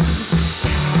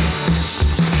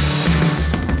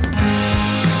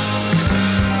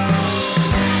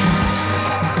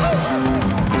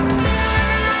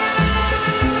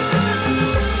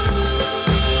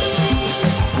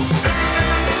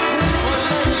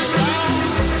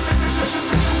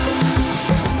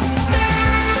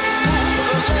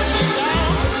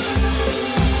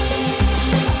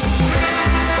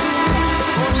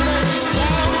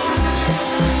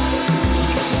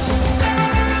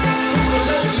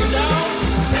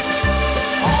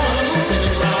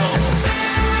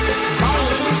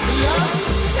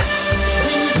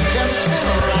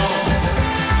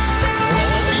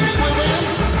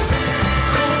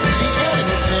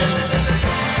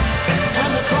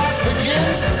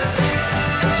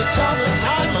 Tell the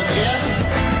time again.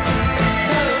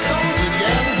 There it goes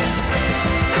again.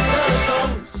 There it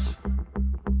goes.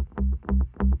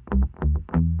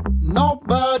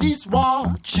 Nobody's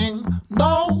watching.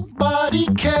 Nobody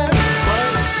cares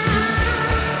but you.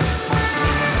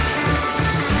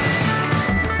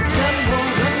 General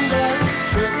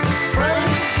Electric,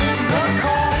 breaking the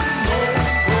Cardinal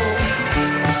rule.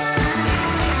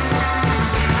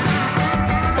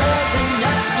 Staring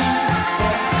at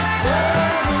people,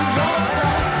 daring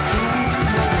yourself to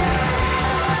move. Staring at people, daring yourself to move.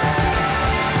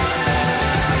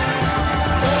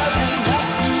 Staring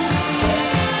at people,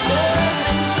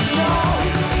 daring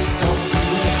yourself to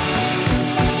move.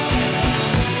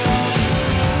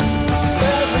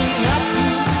 Staring at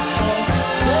people,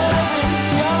 daring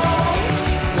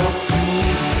yourself to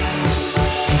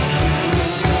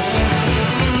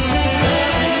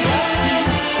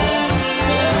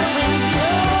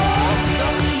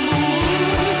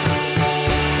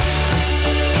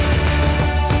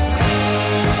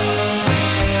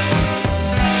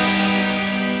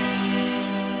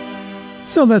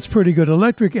So that's pretty good.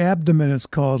 Electric Abdomen, it's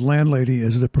called. Landlady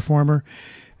is the performer.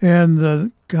 And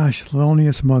the,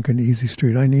 Thelonious Monk and Easy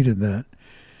Street. I needed that.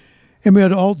 And we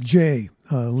had Alt J,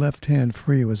 Left Hand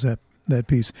Free was that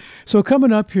piece. So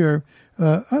coming up here,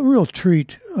 a real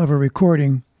treat of a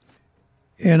recording.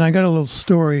 And I got a little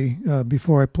story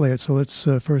before I play it, so let's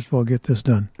first of all get this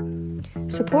done.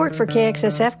 Support for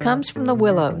KXSF comes from the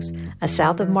Willows, a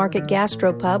south of Market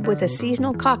gastropub with a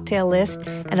seasonal cocktail list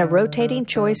and a rotating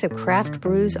choice of craft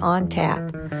brews on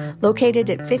tap. Located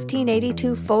at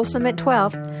 1582 Folsom at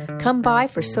 12th, come by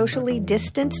for socially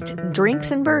distanced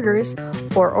drinks and burgers,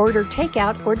 or order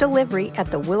takeout or delivery at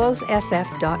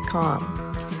thewillowssf.com.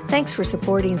 Thanks for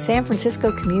supporting San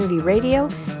Francisco Community Radio,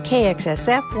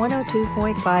 KXSF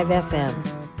 102.5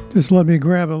 FM. Just let me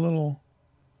grab a little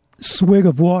swig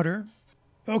of water.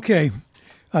 Okay.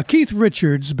 Keith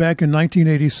Richards, back in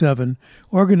 1987,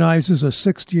 organizes a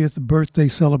 60th birthday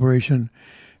celebration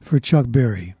for Chuck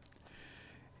Berry.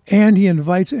 And he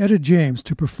invites Etta James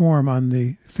to perform on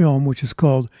the film, which is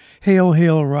called Hail,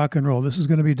 Hail, Rock and Roll. This is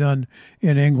going to be done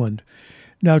in England.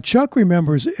 Now, Chuck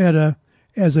remembers Etta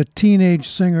as a teenage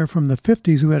singer from the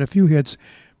 50s who had a few hits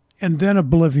and then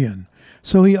oblivion.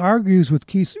 So he argues with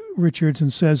Keith Richards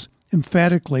and says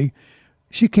emphatically,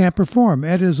 she can't perform.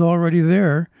 Etta's already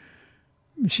there.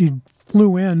 She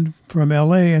flew in from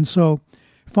L.A., and so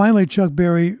finally Chuck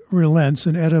Berry relents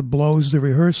and Etta blows the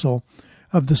rehearsal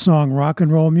of the song Rock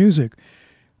and Roll Music.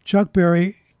 Chuck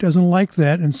Berry doesn't like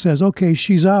that and says, okay,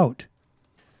 she's out.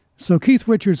 So Keith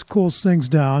Richards cools things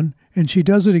down, and she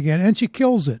does it again, and she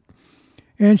kills it.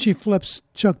 And she flips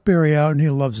Chuck Berry out, and he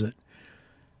loves it.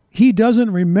 He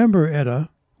doesn't remember Etta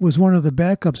was one of the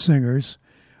backup singers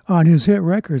on his hit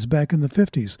records back in the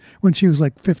 50s when she was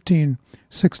like 15,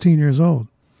 16 years old.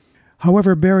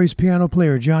 However, Berry's piano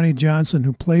player, Johnny Johnson,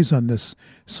 who plays on this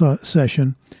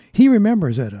session, he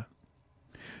remembers Etta.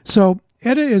 So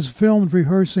Etta is filmed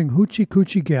rehearsing Hoochie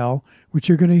Coochie Gal, which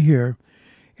you're going to hear.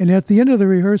 And at the end of the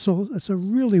rehearsal, it's a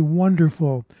really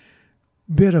wonderful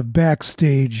bit of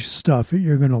backstage stuff that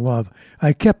you're going to love.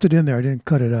 I kept it in there. I didn't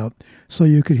cut it out. So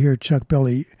you could hear Chuck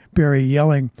Berry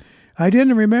yelling, I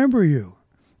didn't remember you.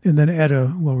 And then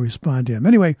Etta will respond to him.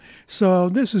 Anyway, so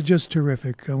this is just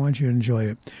terrific. I want you to enjoy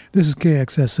it. This is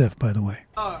KXSF, by the way.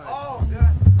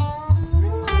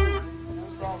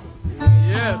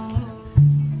 Yes,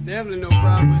 definitely no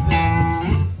problem with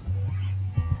that.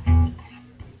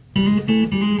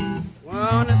 Well,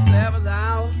 on the 7th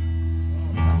hour,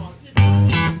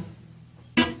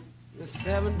 the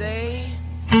 7th day,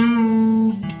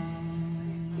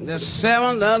 the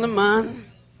 7th of the month,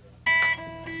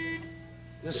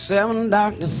 the 7th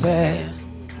doctor said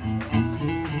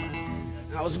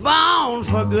I was born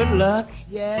for good luck,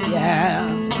 yeah,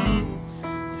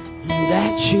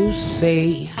 that you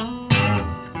say.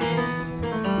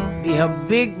 Be a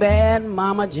big bad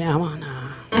mama jamma now.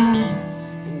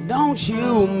 And don't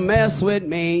you mess with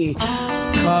me,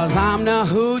 'cause I'm the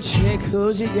hoochie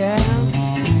coochie gal.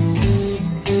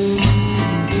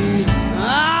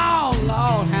 Oh,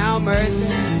 Lord, have mercy.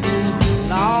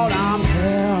 Lord, I'm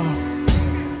hell.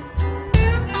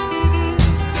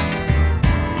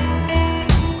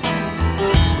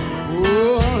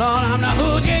 Oh, Lord, I'm the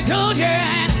hoochie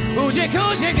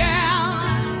coochie gal.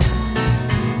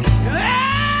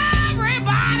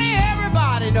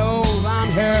 Everybody knows I'm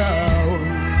here.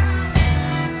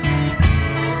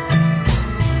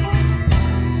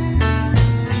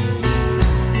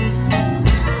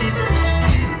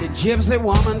 The gypsy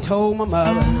woman told my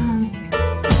mother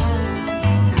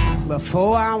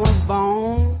before I was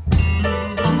born,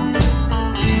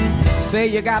 say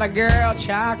you got a girl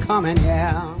child coming,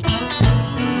 yeah.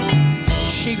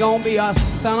 She gonna be a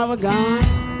son of a gun.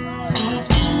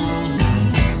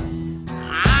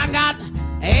 I got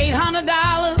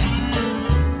 $800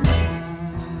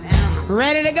 and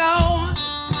ready to go.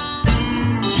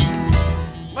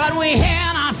 But we here,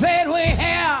 and I said we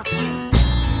here.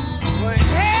 We're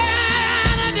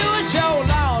here to do a show.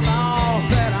 Lord, Lord,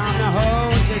 said I'm the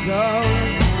host to go.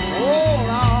 Oh,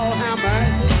 Lord, have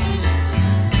mercy.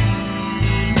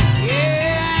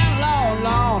 Yeah, Lord,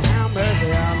 Lord, have mercy,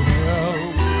 I'm the road.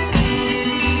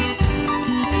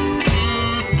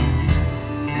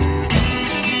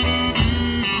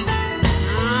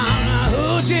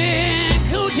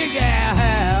 Coochie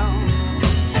gal.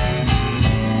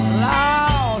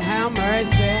 Lord have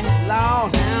mercy,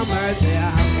 Lord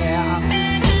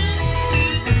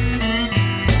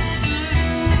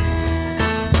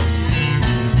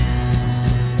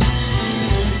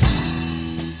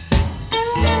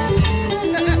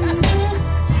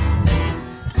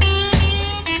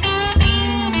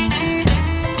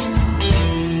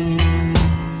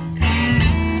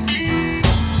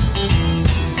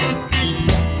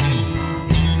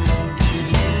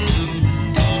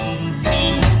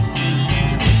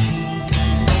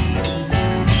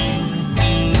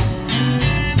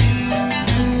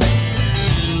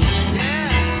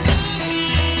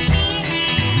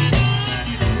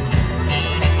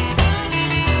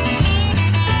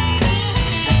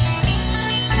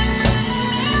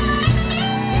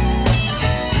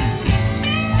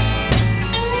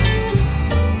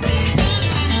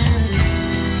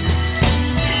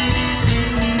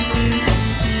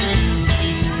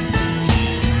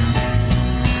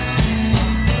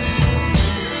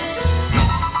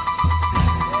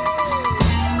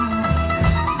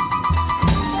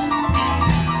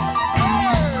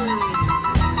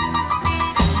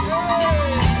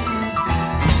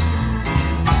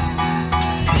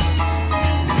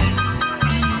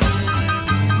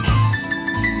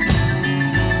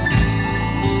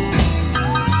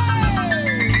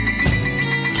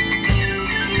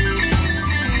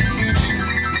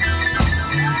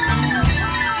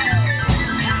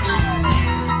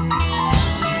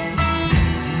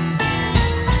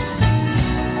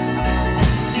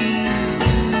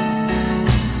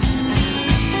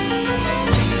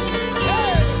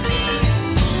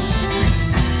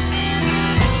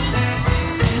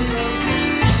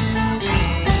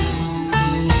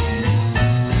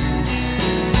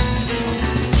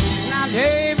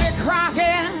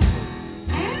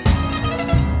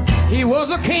He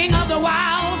was a king of the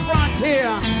wild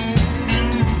frontier.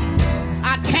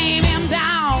 I tame him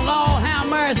down, Lord have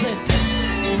mercy.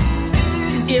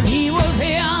 If he was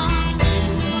here,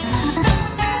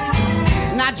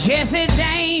 not Jesse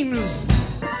James.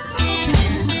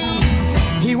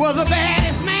 He was the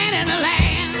baddest man in the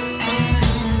land,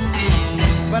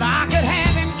 but I could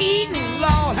have him eaten,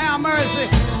 Lord have mercy,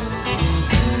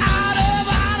 out of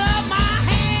my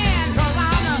hand, 'cause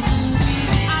I'm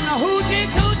the hoochie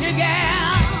coochie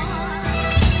gal.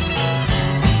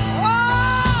 Oh,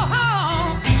 oh,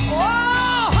 oh,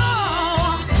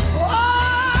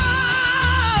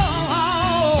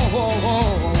 oh, oh.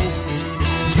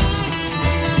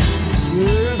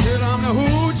 Yes, I'm the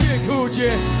hoochie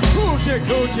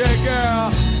coochie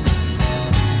girl.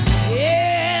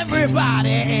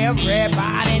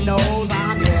 Everybody knows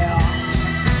I'm there.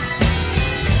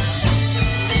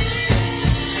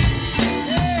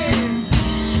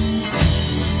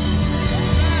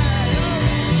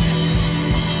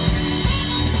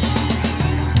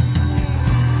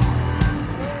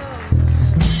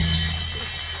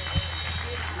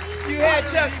 You had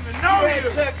Chuck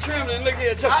Tremblay. Look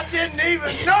here, Chuck. I didn't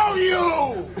even know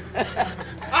you.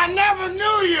 I never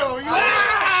knew you.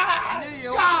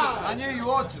 I knew you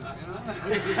ought to.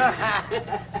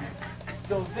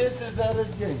 So this is Etta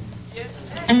James.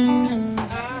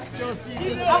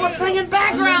 I was singing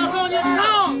backgrounds on your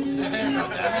songs.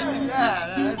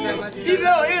 He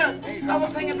know here. I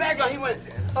was singing background. He went,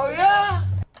 oh yeah?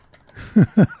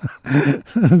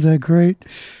 Is that great?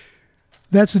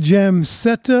 That's the gem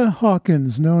Seta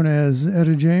Hawkins, known as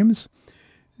Etta James,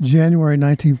 January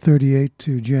 1938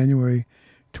 to January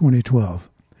 2012.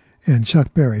 And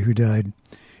Chuck Berry, who died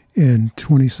in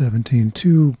 2017.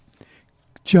 Two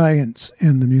giants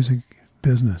in the music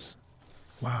business.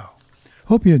 Wow.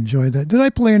 Hope you enjoyed that. Did I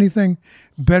play anything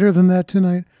better than that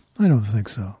tonight? I don't think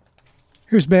so.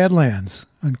 Here's Badlands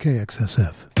on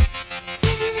KXSF.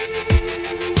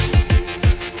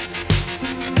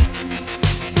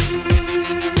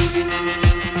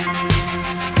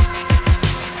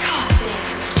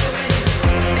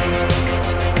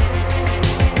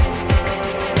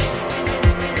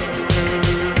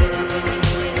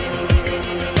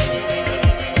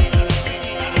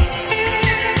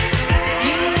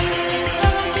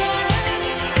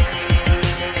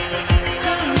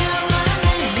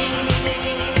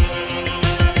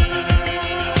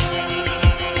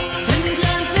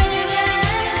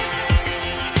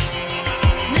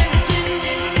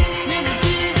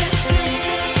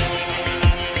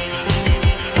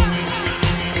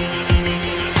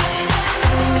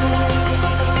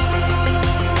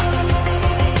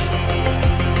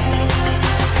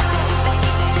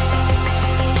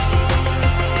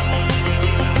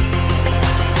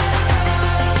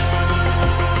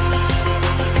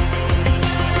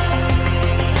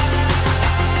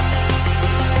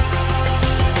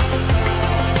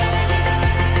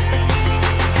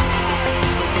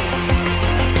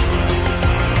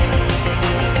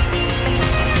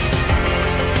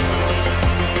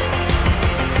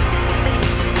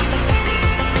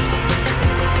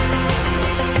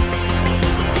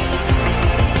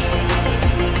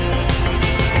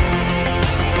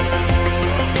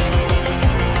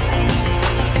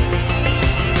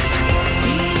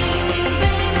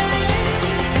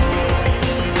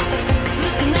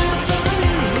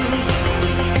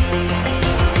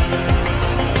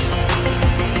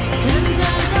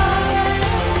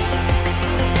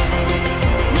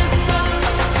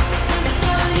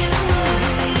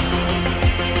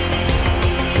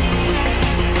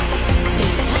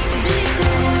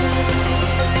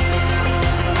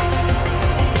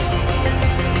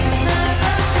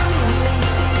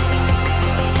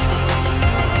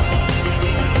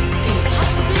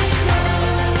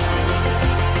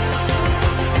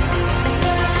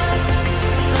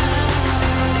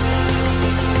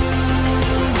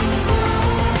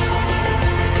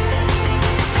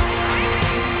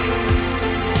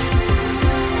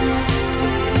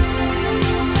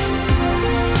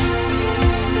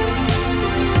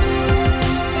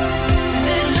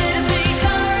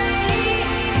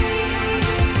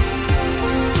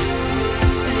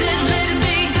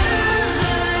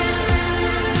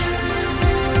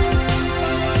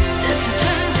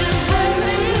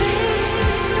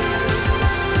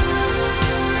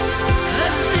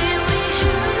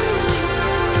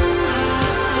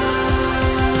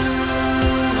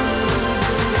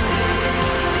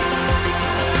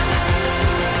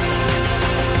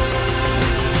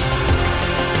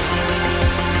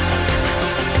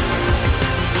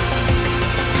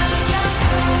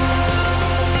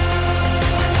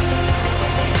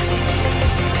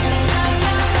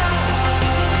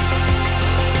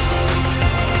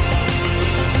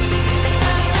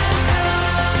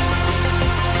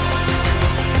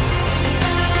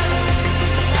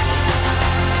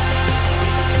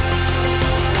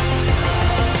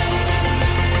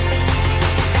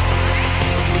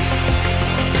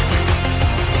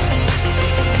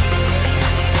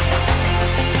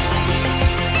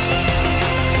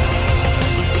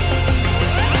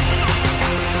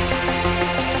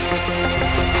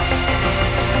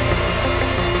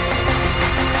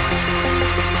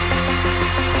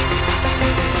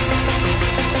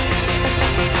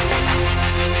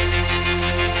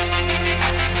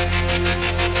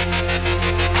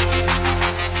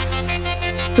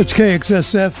 It's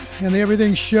KXSF and the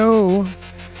Everything Show.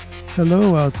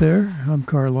 Hello out there. I'm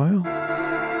Carlisle.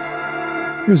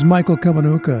 Here's Michael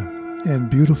Kiwanuka and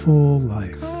Beautiful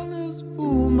Life.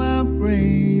 Fool my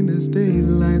brain as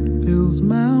daylight fills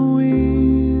my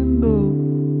window.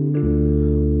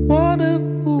 What a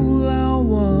fool I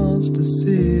was to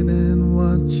sit and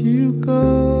watch you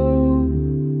go,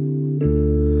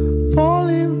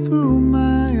 falling through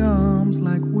my arms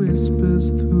like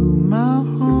whispers through my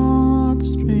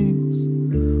heartstrings.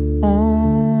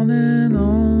 On and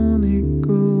on it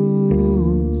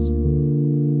goes,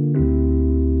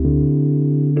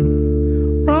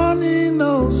 running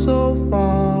oh so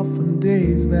far from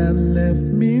days that left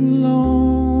me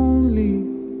lonely.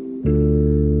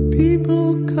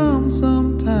 People come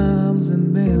sometimes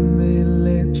and then they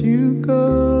let you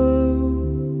go.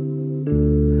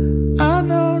 I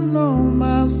don't know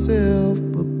myself,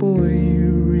 but boy,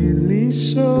 you really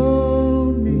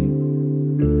showed me.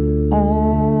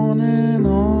 On and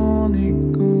on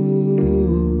it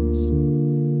goes.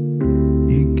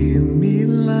 You give me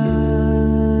life,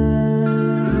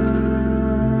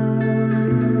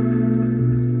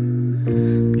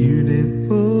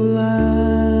 beautiful life.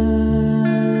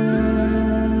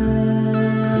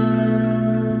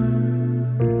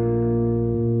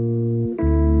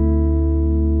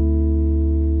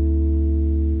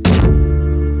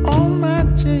 All my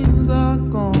chains are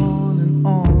gone and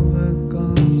all the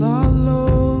guns are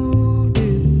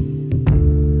loaded.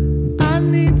 I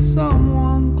need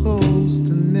someone close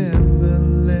to never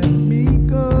let me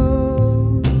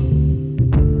go.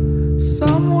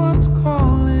 Someone's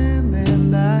calling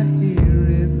and I hear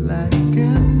it like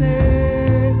an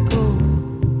echo.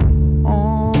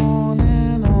 On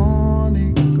and on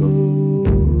it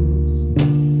goes.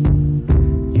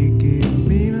 You give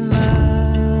me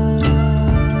life,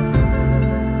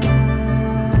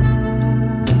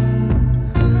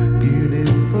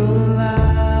 beautiful life.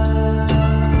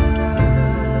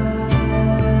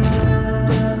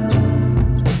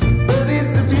 But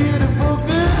it's a beautiful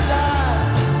good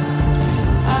life.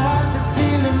 I had this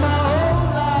feeling my whole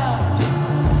life.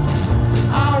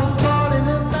 I was caught in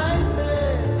a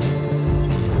nightmare.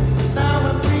 Now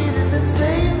I'm breathing the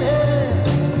same air.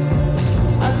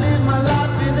 I live my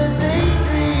life in a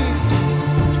daydream.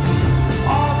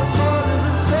 All the corners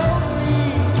are so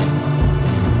clean.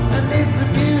 And it's a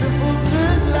beautiful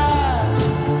good life.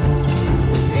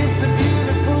 It's a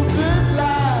beautiful good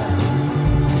life.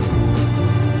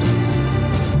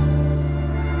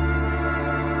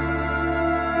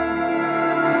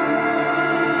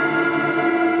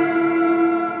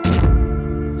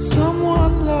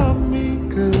 Someone love me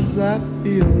 'cause I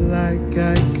feel like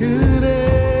I could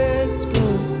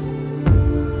explode.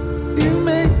 You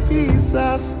make peace,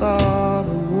 I start a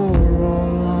war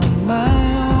all on my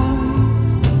own.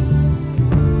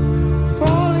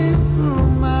 Falling through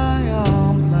my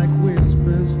arms like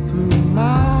whispers through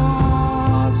my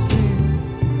heartstrings.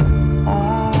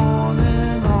 On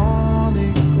and on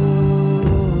it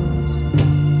goes.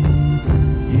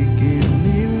 You give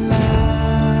me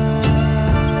life,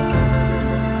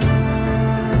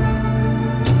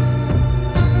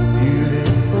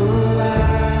 beautiful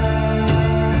life.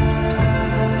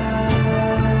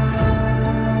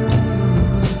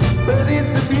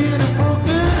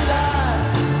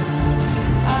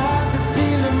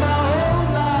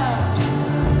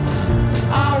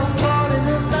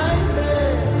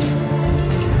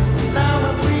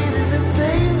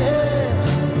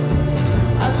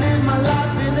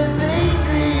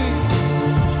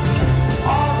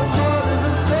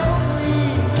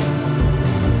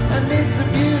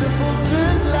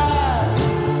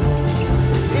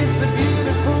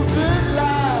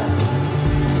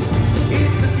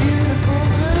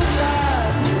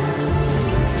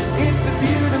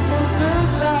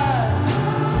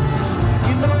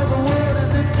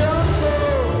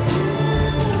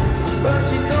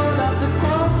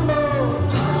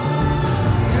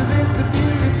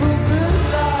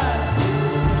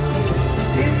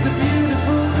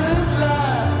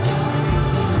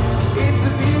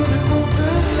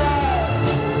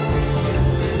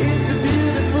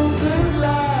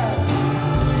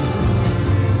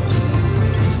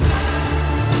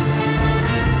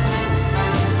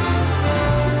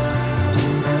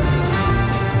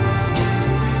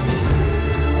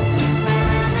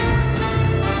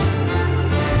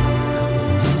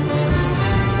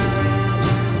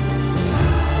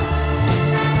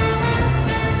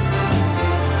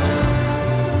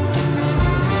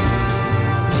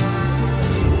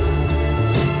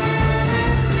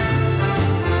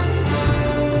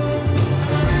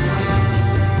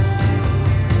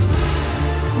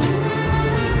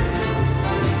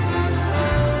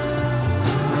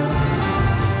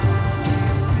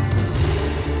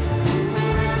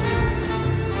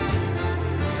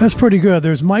 That's pretty good.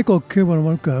 There's Michael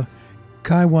Kiwanuka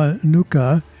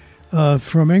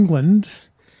from England.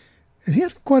 And he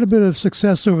had quite a bit of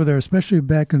success over there, especially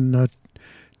back in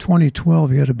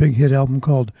 2012. He had a big hit album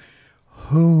called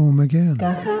Home Again.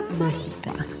 Caja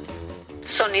Mágica.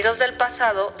 Sonidos del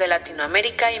pasado de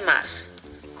Latinoamérica y más.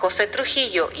 José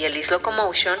Trujillo y el East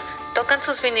Locomotion tocan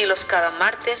sus vinilos cada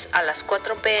martes a las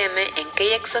 4 p.m. en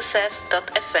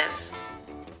kxsf.fm.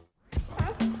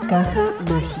 Caja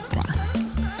Mágica.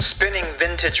 Spinning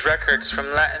vintage records from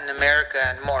Latin America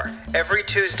and more every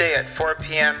Tuesday at 4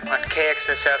 p.m. on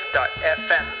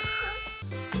kxsf.fm.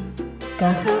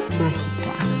 Caja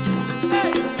Mágica.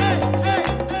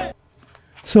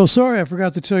 So sorry, I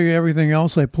forgot to tell you everything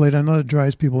else I played. I know it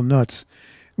drives people nuts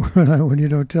when you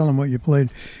don't tell them what you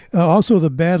played. Also, the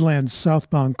Badlands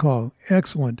Southbound Call.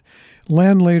 Excellent.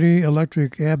 Landlady,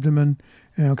 Electric Abdomen.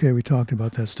 Okay, we talked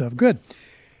about that stuff. Good.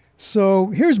 So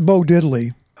here's Bo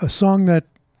Diddley, a song that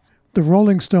the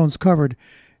Rolling Stones covered.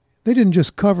 They didn't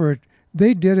just cover it,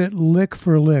 they did it lick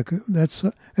for lick. That's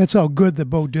how good the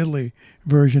Bo Diddley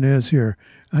version is here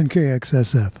on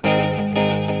KXSF.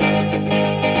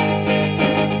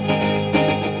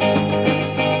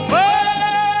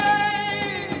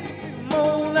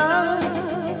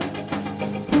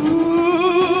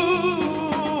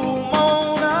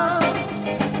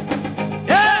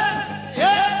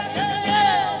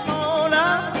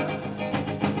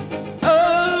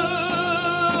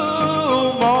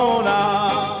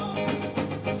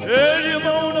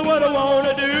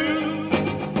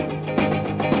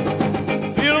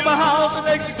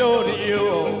 To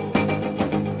you.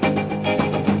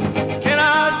 Can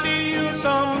I see you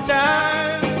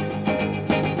sometime?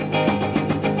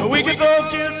 We can throw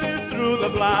kisses through the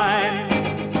blind.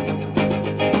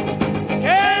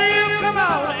 Can you come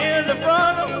out in the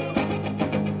front?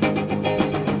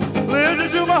 Listen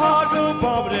to my heart go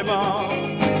bumpity bump.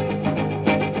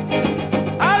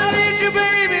 I need you,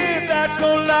 baby, if that's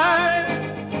no lie.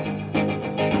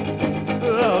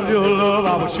 Without your love, I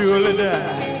will surely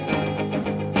die.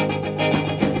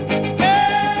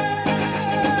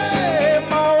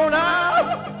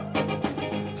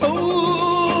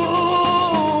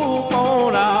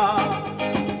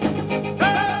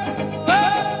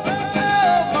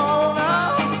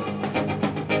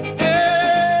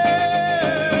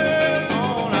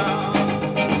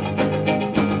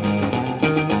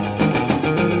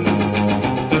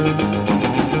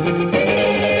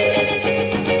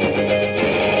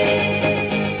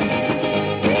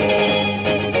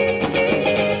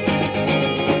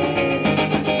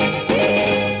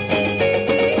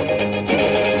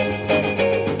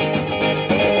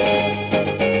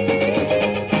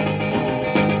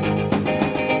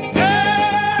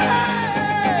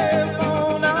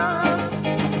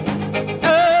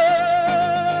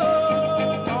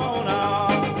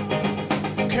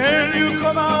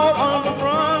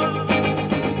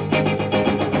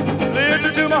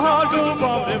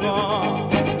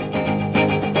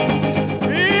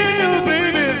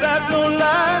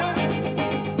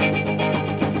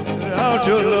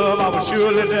 Your love, I will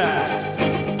surely die.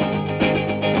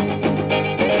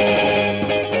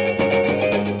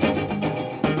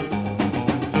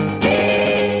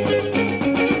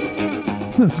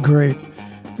 That's great.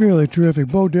 Really terrific.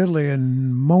 Bo Diddley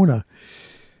and Mona.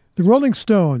 The Rolling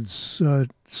Stones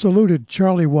saluted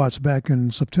Charlie Watts back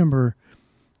in September,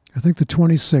 I think the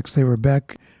 26th. They were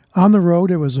back on the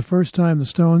road. It was the first time the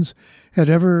Stones had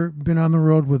ever been on the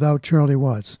road without Charlie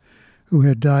Watts, who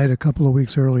had died a couple of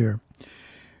weeks earlier.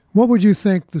 What would you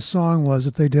think the song was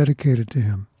that they dedicated to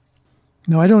him?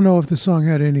 Now, I don't know if the song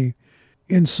had any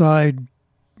inside,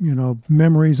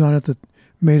 memories on it that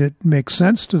made it make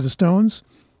sense to the Stones.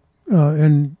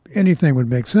 And anything would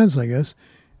make sense, I guess.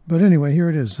 But anyway, here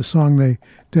it is, the song they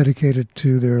dedicated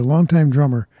to their longtime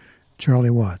drummer, Charlie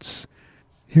Watts,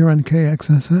 here on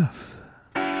KXSF.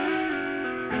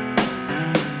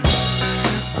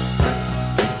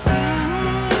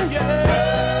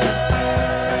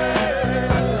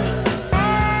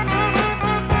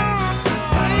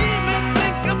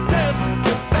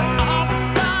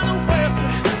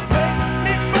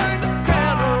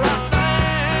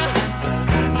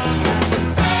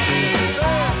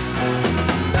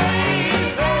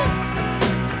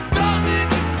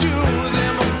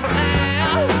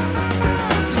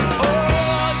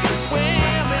 Oh,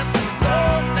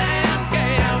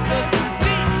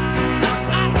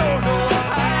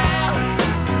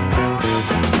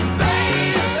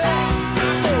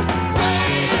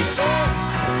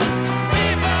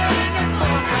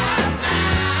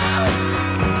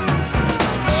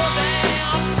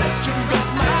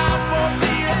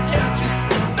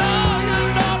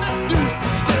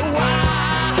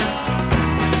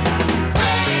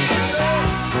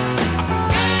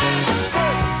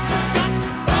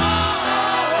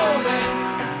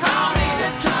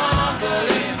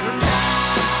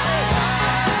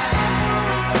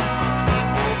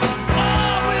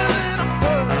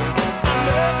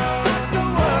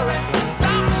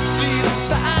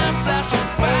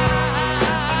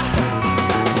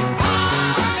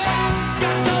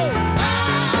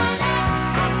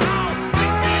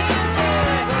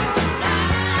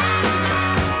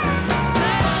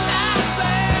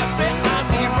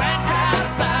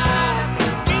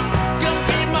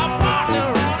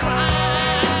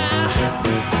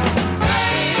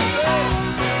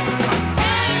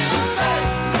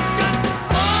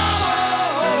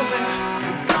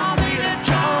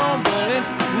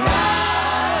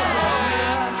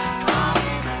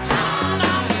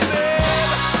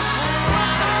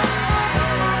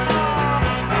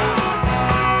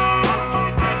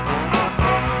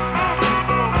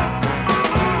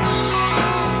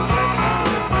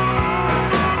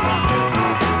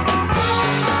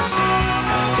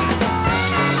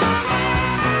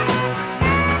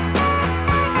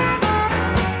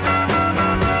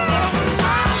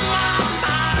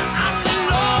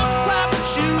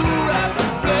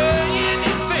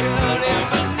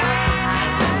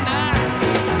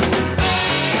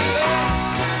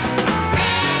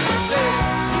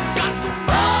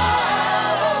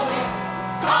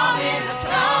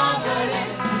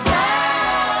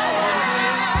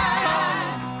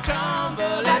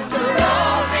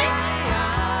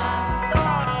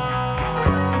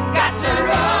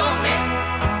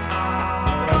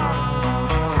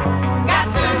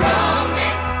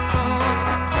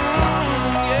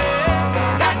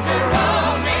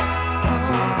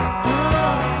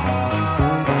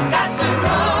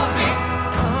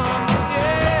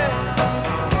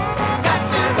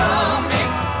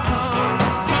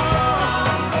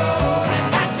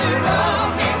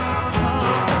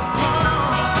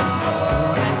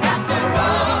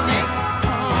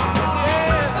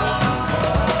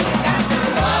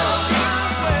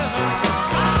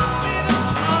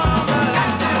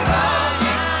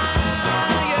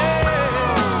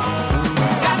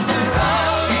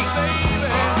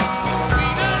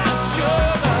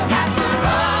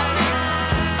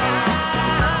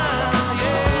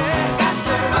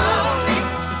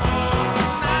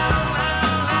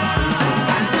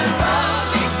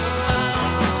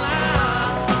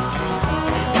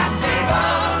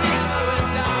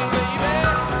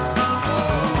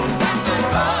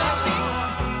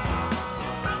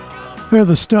 They're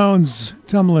the Stones,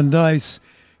 Tumbling Dice.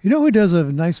 You know who does a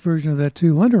nice version of that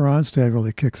too? Linda Ronstadt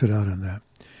really kicks it out on that.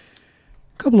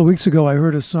 A couple of weeks ago, I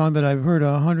heard a song that I've heard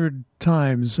 100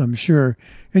 times, I'm sure,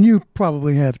 and you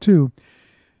probably have too,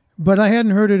 but I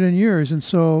hadn't heard it in years, and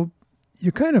so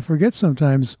you kind of forget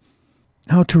sometimes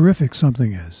how terrific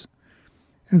something is.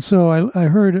 And so I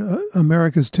heard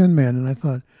America's Tin Man, and I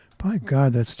thought, by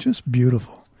God, that's just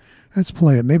beautiful. Let's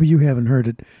play it. Maybe you haven't heard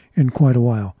it in quite a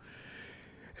while.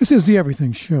 This is the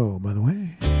Everything Show, by the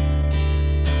way.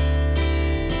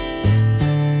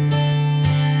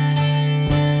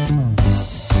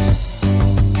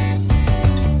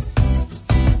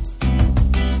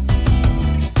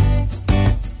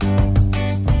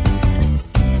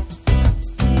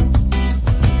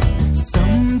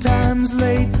 Sometimes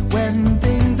late when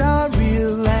things are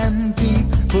real and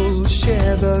people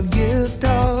share the gift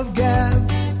of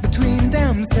gab between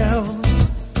themselves.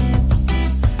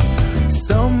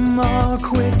 Some are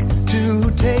quick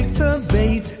to take the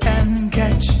bait and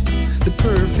catch the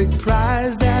perfect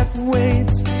prize that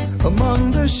waits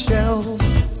among the shells.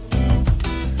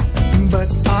 But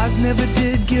Oz never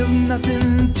did give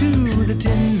nothing to the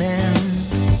Tin Man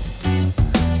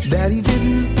that he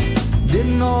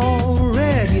didn't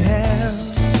already have.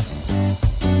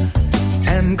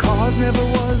 And cause never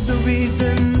was the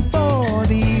reason for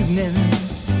the evening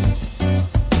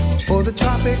or the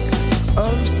Tropic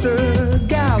of Sir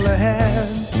Galahad.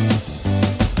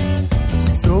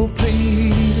 So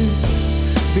please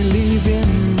believe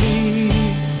in me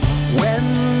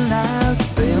when I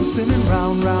say I'm spinning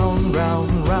round, round,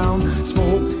 round, round.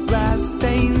 Smoke, glass,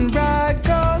 stained, bright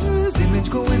colors, image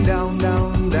going down,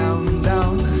 down, down,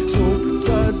 down. Smoke,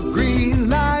 blood, green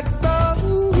light,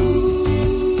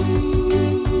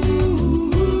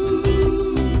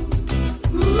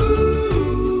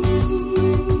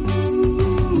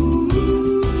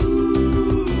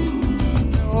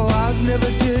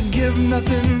 never did give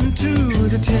nothing to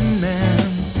the Tin Man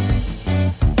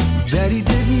that he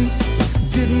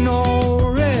didn't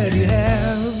already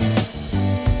have.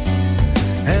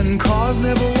 And cause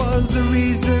never was the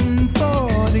reason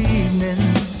for the evening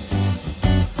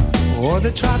or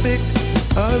the Tropic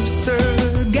of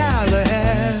Sir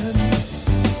Galahad.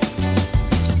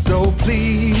 So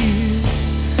please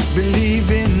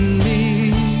believe in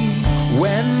me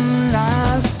when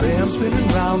I say I'm spinning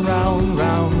round, round,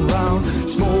 round, round.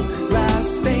 Smoke, glass,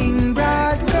 stained,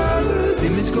 bright colors,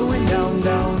 image going down,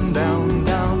 down, down,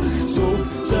 down. So,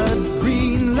 sun,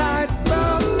 green light,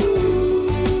 brown.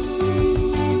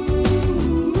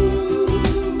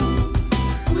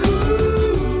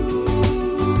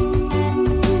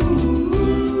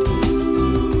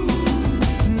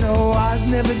 No, I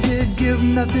never did give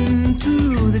nothing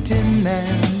to the Tin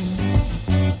Man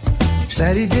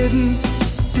that he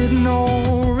didn't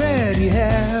already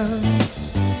have.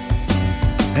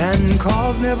 And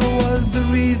cause never was the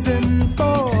reason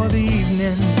for the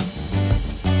evening,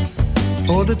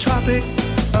 or the Tropic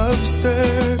of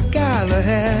Sir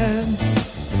Galahad.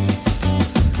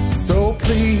 So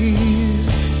please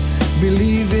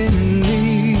believe in me.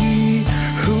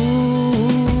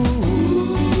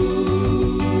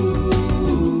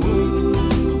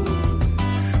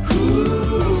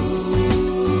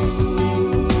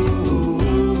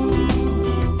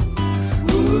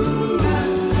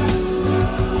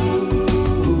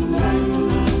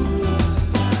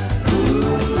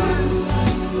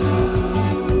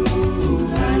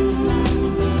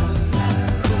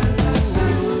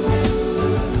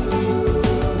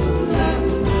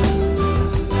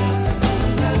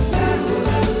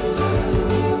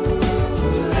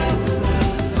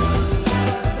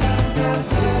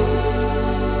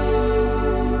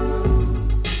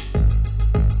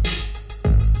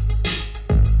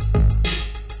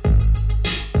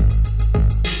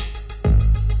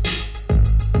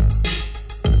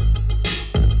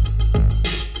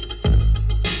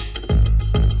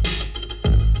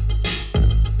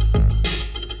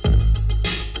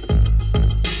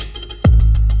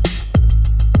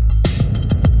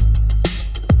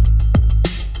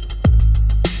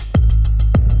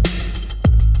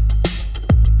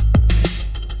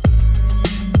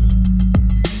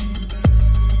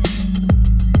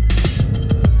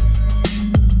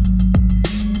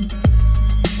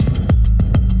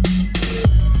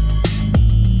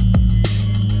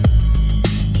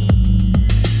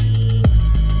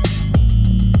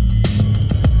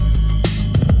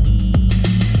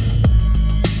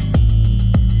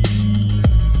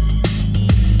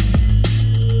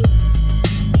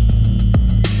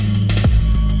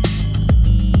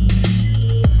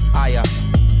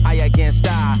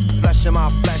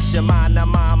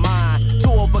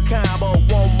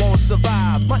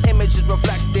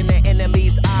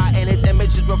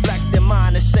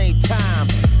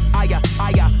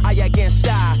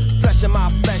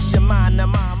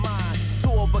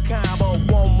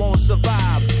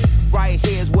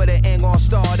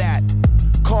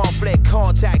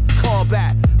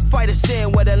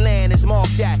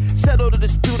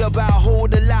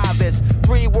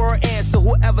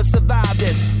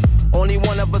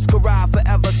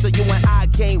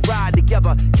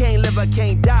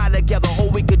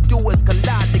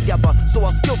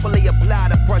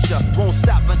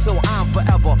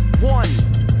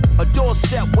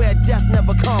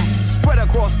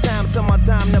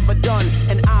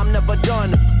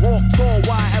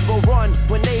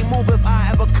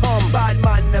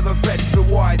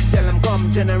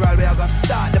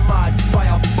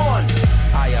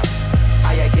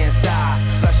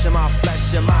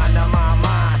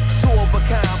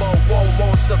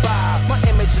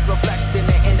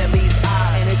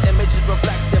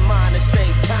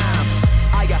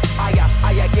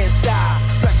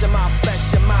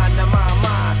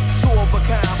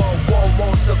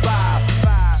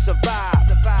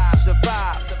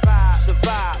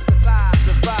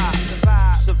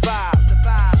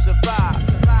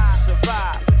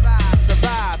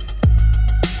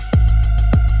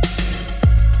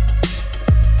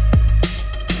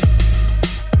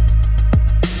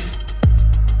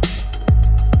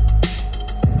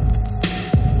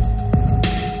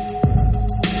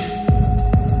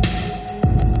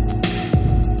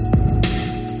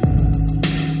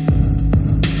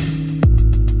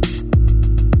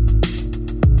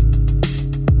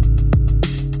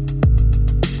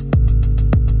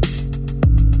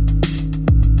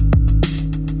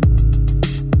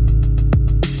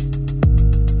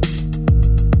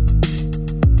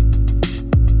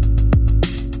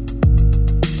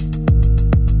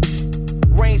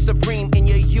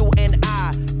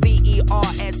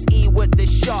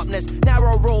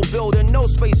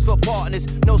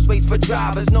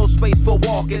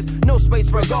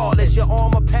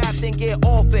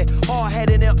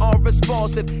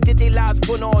 Get their lives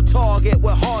put on target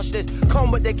with harshness.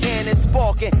 Come with the cannon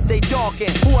sparking, they darken.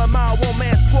 Who am I? One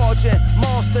man squadron.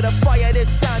 Monster the fire,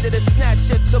 this time to the snatch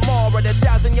it tomorrow. The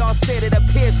 1,000-yard stare that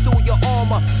appears through your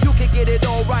armor. You can get it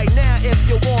all right now if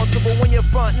you want to, but when your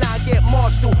front line get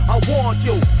marched through, I want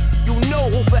you. You know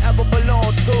who forever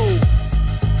belong to.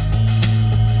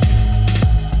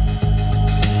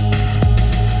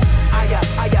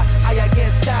 I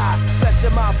against I. Flesh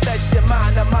of my flesh, your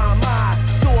mind of my mind.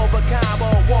 Two of a kind,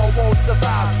 but one won't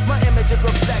survive. My image is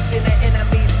reflecting the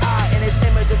enemy's eye, and his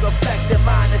image is reflecting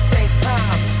mine at the same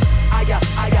time.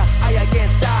 I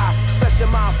against I. Flesh of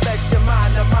my flesh, your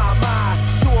mind of my mind.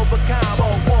 Two of a kind,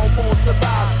 but one won't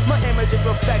survive. My image is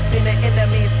reflecting the enemy's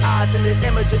eyes and the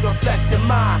images reflect in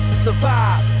mine.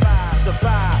 Survive,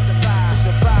 survive, survive,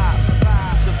 survive,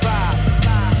 survive, survive,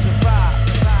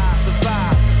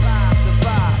 survive,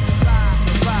 survive,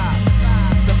 survive,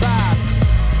 survive.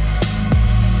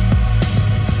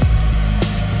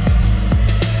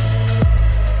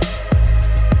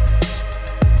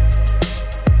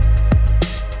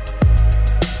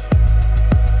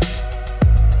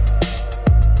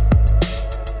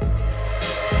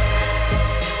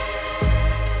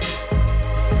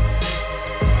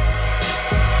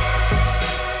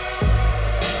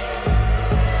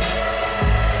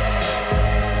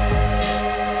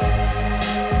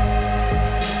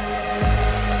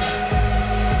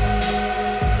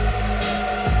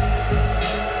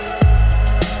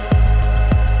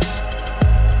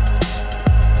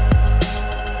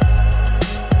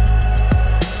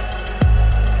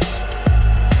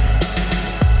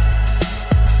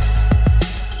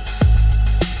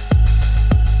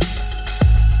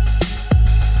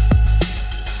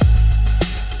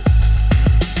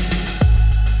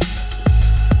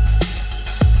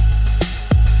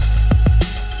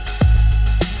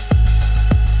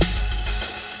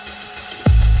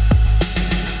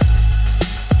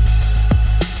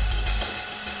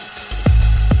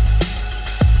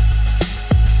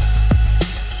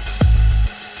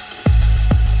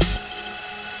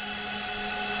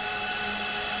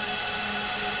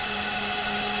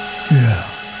 Yeah.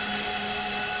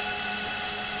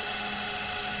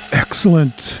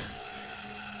 Excellent.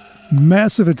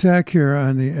 Massive attack here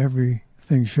on the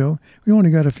Everything Show. We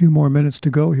only got a few more minutes to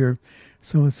go here,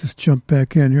 so let's just jump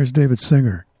back in. Here's David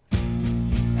Singer.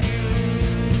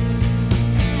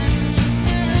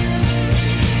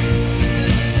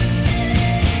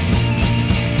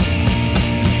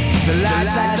 The light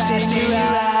flashed in your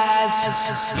eyes.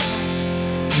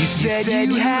 You said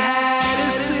you had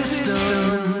a system.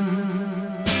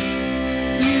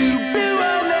 You blew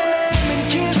on them and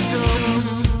kissed them.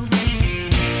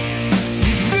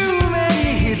 You threw them and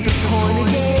you hit the point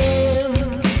again.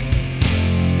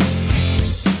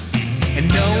 And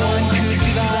no one could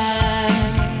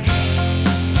divine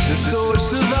the source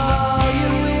of all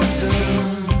your wisdom.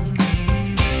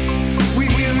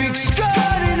 With your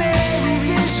extraordinary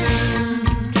vision,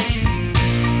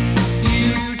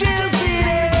 you tilted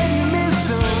and you missed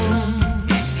them.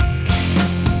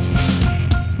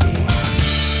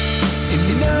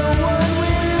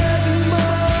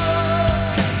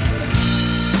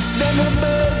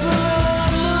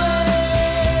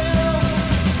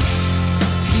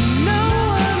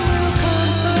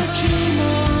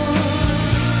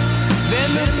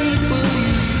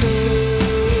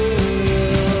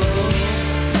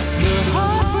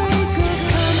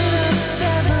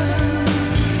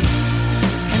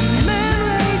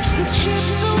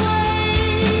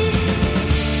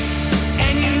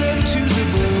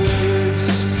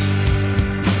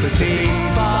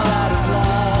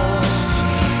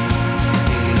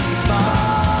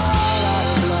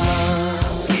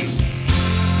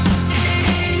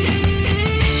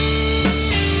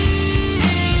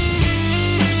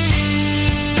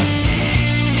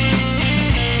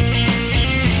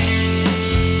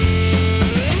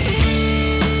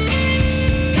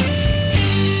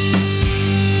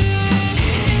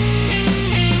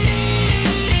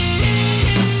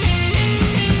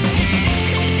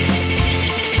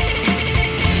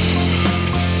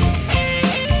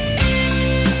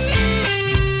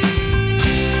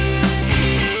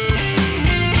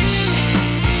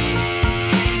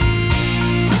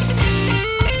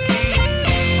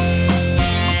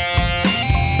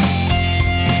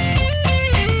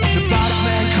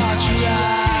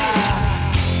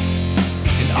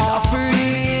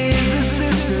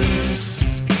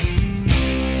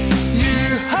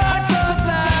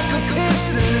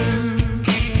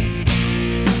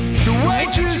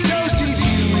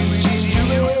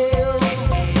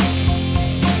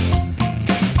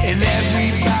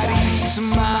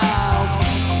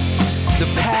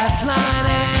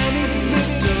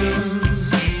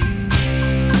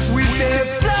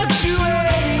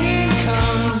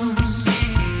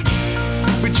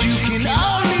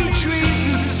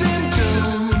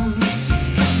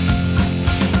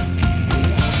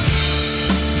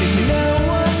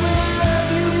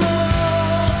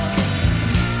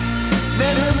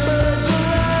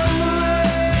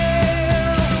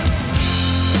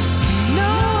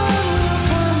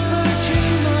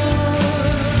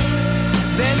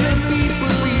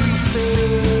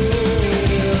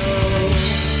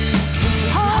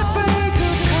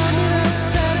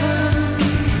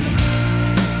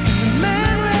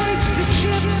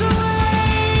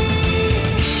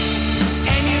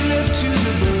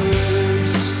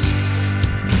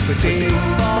 but they fall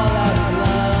out of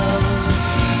love.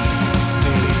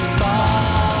 They fall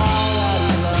out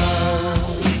of love.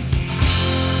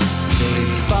 They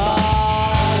fall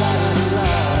out of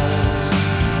love.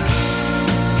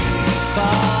 They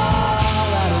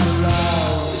fall out of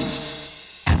love.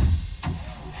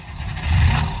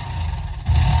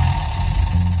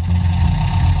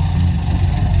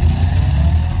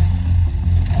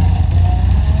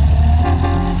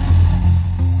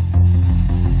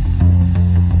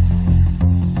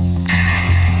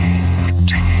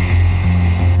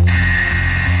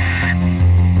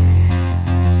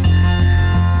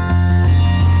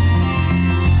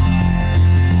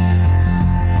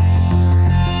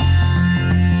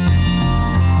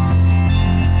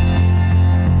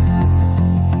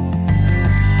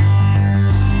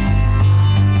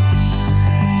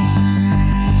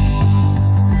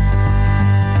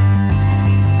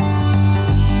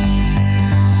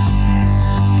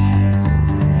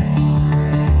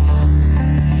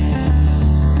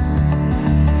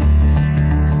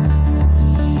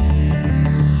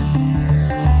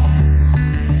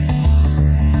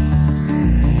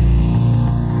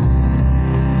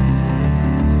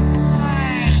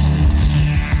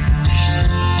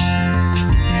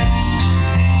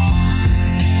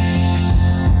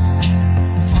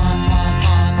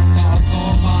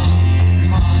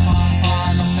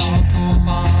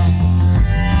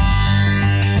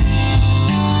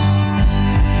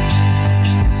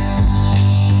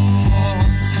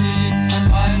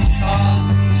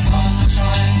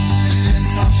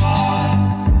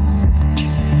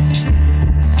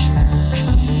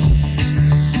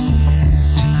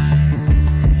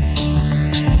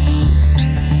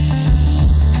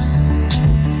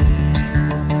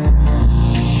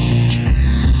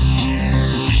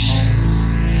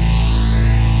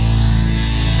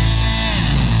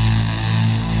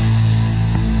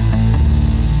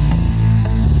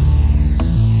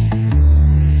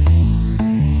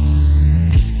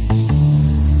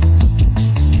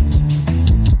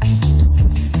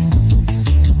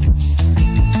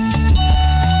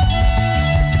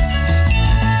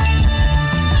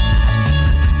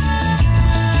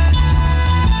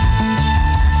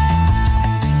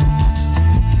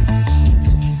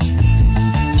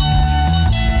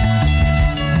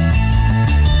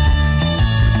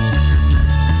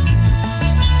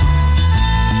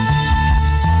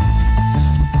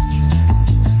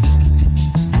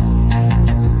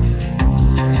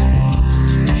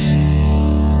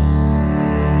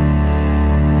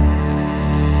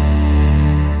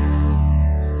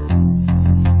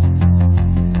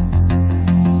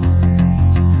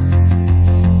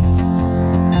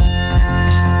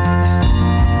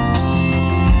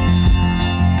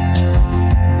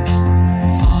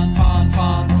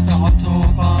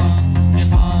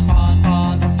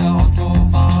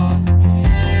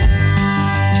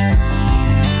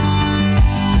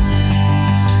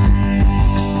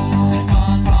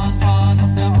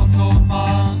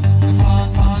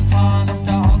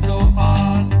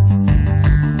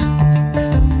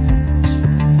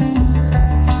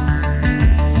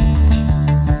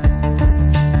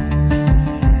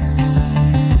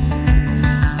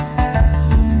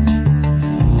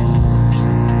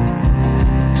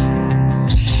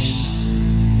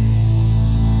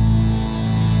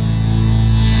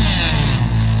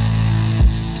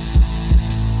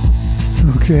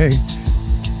 Okay.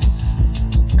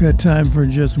 Got time for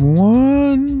just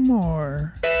one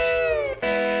more.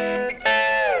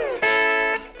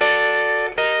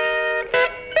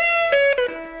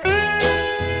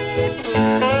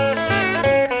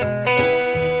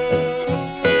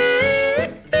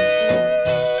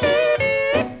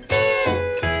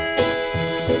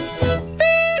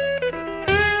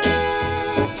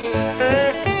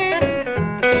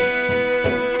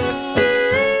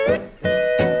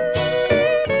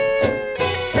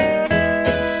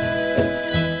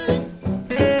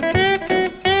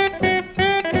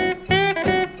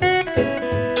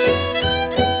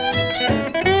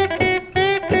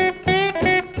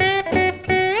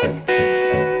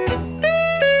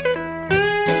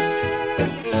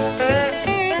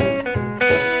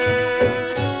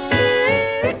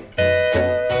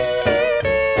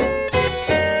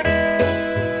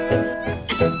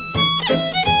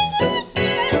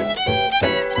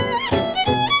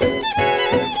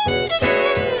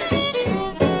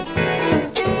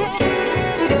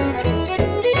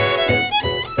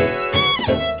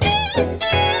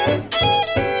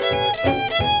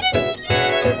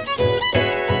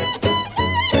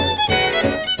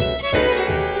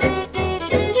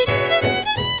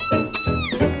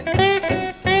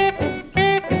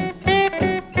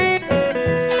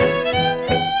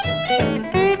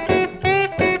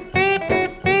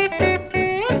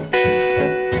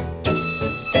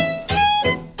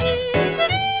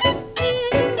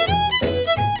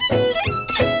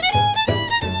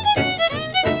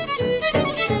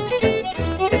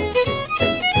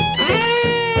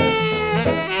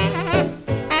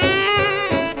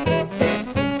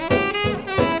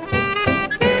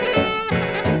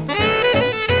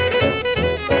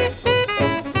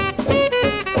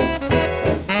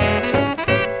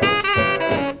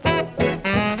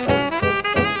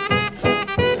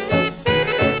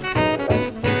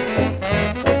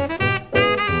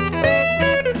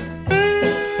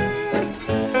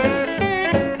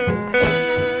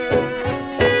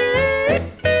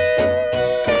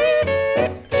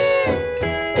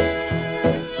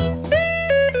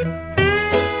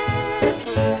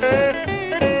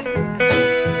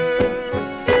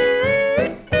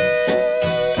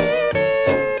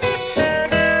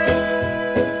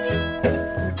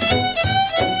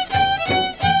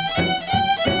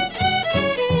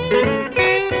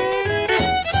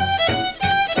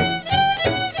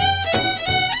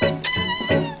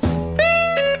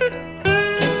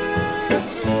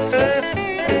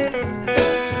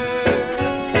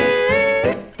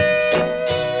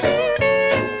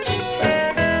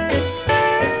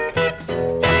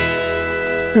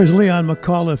 Here's Leon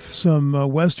McAuliffe, some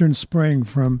Western Spring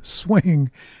from Swing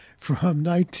from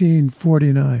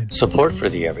 1949. Support for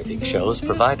the Everything Show is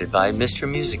provided by Mr.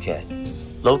 Music Head.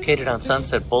 Located on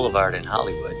Sunset Boulevard in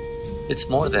Hollywood, it's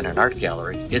more than an art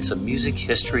gallery, it's a music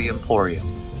history emporium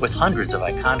with hundreds of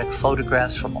iconic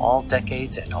photographs from all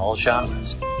decades and all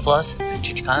genres, plus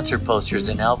vintage concert posters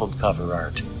and album cover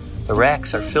art. The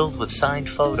racks are filled with signed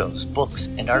photos, books,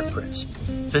 and art prints.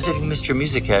 Visiting Mr.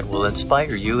 Music Head will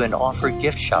inspire you and offer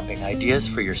gift shopping ideas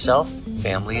for yourself,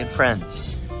 family, and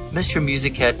friends.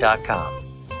 MrMusicHead.com.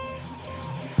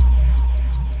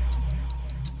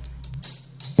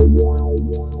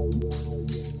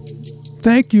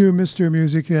 Thank you, Mr.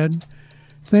 Music Head.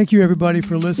 Thank you, everybody,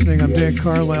 for listening. I'm Dan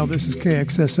Carlisle. This is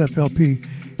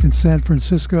KXSFLP in San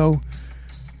Francisco.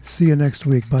 See you next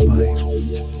week. Bye-bye.